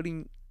doing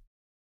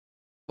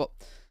well,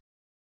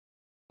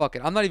 fuck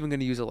it. I'm not even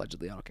going to use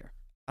allegedly. I don't care.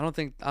 I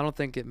don't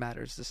think it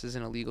matters. This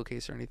isn't a legal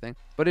case or anything.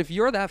 But if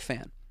you're that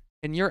fan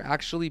and you're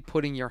actually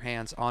putting your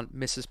hands on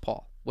Mrs.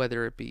 Paul,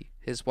 whether it be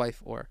his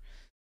wife or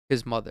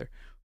his mother,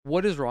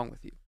 what is wrong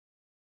with you?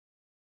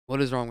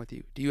 What is wrong with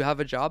you? Do you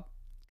have a job?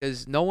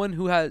 Because no one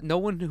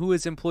who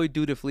is employed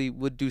dutifully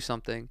would do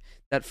something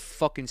that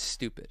fucking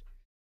stupid.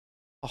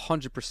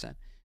 100%.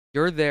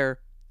 You're there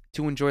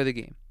to enjoy the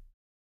game.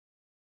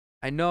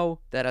 I know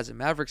that as a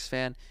Mavericks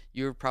fan,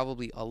 you're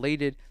probably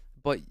elated,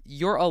 but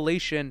your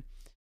elation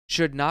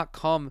should not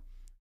come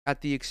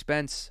at the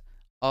expense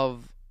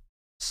of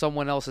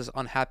someone else's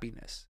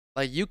unhappiness.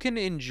 Like, you can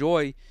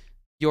enjoy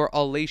your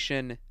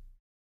elation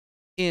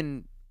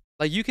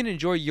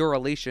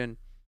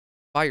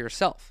by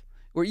yourself.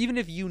 Or even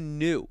if you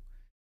knew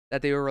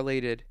that they were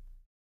related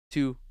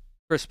to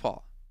Chris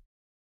Paul.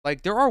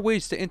 Like, there are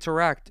ways to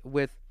interact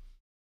with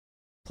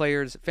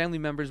players, family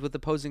members, with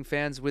opposing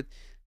fans, with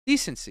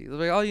decency. They're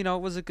like, oh,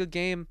 it was a good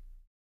game.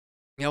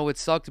 It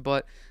sucked,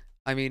 but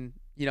I mean,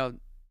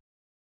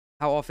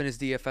 how often is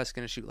DFS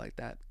going to shoot like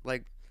that?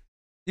 Like,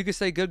 you could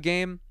say good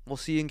game, we'll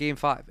see you in game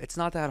 5. It's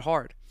not that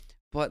hard.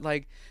 But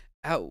like,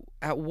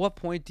 at what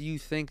point do you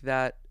think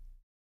that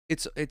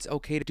it's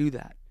okay to do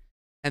that?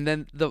 And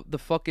then the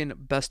fucking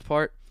best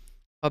part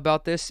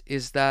about this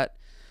is that,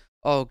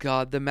 oh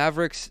god, the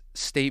Mavericks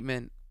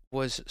statement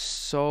was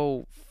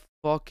so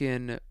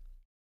fucking,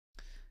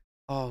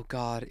 oh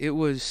god, it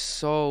was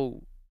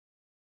so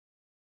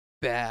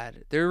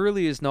bad. There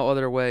really is no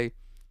other way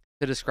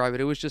to describe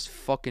it. It was just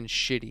fucking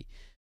shitty.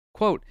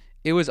 Quote,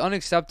 it was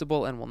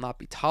unacceptable and will not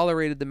be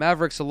tolerated. The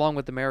Mavericks, along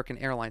with American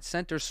Airlines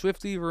Center,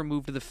 swiftly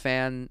removed the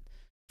fan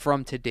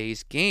from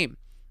today's game.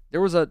 There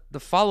was the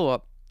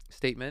follow-up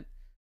statement.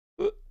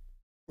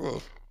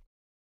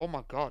 Oh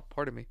my god,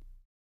 pardon me.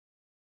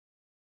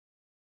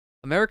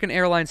 American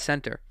Airlines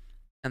Center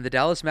and the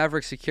Dallas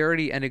Mavericks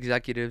security and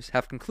executives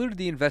have concluded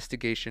the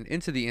investigation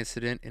into the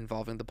incident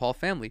involving the Paul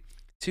family.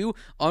 2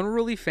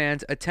 unruly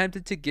fans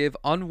attempted to give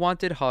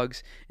unwanted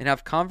hugs and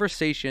have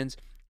conversations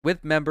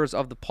with members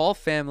of the Paul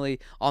family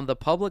on the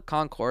public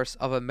concourse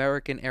of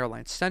American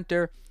Airlines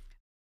Center.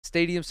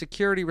 Stadium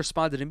security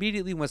responded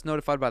immediately when was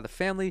notified by the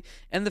family,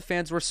 and the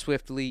fans were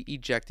swiftly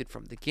ejected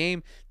from the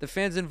game. The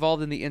fans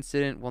involved in the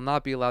incident will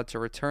not be allowed to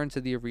return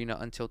to the arena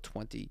until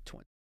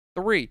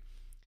 2023.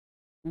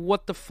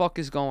 What the fuck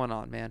is going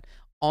on, man?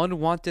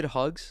 Unwanted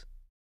hugs?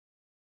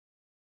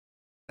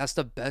 That's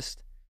the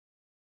best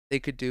they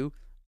could do?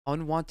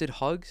 Unwanted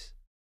hugs?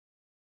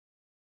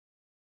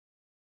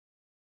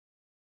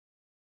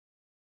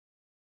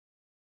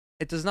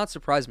 It does not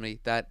surprise me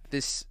that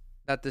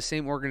the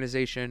same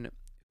organization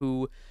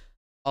who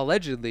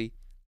allegedly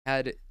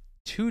had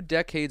 2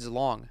 decades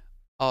long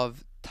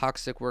of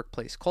toxic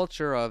workplace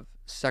culture, of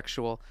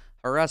sexual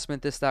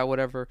harassment, this, that,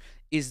 whatever,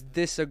 is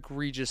this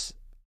egregious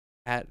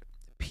at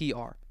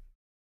PR.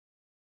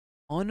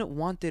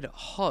 Unwanted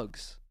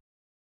hugs.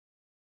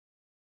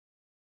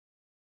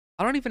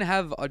 I don't even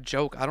have a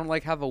joke. I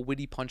don't have a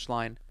witty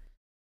punchline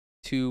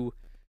to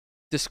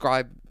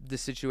describe the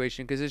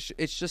situation, because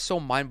it's just so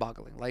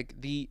mind-boggling. Like,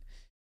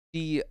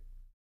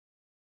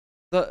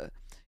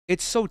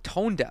 it's so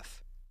tone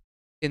deaf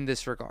in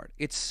this regard.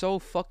 It's so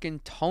fucking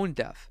tone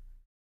deaf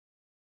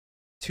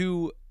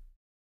to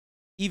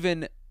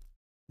even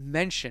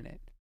mention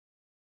it.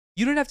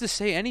 You don't have to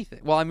say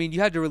anything. Well, I mean, you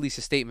had to release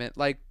a statement.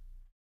 Like,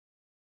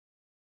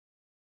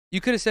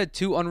 you could have said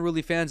 2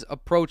 unruly fans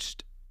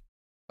approached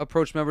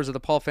members of the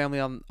Paul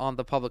family on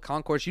the public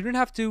concourse. You didn't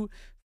have to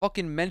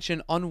fucking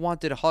mention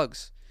unwanted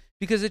hugs,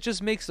 because it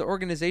just makes the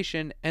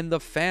organization and the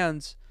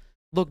fans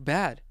look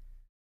bad.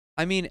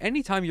 I mean,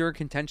 anytime you're in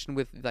contention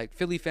with like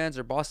Philly fans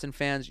or Boston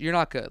fans, you're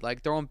not good.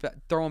 Like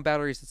throwing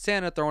batteries at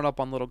Santa, throwing up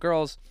on little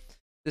girls,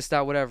 this,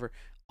 that, whatever.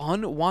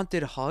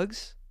 Unwanted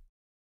hugs,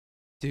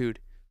 dude.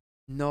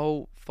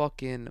 No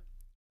fucking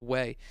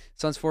way.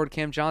 Suns forward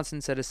Cam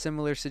Johnson said a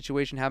similar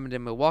situation happened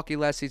in Milwaukee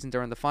last season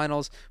during the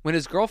finals when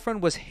his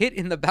girlfriend was hit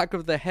in the back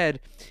of the head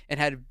and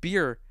had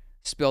beer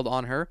spilled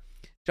on her.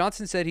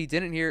 Johnson said he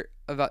didn't hear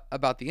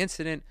about the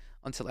incident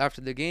until after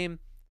the game.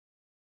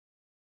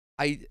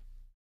 I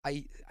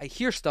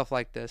hear stuff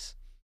like this,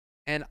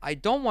 and I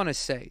don't want to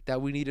say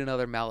that we need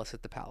another Malice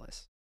at the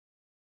Palace.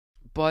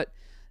 But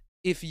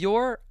if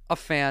you're a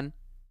fan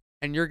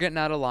and you're getting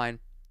out of line,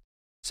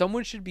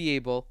 someone should be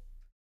able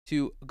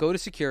to go to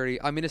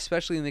security. I mean,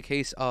 especially in the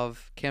case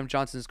of Cam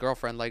Johnson's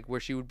girlfriend, like where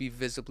she would be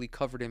visibly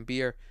covered in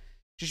beer.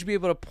 She should be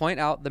able to point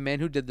out the man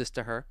who did this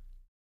to her.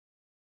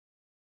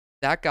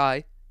 That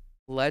guy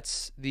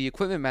lets the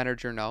equipment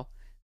manager know.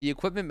 The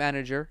equipment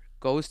manager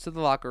goes to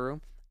the locker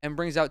room and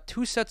brings out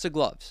 2 sets of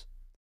gloves.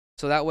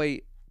 So that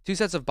way, 2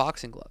 sets of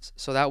boxing gloves.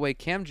 So that way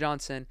Cam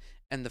Johnson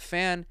and the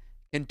fan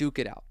can duke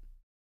it out.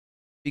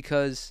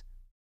 Because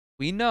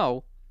we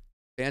know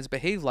fans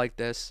behave like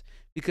this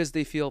because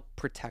they feel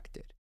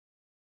protected.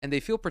 And they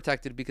feel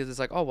protected because it's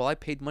like, oh, well, I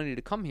paid money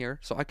to come here,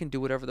 so I can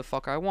do whatever the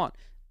fuck I want.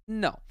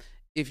 No.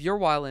 If you're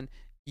wildin',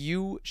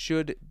 you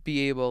should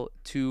be able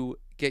to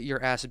get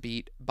your ass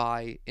beat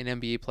by an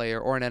NBA player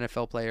or an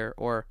NFL player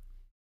or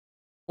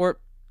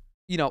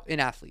an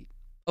athlete.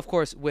 Of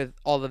course, with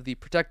all of the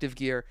protective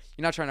gear,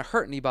 you're not trying to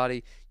hurt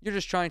anybody. You're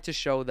just trying to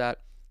show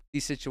that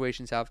these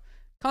situations have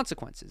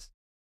consequences.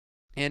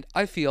 And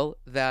I feel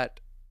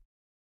that,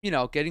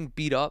 getting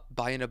beat up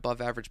by an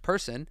above average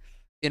person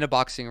in a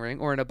boxing ring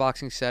or in a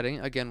boxing setting,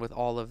 again with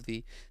all of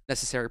the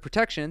necessary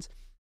protections,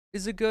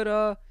 is a good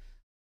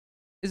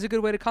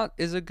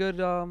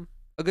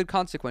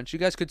consequence. You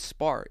guys could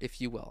spar,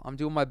 if you will. I'm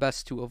doing my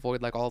best to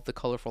avoid like all of the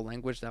colorful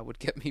language that would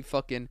get me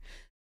fucking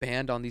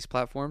banned on these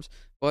platforms,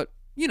 but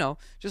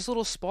just a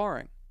little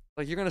sparring.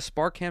 Like, you're gonna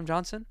spar Cam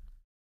Johnson,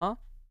 huh?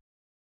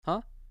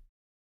 Are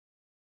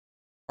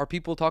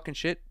people talking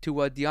shit to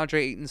DeAndre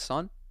Ayton's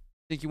son?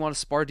 Think you want to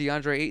spar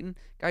DeAndre Ayton?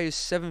 Guy is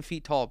 7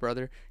 feet tall,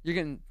 brother. You're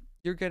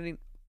getting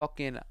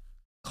fucking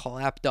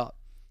clapped up.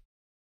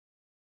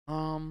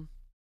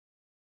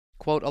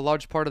 Quote, a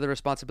large part of the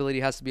responsibility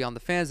has to be on the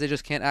fans. They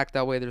just can't act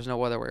that way. There's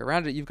no other way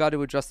around it. You've got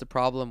to address the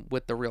problem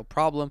with the real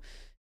problem.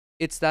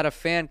 It's that a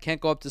fan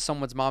can't go up to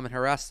someone's mom and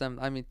harass them.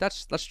 I mean,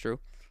 that's true.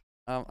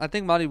 I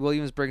think Monty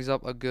Williams brings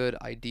up a good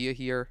idea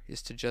here,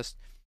 is to just,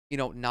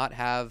 not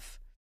have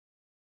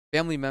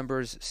family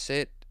members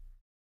sit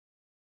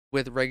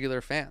with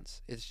regular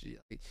fans. It's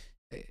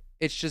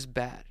just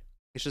bad.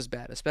 It's just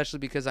bad, especially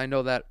because I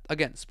know that,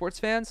 again, sports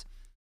fans,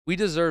 we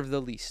deserve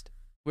the least.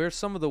 We're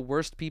some of the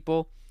worst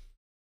people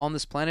on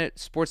this planet.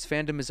 Sports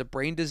fandom is a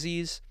brain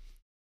disease,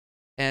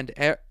 and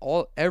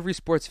every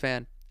sports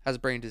fan has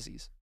brain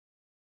disease.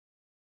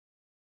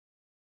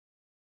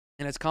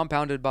 And it's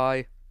compounded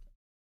by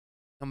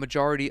a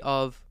majority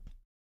of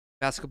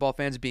basketball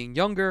fans being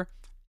younger,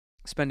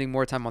 spending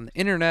more time on the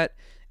internet,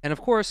 and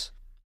of course,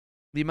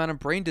 the amount of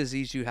brain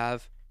disease you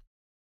have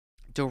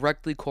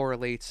directly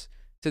correlates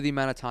to the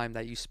amount of time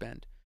that you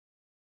spend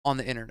on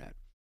the internet.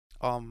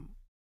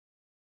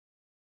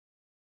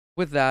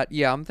 With that,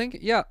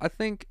 I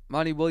think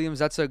Monty Williams,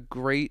 that's a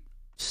great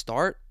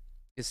start,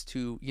 is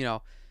to,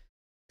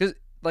 because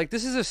like,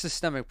 this is a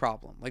systemic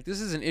problem. Like, this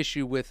is an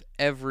issue with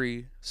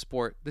every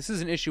sport.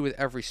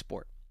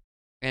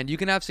 And you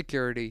can have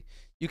security,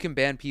 you can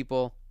ban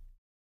people,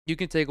 you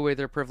can take away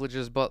their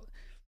privileges, but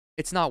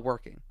it's not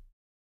working.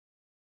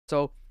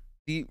 So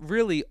the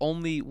really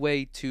only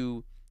way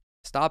to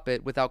stop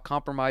it without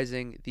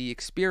compromising the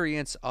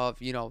experience of,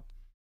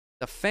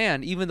 the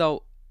fan, even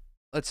though,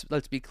 let's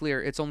be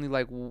clear, it's only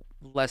like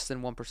less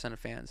than 1% of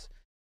fans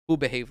who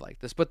behave like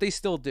this, but they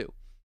still do,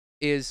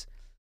 is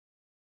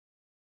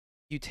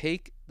you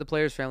take the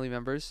players' family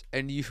members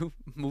and you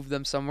move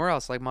them somewhere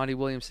else, like Monty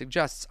Williams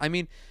suggests. I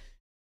mean,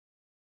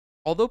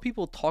 although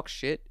people talk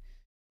shit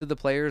to the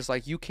players,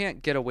 like, you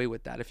can't get away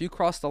with that. If you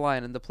cross the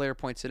line and the player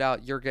points it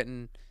out, you're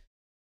getting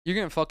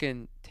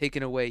fucking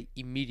taken away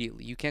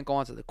immediately. You can't go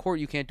onto the court.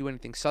 You can't do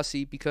anything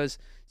sussy because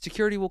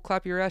security will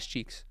clap your ass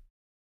cheeks.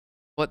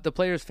 But the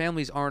players'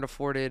 families aren't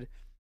afforded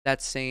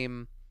that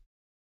same.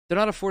 They're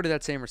not afforded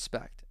that same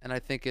respect, and I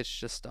think it's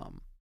just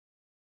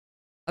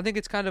I think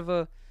it's kind of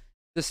a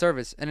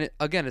disservice. And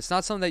again, it's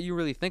not something that you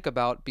really think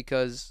about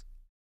because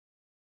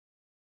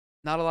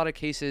not a lot of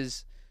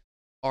cases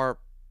are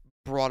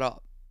brought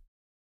up,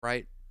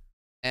 right?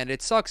 And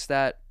it sucks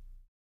that,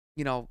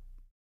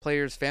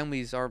 players'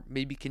 families are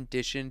maybe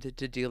conditioned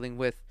to dealing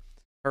with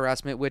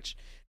harassment, which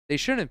they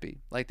shouldn't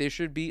be. Like, there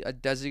should be a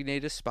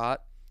designated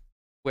spot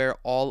where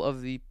all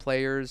of the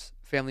players'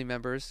 family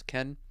members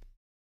can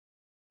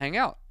hang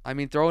out. I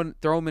mean, throw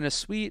them in a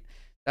suite.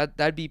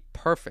 That'd be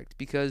perfect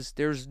because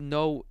there's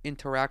no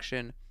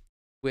interaction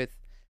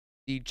with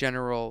the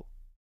general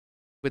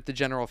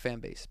fan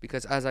base.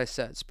 Because as I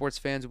said, sports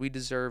fans, we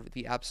deserve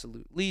the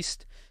absolute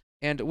least.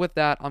 And with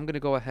that, I'm going to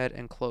go ahead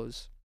and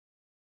close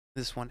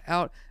this one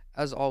out.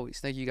 As always,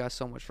 thank you guys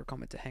so much for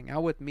coming to hang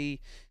out with me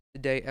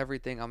today.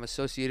 Everything I'm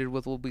associated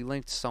with will be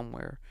linked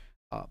somewhere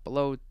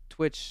below.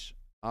 Twitch.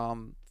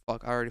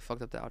 Fuck, I already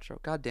fucked up the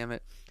outro. God damn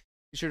it.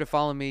 Be sure to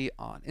follow me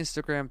on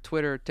Instagram,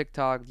 Twitter,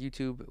 TikTok,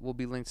 YouTube will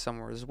be linked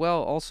somewhere as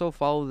well. Also,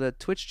 follow the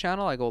Twitch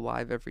channel. I go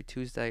live every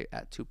Tuesday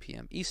at 2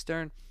 p.m.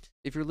 Eastern.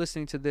 If you're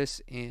listening to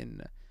this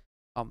in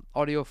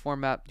audio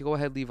format, go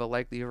ahead, leave a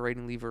like, leave a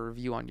rating, leave a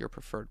review on your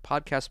preferred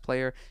podcast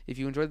player. If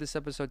you enjoyed this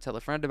episode, tell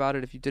a friend about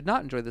it. If you did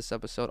not enjoy this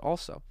episode,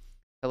 also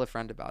tell a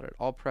friend about it.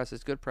 All press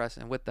is good press.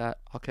 And with that,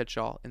 I'll catch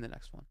y'all in the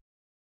next one.